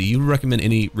 Papa, do you recommend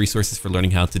any resources for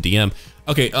learning how to DM?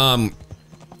 Okay,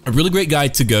 a really great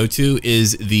guide to go to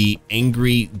is the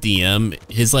Angry DM.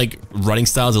 His like writing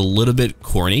style is a little bit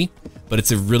corny, but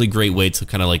it's a really great way to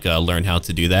kind of like learn how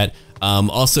to do that.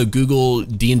 Also Google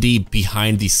D&D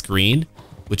Behind the Screen,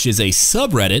 which is a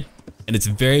subreddit, and it's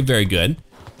very, very good.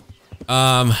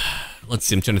 Let's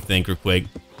see, I'm trying to think real quick.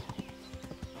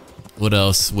 What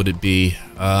else would it be?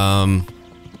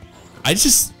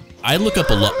 I look up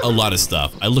a lot of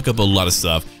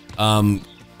stuff.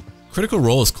 Critical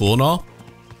Role is cool and all,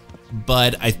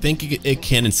 but I think it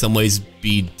can in some ways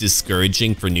be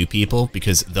discouraging for new people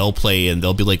because they'll play and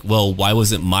they'll be like, well, why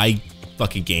wasn't my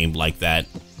fucking game like that?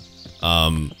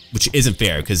 Which isn't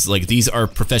fair because like these are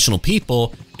professional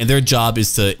people and their job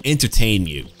is to entertain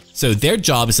you. So their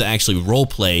job is to actually role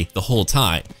play the whole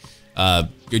time.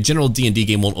 Your general D&D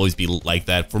game won't always be like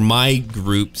that. For my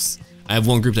groups, I have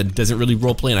one group that doesn't really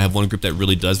roleplay, and I have one group that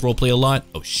really does roleplay a lot.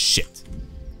 Oh shit.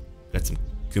 Got some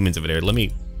Kumins over there. Let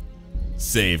me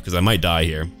save, because I might die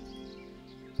here.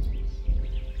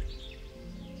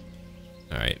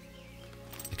 Alright.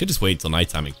 I could just wait until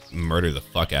nighttime and murder the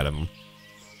fuck out of them.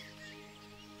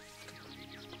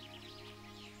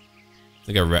 I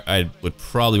think I would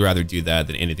probably rather do that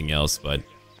than anything else, but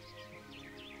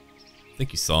I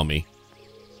think you saw me.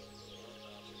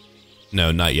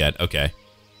 No, not yet. Okay.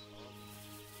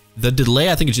 The delay,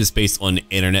 I think, is just based on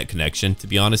internet connection, to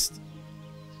be honest.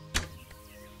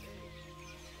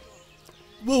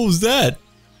 What was that?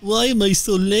 Why am I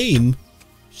so lame?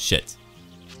 Shit.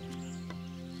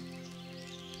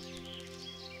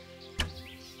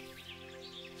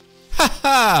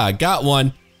 Haha, got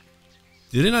one.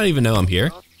 Did it not even know I'm here?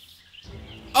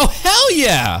 Oh, hell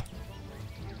yeah!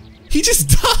 He just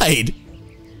died!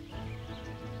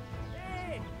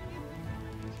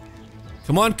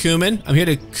 Come on, Cumin. I'm here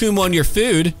to coom on your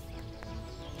food.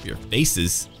 Your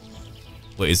faces.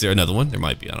 Wait, is there another one? There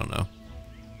might be, I don't know.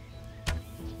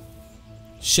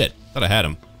 Shit, thought I had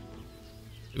him.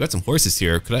 We got some horses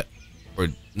here. Could I? Or,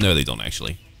 no, they don't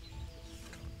actually.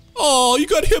 Oh, you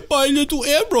got hit by a little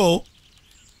arrow.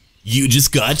 You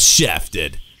just got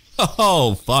shafted.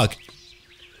 Oh, fuck.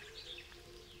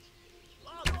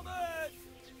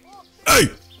 Hey!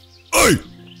 Hey!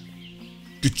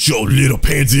 Get your little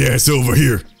pansy ass over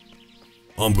here.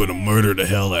 I'm gonna murder the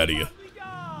hell out of you.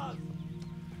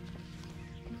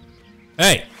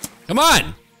 Hey! Come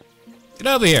on! Get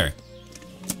over here.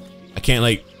 I can't,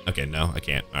 like... Okay, no, I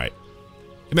can't. Alright.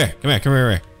 Come here, come here, come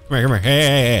here, come here, come here. Hey,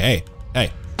 hey, hey,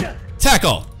 hey, hey.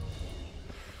 Tackle!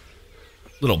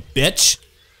 Little bitch.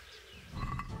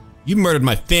 You murdered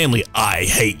my family. I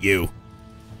hate you.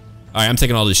 Alright, I'm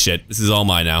taking all this shit. This is all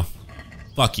mine now.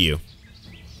 Fuck you.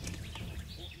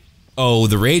 Oh,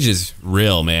 the rage is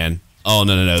real, man. Oh,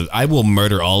 no, no, no. I will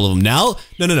murder all of them. Now?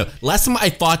 No, no, no. Last time I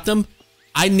fought them,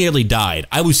 I nearly died.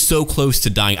 I was so close to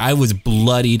dying. I was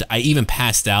bloodied. I even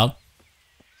passed out.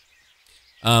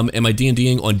 Am I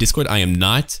D&Ding on Discord? I am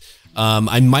not.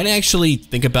 I might actually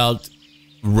think about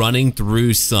running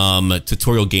through some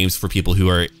tutorial games for people who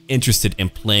are interested in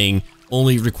playing.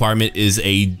 Only requirement is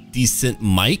a decent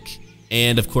mic.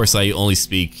 And of course, I only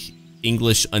speak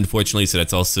English, unfortunately, so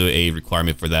that's also a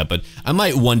requirement for that. But I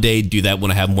might one day do that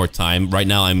when I have more time. Right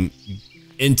now, I'm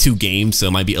into games, so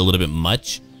it might be a little bit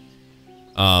much.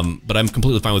 But I'm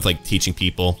completely fine with like teaching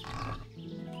people.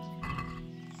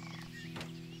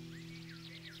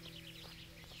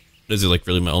 Those are like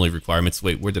really my only requirements.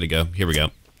 Wait, where did it go? Here we go.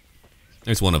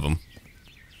 There's one of them.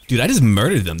 Dude, I just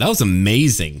murdered them. That was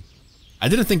amazing. I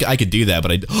didn't think I could do that,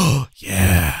 but I... Oh,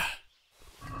 yeah.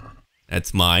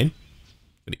 That's mine.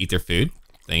 I'm gonna eat their food.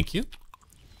 Thank you.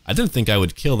 I didn't think I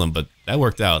would kill them, but that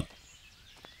worked out.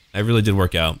 That really did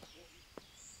work out.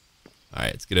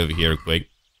 Alright, let's get over here real quick.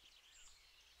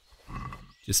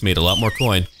 Just made a lot more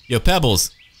coin. Yo,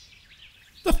 Pebbles.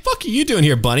 What the fuck are you doing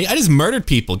here, bunny? I just murdered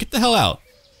people. Get the hell out.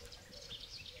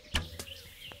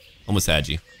 Almost had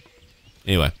you.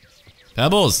 Anyway.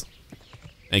 Pebbles.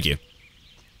 Thank you.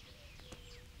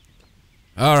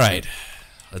 Alright.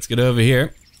 Let's get over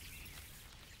here.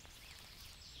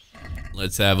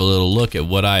 Let's have a little look at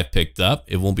what I've picked up.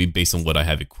 It won't be based on what I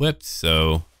have equipped,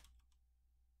 so...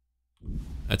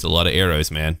 That's a lot of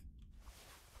arrows, man.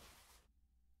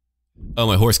 Oh,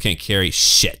 my horse can't carry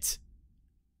shit.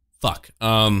 Fuck.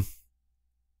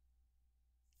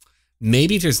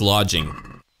 Maybe there's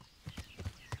lodging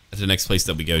at the next place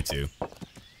that we go to.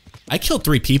 I killed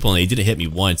 3 people and they didn't hit me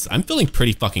once. I'm feeling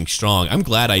pretty fucking strong. I'm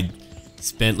glad I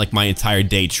spent like my entire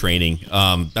day training.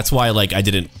 That's why like I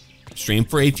didn't stream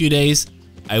for a few days.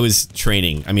 I was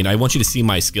training. I mean, I want you to see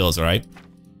my skills, all right?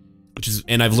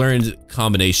 And I've learned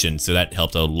combination, so that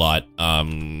helped a lot.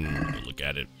 Look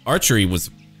at it. Archery was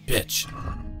bitch.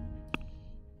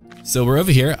 So we're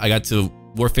over here. I got to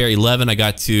Warfare 11. I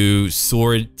got to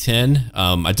Sword 10.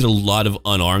 I did a lot of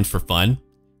unarmed for fun.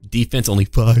 Defense only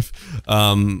 5.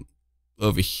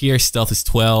 Over here, Stealth is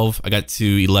 12. I got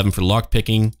to 11 for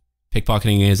lockpicking.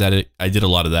 Pickpocketing is at it. I did a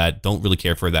lot of that. Don't really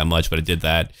care for it that much, but I did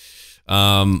that.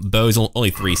 Bow is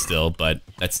only 3 still, but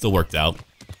that still worked out.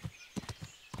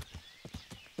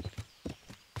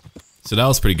 So that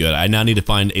was pretty good. I now need to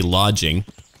find a lodging.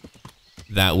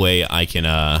 That way I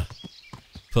can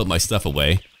put my stuff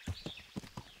away.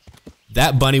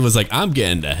 That bunny was like, I'm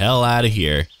getting the hell out of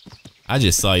here. I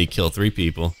just saw you kill 3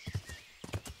 people.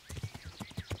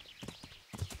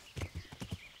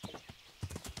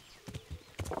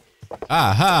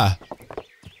 Aha!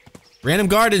 Random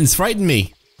gardens frighten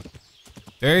me.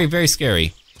 Very, very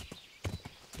scary.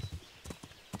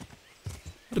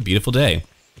 What a beautiful day.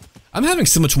 I'm having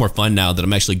so much more fun now that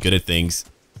I'm actually good at things.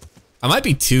 I might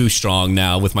be too strong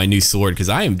now with my new sword because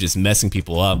I am just messing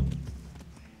people up.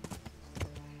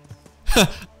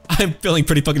 I'm feeling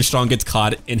pretty fucking strong, gets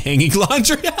caught in hanging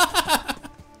laundry.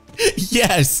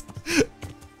 Yes!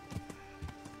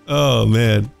 Oh,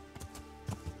 man.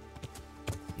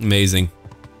 Amazing.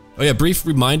 Oh yeah, brief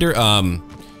reminder,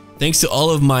 thanks to all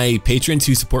of my patrons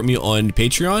who support me on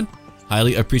Patreon.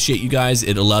 Highly appreciate you guys.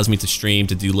 It allows me to stream,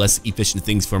 to do less efficient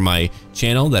things for my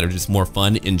channel that are just more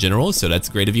fun in general, so that's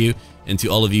great of you. And to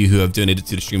all of you who have donated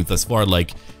to the stream thus far,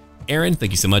 like Aaron,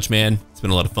 thank you so much, man. It's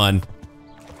been a lot of fun.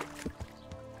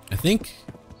 I think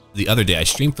the other day I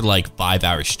streamed for like 5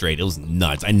 hours straight. It was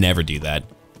nuts. I never do that.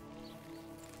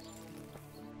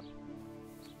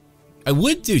 I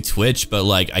would do Twitch, but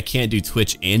like I can't do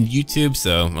Twitch and YouTube,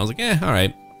 so I was like, all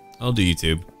right, I'll do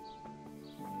YouTube.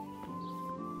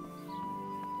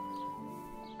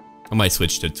 I might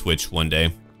switch to Twitch one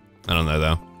day. I don't know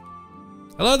though.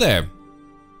 Hello there.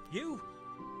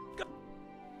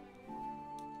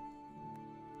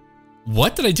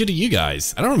 What did I do to you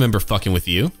guys? I don't remember fucking with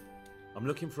you. I'm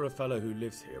looking for a fellow who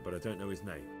lives here, but I don't know his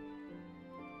name.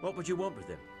 What would you want with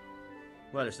him?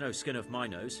 Well, it's no skin off my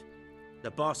nose.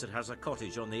 The bastard has a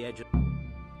cottage on the edge of...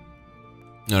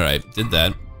 Alright, did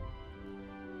that.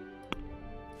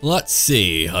 Let's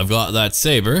see. I've got that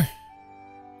saber.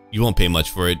 You won't pay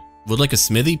much for it. Would like a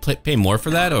smithy pay more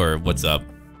for that, or what's up?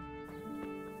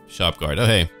 Shop guard. Oh,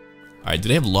 hey. Alright, do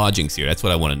they have lodgings here? That's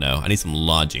what I want to know. I need some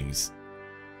lodgings.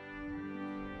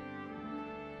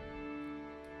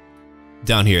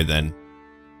 Down here, then.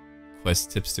 Quest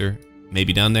tipster.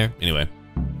 Maybe down there? Anyway.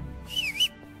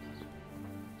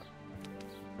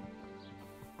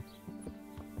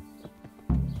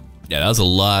 Yeah, that was a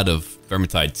lot of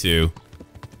Vermintide too.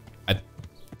 I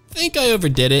think I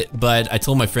overdid it, but I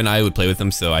told my friend I would play with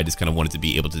him, so I just kind of wanted to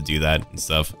be able to do that and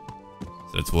stuff.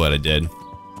 So that's what I did.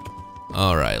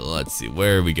 Alright, let's see.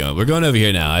 Where are we going? We're going over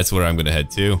here now. That's where I'm going to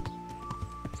head to.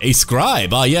 A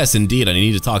scribe! Ah, yes, indeed. I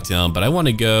need to talk to him, but I want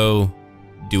to go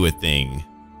do a thing.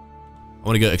 I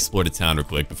want to go explore the town real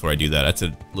quick before I do that. That's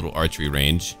a little archery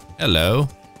range. Hello.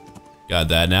 Got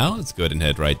that now. Let's go ahead and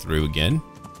head right through again.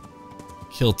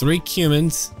 Kill 3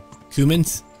 cumins.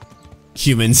 Cumins?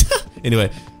 Cumins. Anyway,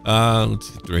 let's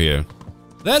get through here.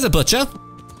 There's a butcher.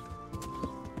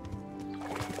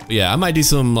 But yeah, I might do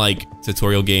some like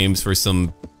tutorial games for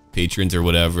some patrons or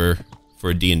whatever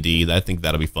for D&D. I think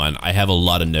that'll be fun. I have a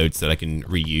lot of notes that I can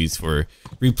reuse for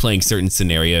replaying certain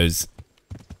scenarios.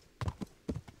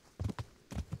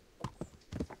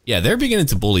 Yeah, they're beginning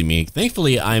to bully me.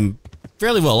 Thankfully, I'm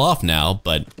fairly well off now,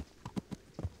 but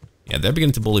yeah, they're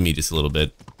beginning to bully me just a little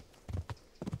bit.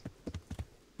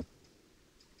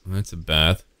 That's a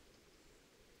bath.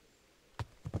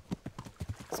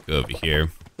 Let's go over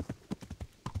here.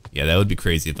 Yeah, that would be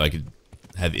crazy if I could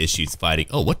have issues fighting.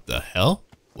 Oh, what the hell?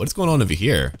 What's going on over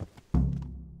here?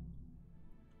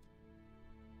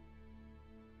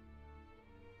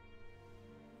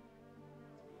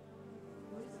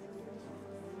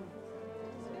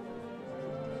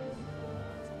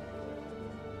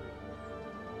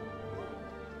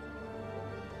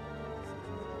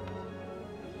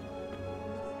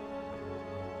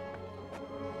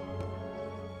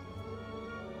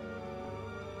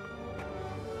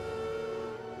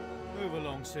 Move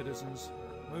along, citizens.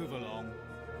 Move along.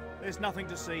 There's nothing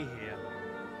to see here.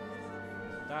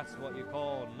 That's what you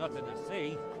call nothing to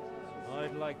see.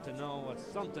 I'd like to know what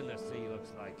something to see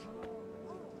looks like.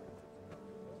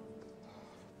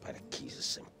 By the keys of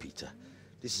St. Peter,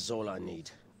 this is all I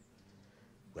need.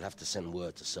 We'll have to send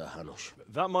word to Sir Hanush.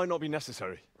 That might not be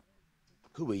necessary.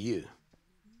 Who are you?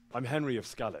 I'm Henry of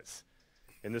Skalitz,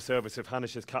 in the service of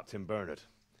Hanush's Captain Bernard.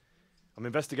 I'm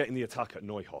investigating the attack at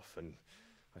Neuhof, and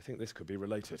I think this could be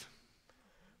related.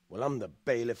 Well, I'm the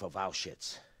bailiff of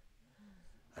Auschwitz.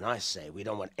 And I say we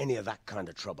don't want any of that kind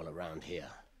of trouble around here.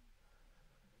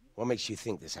 What makes you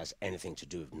think this has anything to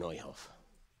do with Neuhof?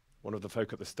 One of the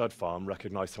folk at the stud farm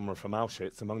recognized someone from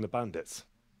Auschwitz among the bandits.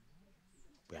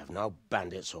 We have no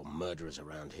bandits or murderers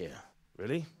around here.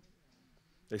 Really?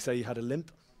 They say he had a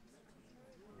limp?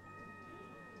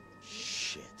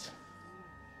 Shit.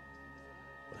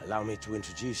 Well, allow me to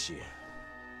introduce you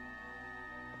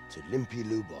to Limpy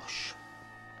Lubosh.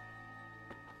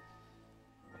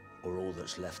 Or all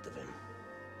that's left of him.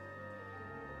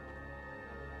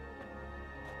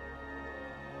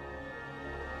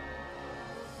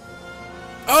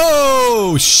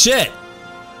 Oh, shit!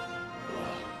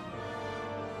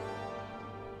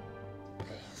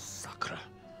 Sakra.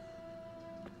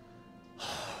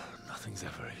 Nothing's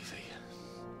ever easy.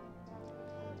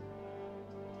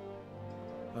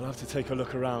 I'll have to take a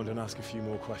look around and ask a few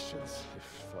more questions,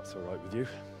 if that's all right with you.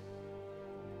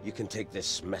 You can take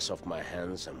this mess off my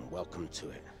hands and welcome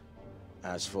to it.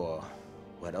 As for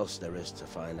what else there is to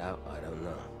find out, I don't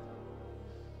know.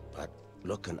 But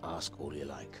look and ask all you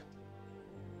like.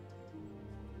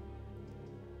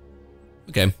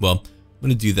 Okay, well, I'm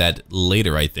gonna do that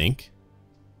later, I think.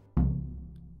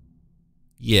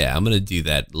 Yeah, I'm gonna do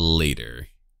that later.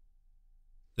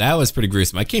 That was pretty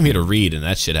gruesome. I came here to read and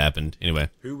that shit happened.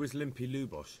 Anyway. Who was Limpy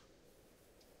Lubosh?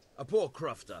 A poor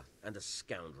crofter and a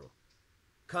scoundrel.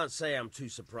 Can't say I'm too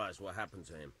surprised what happened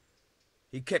to him.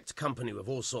 He kept company with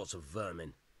all sorts of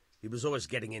vermin. He was always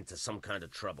getting into some kind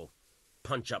of trouble.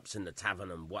 Punch-ups in the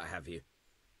tavern and what have you.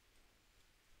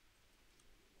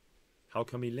 How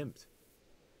come he limped?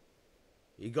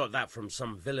 He got that from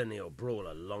some villainy or brawl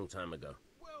a long time ago.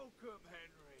 Welcome,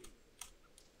 Henry.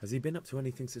 Has he been up to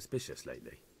anything suspicious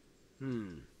lately?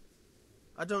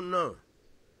 I don't know.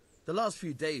 The last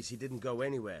few days he didn't go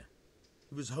anywhere.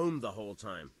 He was home the whole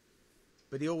time.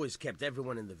 But he always kept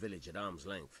everyone in the village at arm's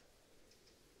length.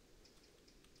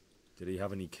 Did he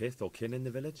have any kith or kin in the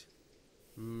village?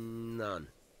 None.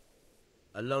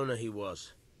 A loner he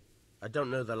was. I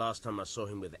don't know the last time I saw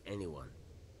him with anyone.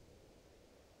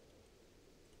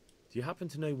 Do you happen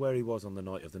to know where he was on the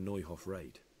night of the Neuhof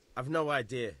raid? I've no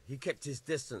idea. He kept his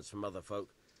distance from other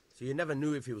folk, so you never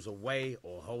knew if he was away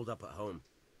or holed up at home.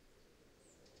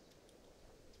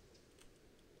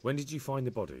 When did you find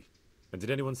the body? And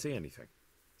did anyone see anything?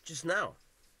 Just now.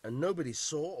 And nobody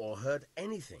saw or heard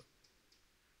anything.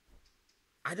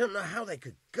 I don't know how they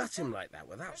could gut him like that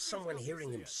without someone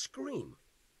hearing him scream.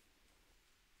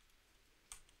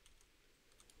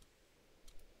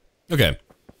 Okay.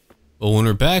 Well, when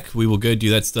we're back, we will go do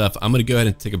that stuff. I'm going to go ahead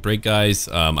and take a break, guys.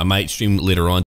 I might stream later on.